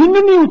నీవే, నిన్ను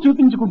నీవు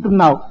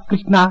చూపించుకుంటున్నావు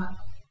Krishna.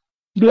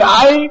 The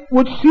eye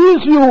which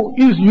sees you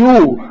is you,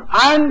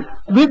 and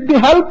with the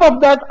help of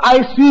that I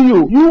see you.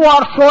 You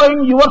are showing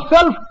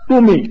yourself to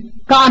me.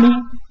 కానీ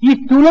ఈ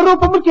స్థూల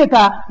రూపము చేత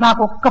నాకు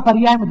ఒక్క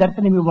పర్యాయం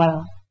దర్శనమివ్వాలి.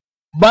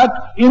 But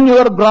in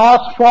your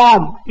gross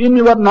form, in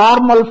your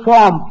normal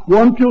form,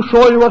 won't you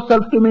show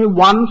yourself to me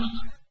once?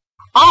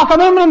 ఆ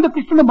సమయంలో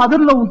కృష్ణుడు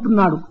మధురలో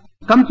ఉంటున్నాడు.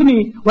 కంసుని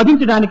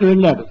వధించడానికి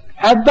వెళ్ళాడు.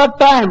 At that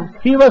time,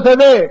 he was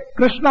away.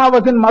 Krishna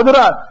was in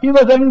Madura. He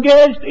was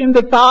engaged in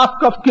the task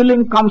of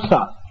killing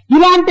Kamsa.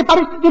 ఇలాంటి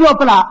పరిస్థితి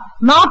లోపల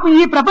నాకు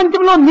ఈ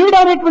ప్రపంచంలో నీడ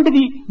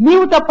అనేటువంటిది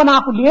నీవు తప్ప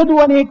నాకు లేదు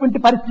అనేటువంటి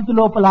పరిస్థితి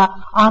లోపల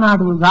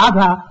ఆనాడు రాధ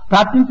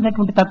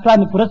ప్రార్థించినటువంటి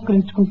తత్వాన్ని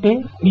పురస్కరించుకుంటే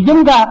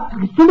నిజంగా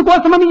కృష్ణుడి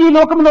కోసమని ఈ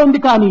లోకంలో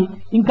ఉంది కానీ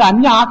ఇంకా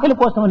అన్య ఆశల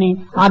కోసమని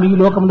ఆమె ఈ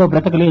లోకంలో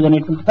బ్రతకలేదు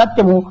అనేటువంటి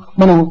సత్యము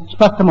మనం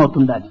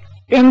స్పష్టమవుతుంది.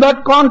 In that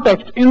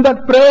context, in that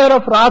prayer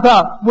of Radha,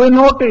 we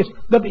notice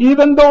that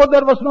even though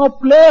there was no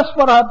place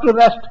for her to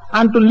rest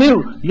and to live,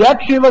 yet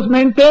she was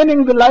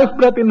maintaining the life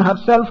breath in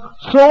herself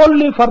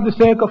solely for the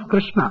sake of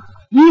Krishna.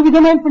 ఈ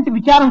విధమైనటువంటి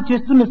విచారం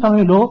చేస్తున్న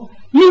సమయంలో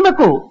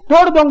ఈమెకు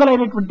తోడు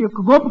దొంగలైనటువంటి యొక్క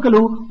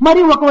గోపికలు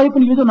మరి ఒకవైపు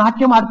ఏదో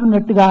నాట్యం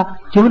ఆడుతున్నట్టుగా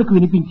చెవులకు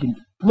వినిపించింది.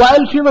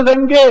 While she was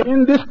engaged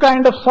in this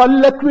kind of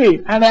soliloquy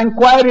and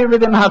inquiry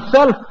within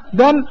herself,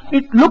 then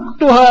it looked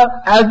to her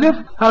as if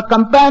her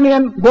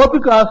companion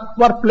Gopikas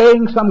were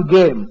playing some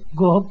game.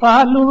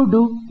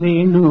 గోపాలుడు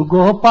వేణు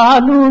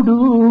గోపాలుడు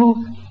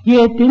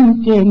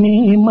ఏతించెనే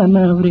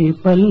మనవరే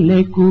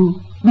పల్లెకు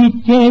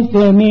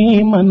విచ్చేసెనే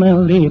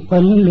మనవరే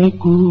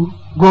పల్లెకు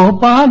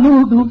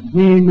గోపాలుడు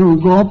వేణు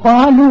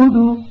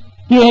గోపాలుడు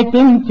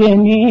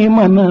ఏతించెనే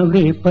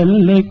మనవరే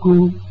పల్లెకు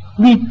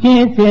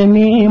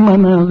విచ్చేసెనే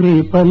మనవరే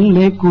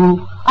పల్లెకు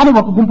అని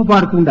ఒక గుంపు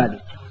పాడుతుండాలి.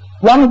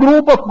 One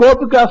group of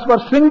Gopikas were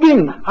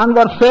singing and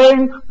were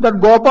saying that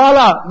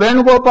Gopala,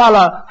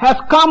 Venugopala has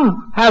come,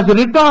 has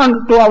returned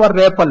to our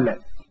Repalle.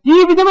 ఈ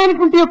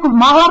విధమైనటువంటి యొక్క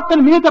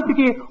మహావార్తలు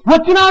వినేటప్పటికీ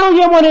వచ్చినాడో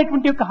ఏమో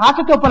అనేటువంటి యొక్క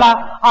ఆశతోపల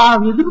ఆ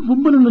ఎదురు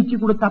గుంపుల నుంచి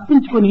కూడా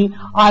తప్పించుకొని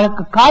ఆ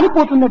యొక్క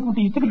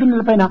కాలిపోతున్నటువంటి ఇసుక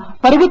దిన్నెల పైన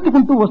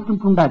పరిగెత్తుకుంటూ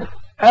వస్తుంటున్నాడు.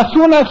 As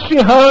soon as she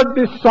heard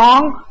this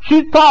song, she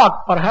thought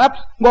perhaps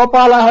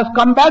Gopala has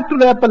come back to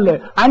Repalle,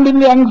 and in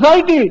the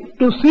anxiety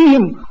to see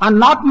him and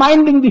not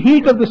minding the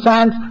heat of the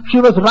sands, she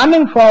was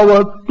running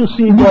forward to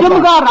see Gopala.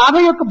 నిజంగా రాధ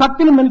యొక్క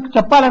భక్తిని మనకు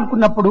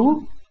చెప్పాలనుకున్నప్పుడు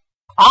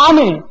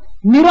ఆమె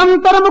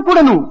నిరంతరము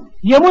కూడాను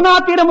యమునా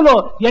తీరములో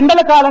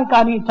ఎండల కాలం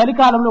కానీ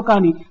చలికాలంలో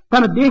కానీ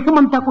తన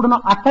దేహమంతా కూడాను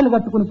అట్టలు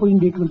కట్టుకుని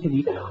పోయిండేటువంటిది.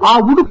 ఆ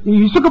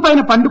ఇసుక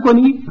పైన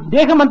పండుకొని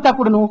దేహమంతా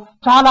కూడాను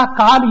చాలా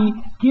కాలి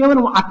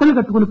కేవలం అట్టలు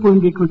కట్టుకుని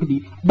పోయిండేటువంటిది.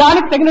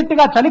 దానికి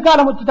తగినట్టుగా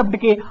చలికాలం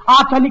వచ్చేటప్పటికే ఆ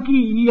చలికి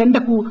ఈ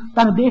ఎండకు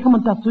తన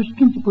దేహమంతా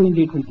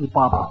శుష్కించిపోయిండేటువంటి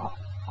పాపం.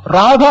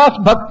 Radha's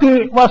bhakti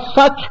was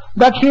such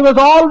that she was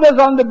always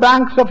on the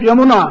banks of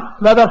Yamuna,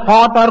 whether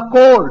hot or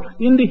cold.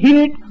 In the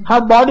heat, her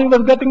body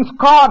was getting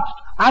scorched,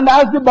 and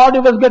as the body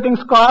was getting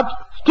scorched,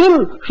 still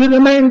she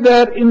remained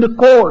there in the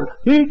cold.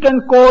 Heat and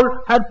cold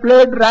had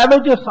played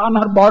ravages on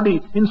her body.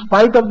 In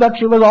spite of that,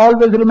 she was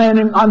always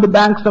remaining on the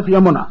banks of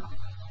Yamuna.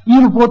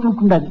 ఈమె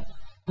పోతుంటున్నది.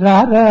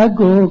 రారా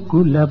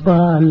గోకుల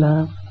బాల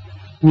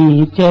నీ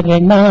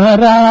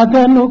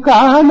చరణారాధను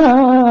కానా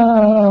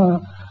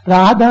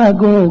రాధా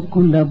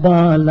గోకుల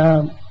బాల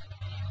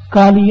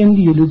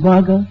కాళియంది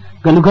ఎలుబాగా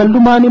గలుగల్లు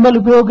మాని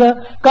మలుపోగా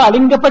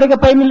కాళింగ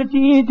పడగపై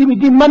నిలిచి దిమి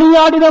దిమ్మని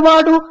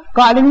ఆడినవాడు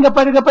కాళింగ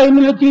పడగపై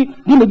నిలిచి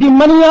దిమి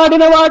దిమ్మని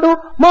ఆడినవాడు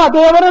మా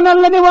దేవర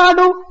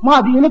నల్లనివాడు మా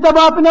దీనత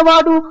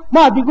బాపినవాడు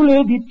మా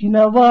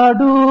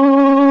దిగులేదిచ్చినవాడు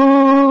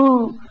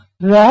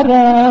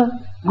రారా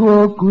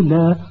గోకుల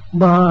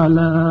బాల.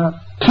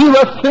 She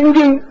was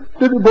singing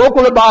to the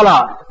Gokula Bala,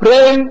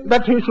 praying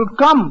that he should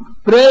come,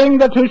 praying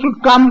that he should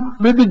come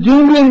with the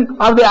jingling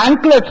of the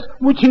anklets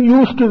which he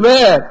used to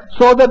wear,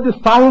 so that the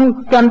sound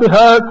can be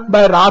heard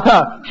by Radha.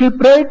 She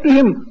prayed to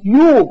him,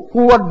 you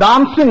who were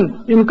dancing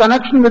in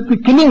connection with the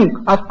killing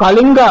of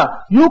Kalinga,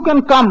 you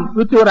can come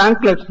with your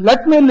anklets.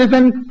 Let me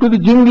listen to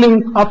the jingling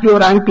of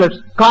your anklets.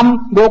 Come,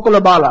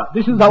 Gokula Bala.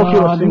 This is how she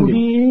was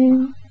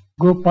singing.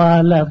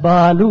 Gopala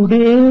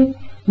బాలుడే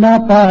నా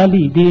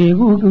పాలి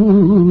దేవుడు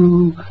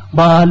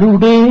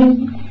బాలుడే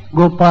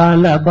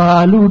గోపాల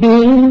బాలుడే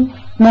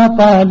నా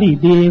పాలి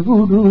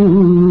దేవుడు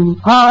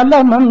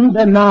ఆలమంద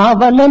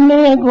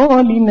నావలనే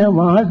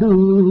గోలినవాడు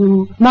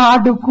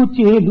నాడుకు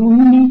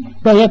చేలుణ్ణి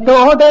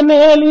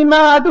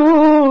దయతోడనేలినాడు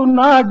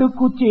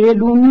నాడుకు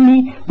చేలుణ్ణి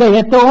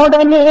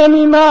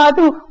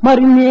దయతోడనేలినాడు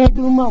మరి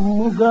నేడు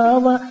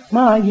మమ్ముగావ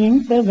మా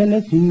ఇంట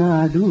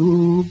వెలసినాడు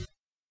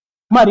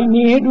మరి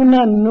నేడు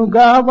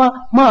నన్నుగావ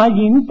మా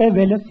ఇంట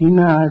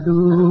వెలసినాడు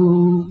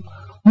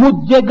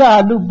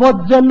ముజ్జగాలు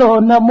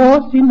బొజ్జలోన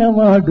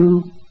మోసినవాడు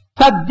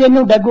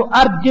సజ్జనుడగు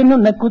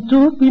అర్జునునకు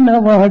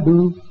చూపినవాడు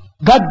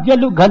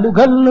గజ్జలు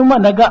గలుగల్లు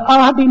మనగ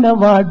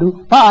ఆడినవాడు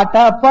పాట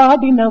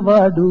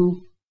పాడినవాడు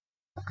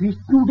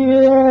కృష్ణుడే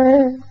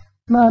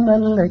నా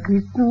నల్ల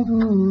కృష్ణుడు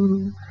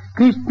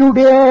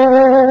కృష్ణుడే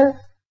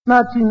నా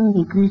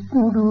చిన్ని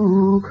కృష్ణుడు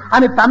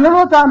అని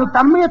తనలో తాను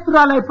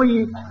తమ్మెత్తురాలైపోయి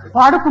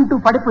పాడుకుంటూ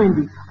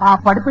పడిపోయింది. ఆ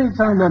పడిపోయిన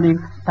సమయంలోనే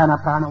తన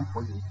ప్రాణం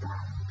పోయింది.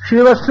 She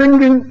was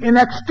singing in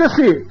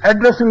ecstasy,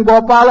 addressing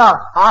Gopala,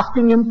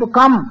 asking him to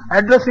come,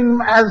 addressing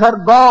him as her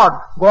God.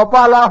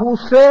 Gopala who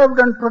saved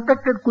and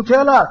protected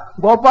Kuchela.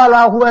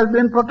 Gopala who has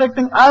been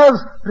protecting us,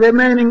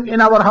 remaining in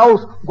our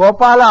house.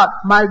 Gopala,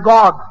 my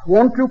God,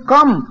 won't you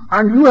come?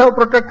 And you have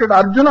protected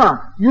Arjuna.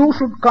 You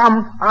should come,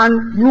 and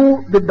you,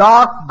 the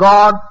dark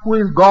God who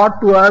is God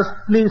to us,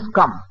 please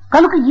come.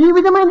 కనుక ఈ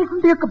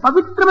విధమైనటువంటి యొక్క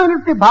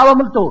పవిత్రమైనటువంటి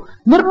భావములతో,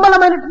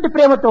 నిర్మలమైనటువంటి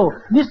ప్రేమతో,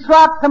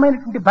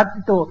 నిస్వార్థమైనటువంటి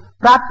భక్తితో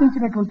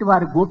ప్రార్థించినటువంటి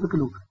వారి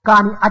గోపికలు.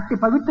 కానీ అట్టి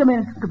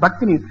పవిత్రమైనటువంటి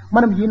భక్తిని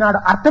మనం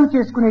ఈనాడు అర్థం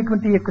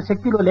చేసుకునేటువంటి యొక్క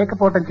శక్తిలో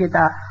లేకపోవడం చేత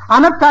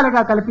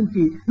అనర్థాలుగా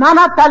కల్పించి,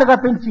 నానార్థాలుగా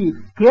పెంచి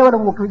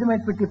కేవలం ఒక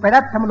విధమైనటువంటి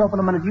పదార్థం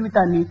లోపల మన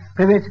జీవితాన్ని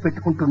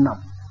ప్రవేశపెట్టుకుంటున్నాం.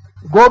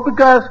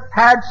 Gopikas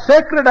had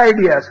sacred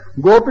ideas.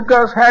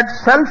 Gopikas had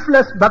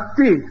selfless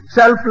bhakti,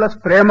 selfless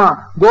prema.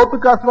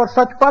 Gopikas were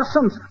such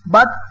persons.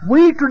 But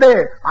we today,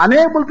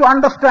 unable to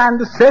understand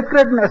the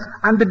sacredness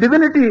and the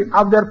divinity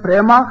of their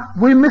prema,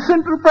 we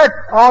misinterpret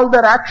all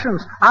their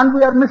actions, and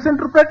we are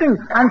misinterpreting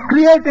and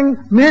creating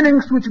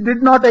meanings which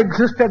did not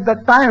exist at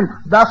that time.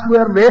 Thus we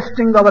are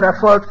wasting our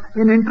efforts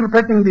in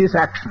interpreting these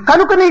actions.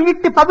 కనుకనే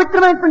ఇట్టి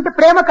పవిత్రమైనటువంటి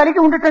ప్రేమ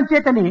కలిగి ఉండటం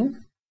చేతని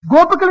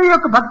గోపికల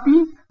యొక్క భక్తి,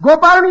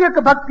 గోపాలుని యొక్క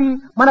భక్తి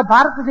మన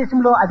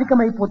భారతదేశంలో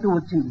అధికమైపోతూ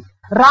వచ్చింది.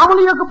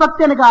 రాముని యొక్క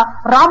భక్తి అనగా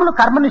రాములు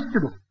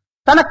కర్మనిష్ఠుడు.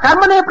 తన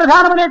కర్మనే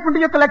ప్రధానమైనటువంటి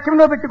యొక్క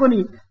లక్ష్యంలో పెట్టుకుని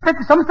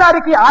ప్రతి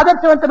సంసారికి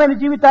ఆదర్శవంతమైన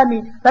జీవితాన్ని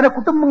తన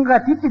కుటుంబంగా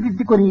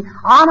తీర్చిదిద్దుకొని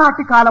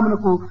ఆనాటి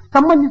కాలమునకు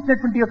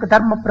సంబంధించినటువంటి యొక్క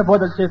ధర్మ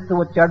ప్రబోధన చేస్తూ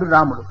వచ్చాడు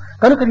రాముడు.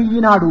 కనుక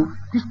ఈనాడు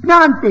కృష్ణ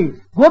అంటే,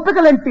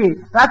 గోపికలంటే,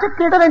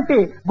 రాసక్రీడలంటే,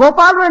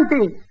 గోపాలుడు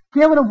అంటే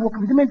కేవలం ఒక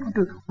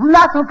విధమైనటువంటి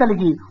ఉల్లాసం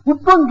కలిగి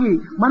ఉప్పొంగి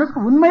మనసుకు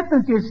ఉన్మేతం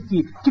చేసి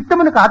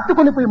చిత్తమునకు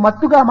హత్తుకొనిపోయి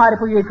మత్తుగా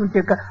మారిపోయేటువంటి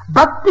యొక్క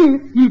భక్తి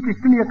ఈ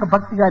కృష్ణుని యొక్క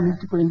భక్తిగా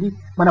నిలిచిపోయింది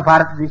మన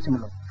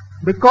భారతదేశంలో.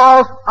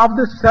 Because of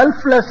the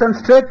selfless and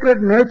sacred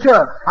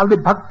nature of the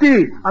bhakti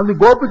of the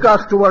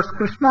Gopikas towards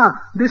Krishna,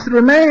 this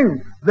remained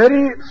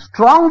very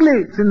strongly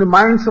in the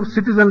minds of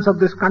citizens of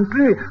this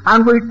country,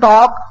 and we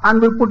talk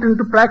and we put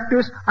into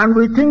practice and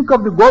we think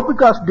of the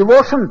Gopikas'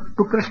 devotion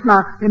to Krishna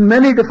in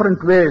many different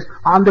ways.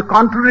 On the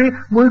contrary,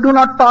 we do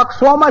not talk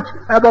so much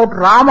about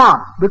Rama,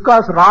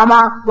 because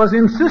Rama was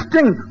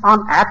insisting on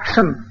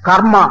action,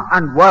 karma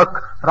and work.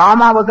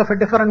 Rama was of a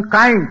different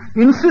kind,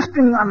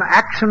 insisting on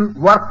action,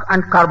 work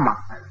and karma.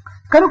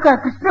 కనుక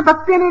కృష్ణ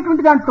భక్తి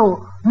అనేటువంటి దాంట్లో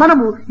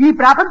మనము ఈ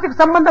ప్రాపంచిక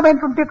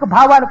సంబంధమైనటువంటి యొక్క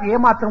భావాలకు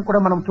ఏమాత్రం కూడా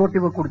మనం చోటు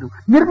ఇవ్వకూడదు.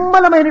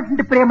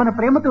 నిర్మలమైనటువంటి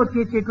ప్రేమతో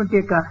చేసేటువంటి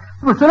యొక్క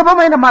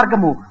సులభమైన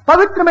మార్గము,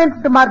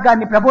 పవిత్రమైనటువంటి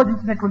మార్గాన్ని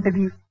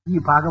ప్రబోధించినటువంటిది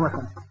ఈ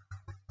Bhagavatam.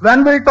 When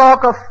we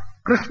talk of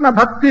Krishna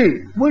Bhakti,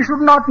 we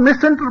should not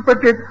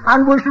misinterpret it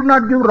and we should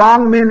not give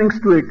wrong meanings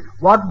to it.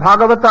 What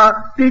Bhagavata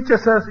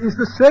teaches us is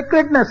the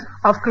sacredness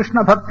of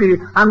Krishna Bhakti,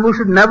 and we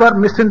should never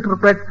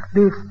misinterpret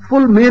the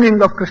full meaning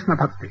of Krishna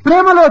Bhakti.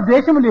 ప్రేమలో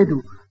ద్వేషము లేదు,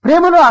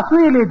 ప్రేమలో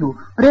అసూయ లేదు,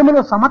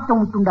 ప్రేమలో సమత్వం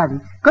ఉంటుండాలి.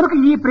 కనుక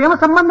ఈ ప్రేమ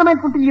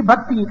సంబంధమైనటువంటి ఈ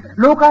భక్తి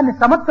లోకాన్ని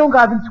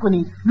సమత్వంగా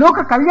అందించుకుని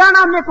లోక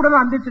కళ్యాణాన్ని కూడా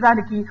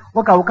అందించడానికి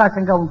ఒక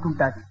అవకాశంగా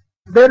ఉంటుంటాది.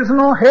 There is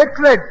no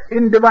hatred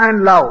in divine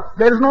love.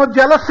 There is no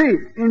jealousy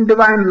in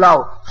divine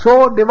love. So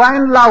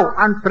divine love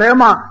and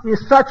prema is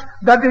such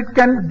that it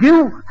can give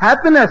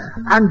happiness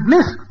and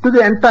bliss to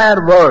the entire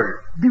world.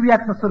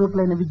 దివ్యాత్మ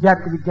స్వరూపులైన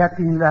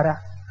విద్యార్థినిలారా,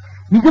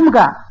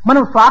 నిజంగా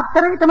మనం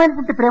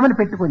స్వార్థరహితమైనటువంటి ప్రేమను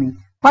పెట్టుకుని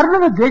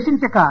పరులను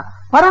ద్వేషించక,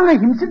 పరులను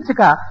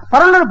హింసించక,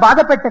 పరులను బాధ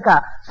పెట్టక,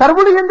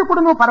 సర్వుడు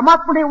ఎందుకు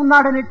పరమాత్ముడే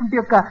ఉన్నాడనేటువంటి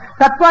యొక్క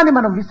తత్వాన్ని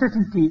మనం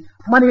విశ్వసించి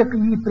మన యొక్క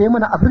ఈ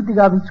ప్రేమను అభివృద్ధి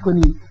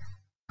గావించుకొని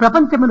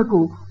ప్రపంచమునకు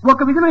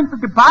ఒక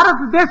విధమైనటువంటి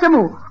భారతదేశము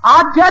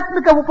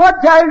ఆధ్యాత్మిక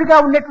ఉపాధ్యాయుడిగా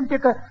ఉన్నటువంటి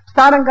యొక్క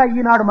స్థానంగా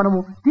ఈనాడు మనము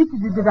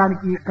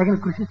తీర్చిదిద్దడానికి తగిన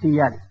కృషి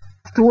చేయాలి.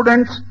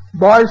 Students,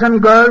 boys and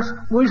girls,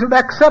 we should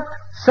accept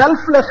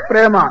selfless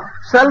prema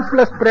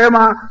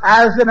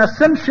as an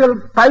essential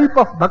type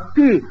of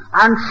bhakti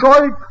and show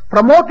it,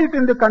 promote it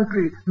in the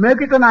country,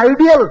 make it an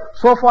ideal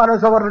so far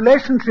as our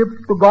relationship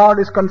to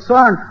God is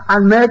concerned,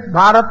 and make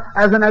Bharat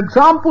as an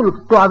example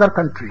to other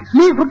countries.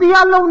 మీ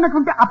హృదయాల్లో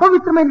ఉన్నటువంటి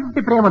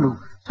అపవిత్రమైనటువంటి ప్రేమలు,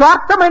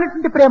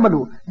 స్వార్థమైనటువంటి ప్రేమలు,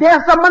 దేహ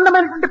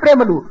సంబంధమైనటువంటి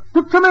ప్రేమలు,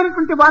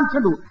 తుచ్చమైనటువంటి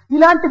వాంఛలు,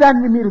 ఇలాంటి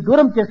దాన్ని మీరు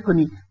దూరం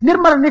చేసుకుని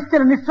నిర్మల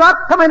నిశ్చల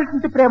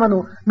నిస్వార్థమైనటువంటి ప్రేమను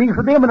మీ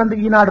హృదయమునందు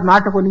ఈనాడు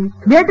నాటుకొని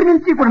నేటి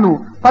నుంచి కూడాను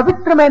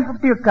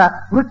పవిత్రమైనటువంటి యొక్క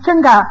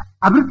వృక్షంగా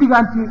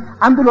అభివృద్ధిగాంచి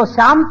అందులో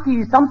శాంతి,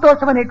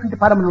 సంతోషం అనేటువంటి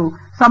పరమును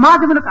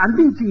సమాజములకు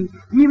అందించి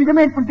ఈ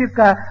విధమైనటువంటి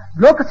యొక్క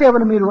లోక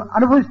సేవను మీరు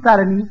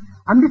అనుభవిస్తారని,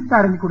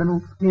 అందిస్తారని కూడాను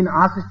నేను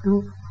ఆశిస్తూ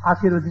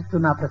ఆశీర్వదిస్తూ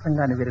నా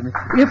ప్రసంగాన్ని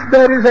విరమిస్తాను. If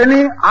there is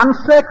any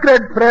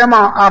unsacred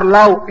prema or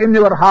love in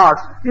your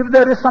hearts, if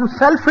there is some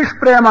selfish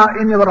prema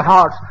in your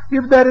hearts,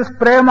 if there is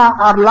prema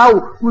or love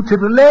which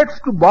relates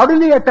to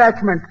bodily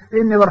attachment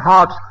in your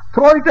hearts,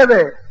 throw it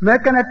away.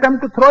 Make an attempt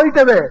to throw it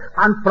away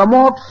and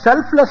promote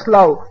selfless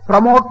love,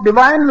 promote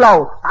divine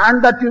love, and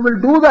that you will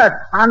do that,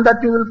 and that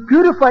you will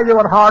purify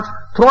your hearts.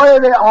 Throw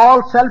away all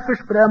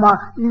selfish prema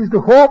is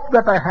the hope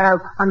that I have,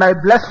 and I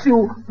bless you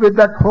with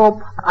that hope,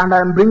 and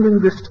I am bringing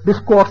this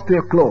discourse to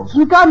a close.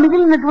 ఇంకా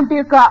మిగిలినటువంటి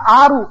యొక్క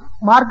 6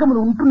 మార్గములు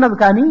ఉంటున్నవి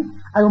కానీ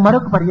అవి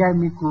మరొక పర్యాయం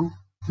మీకు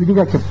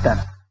విడిగా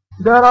చెప్తాను.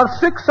 There are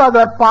 6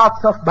 other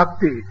paths of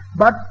bhakti,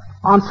 but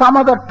on some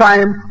other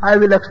time I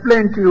will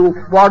explain to you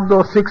what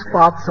those 6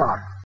 paths are.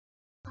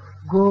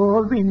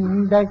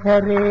 Govinda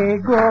Hare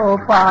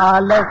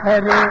Gopala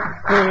Hare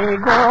హే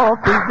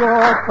గోపి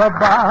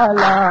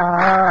గోపబాల,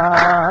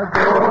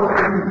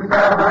 గోవింద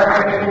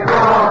హరే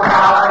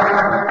గోపాల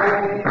హరే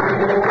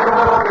హే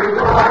గోపి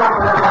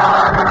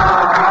గోపబాల.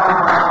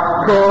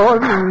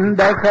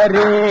 గోవింద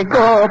హరే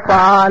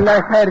గోపాల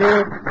హరే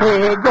హే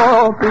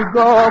గోపి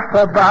గోప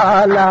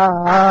బాల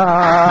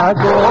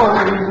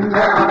గోవింద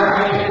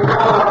హరే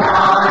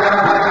గోపాల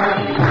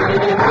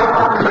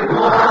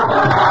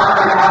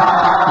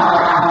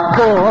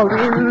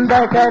గోవింద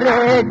హరే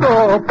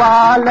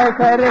గోపాల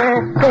హరే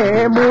హే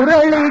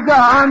మురళి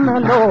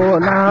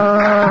గానలోనా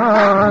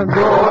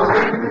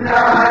గోవింద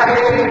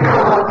హరే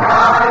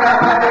గోపాల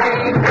హరే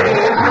హే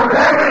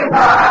మురళి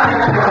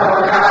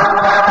గానలోనా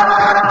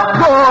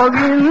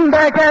గోవింద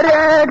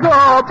హరే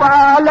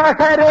గోపాల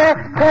హరే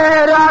హే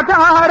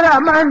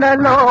రాధారమణ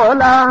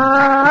లోలా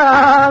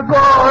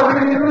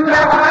గోవింద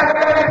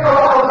హరే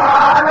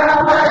గోపాల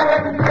హరే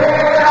హే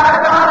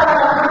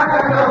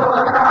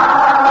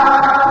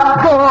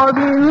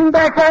గోవింద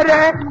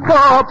హరే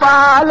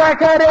గోపాల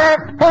హరే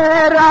హే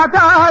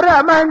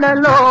రాధారమణ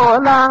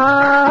లోలా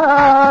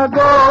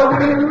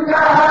గోవింద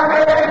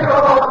హరే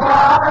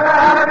గోపాల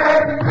హరే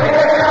హే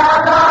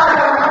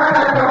రాధారమణ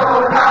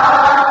లోలా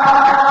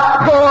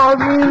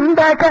గోవింద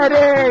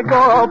హరే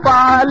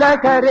గోపాల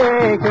హరే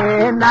హే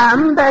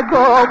నంద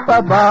గోప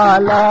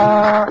బాల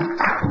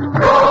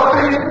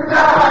గోవింద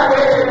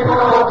హరే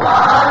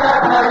గోపాల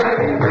హరే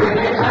హే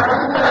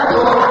నంద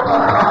గోప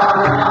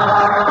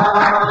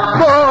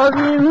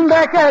గోవింద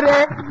హరే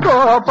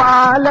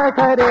గోపాల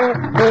హరే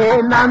హే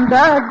నంద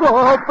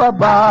గోప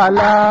బాల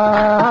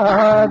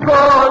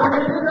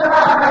గోవింద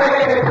హరే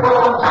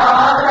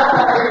గోపాల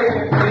హరే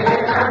హే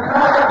నంద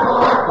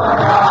గోప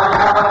బాల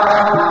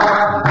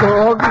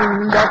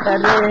గోవింద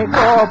హరే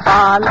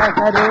గోపాల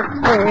హరే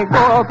హే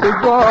గోపి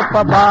గోప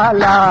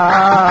బాల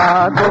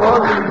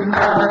గోవింద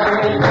హరే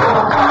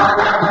గోపాల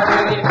హరే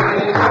హే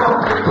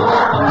గోపి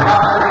గోప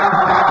బాల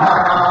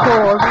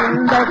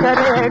గోవింద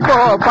హరే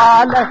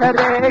గోపాల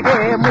హరే హే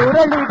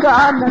మురళి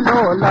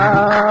గానలోలా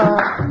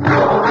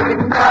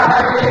గోవింద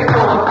హరే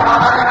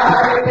గోపాల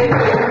హరే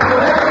హే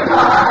మురళి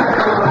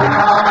గానలోలా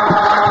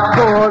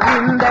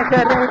గోవింద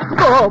హరే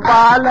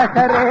గోపాల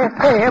హరే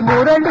హే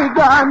మురళి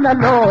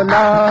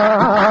గానలోలా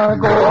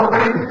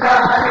గోవింద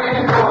హరే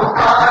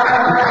గోపాల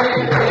హరే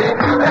హే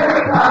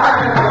మురళి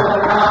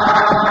గానలోలా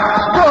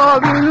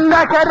గోవింద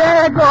హరే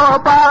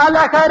గోపాల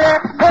హరే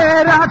హే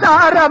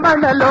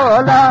రాధారమణ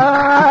లోలా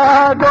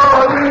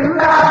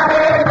గోవింద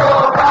హరే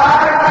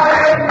గోపాల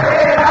హరే హే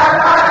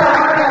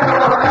రాధారమణ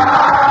లోలా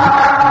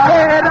హే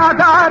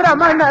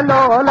రాధారమణ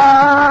లోలా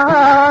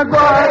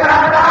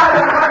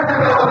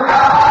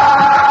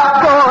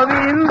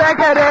గోవింద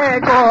హరే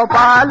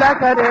గోపాల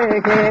హరే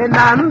హే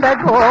నంద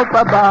గోప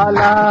బాల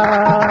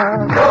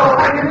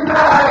గోవింద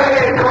హరే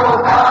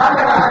గోపాల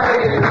హరే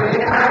హే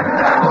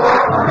నంద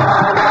గోప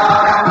బాల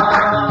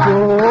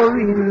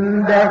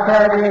గోవింద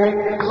హరే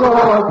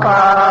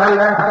గోపాల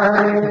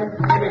హరే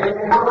హే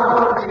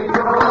గోపి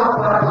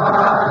గోప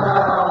బాల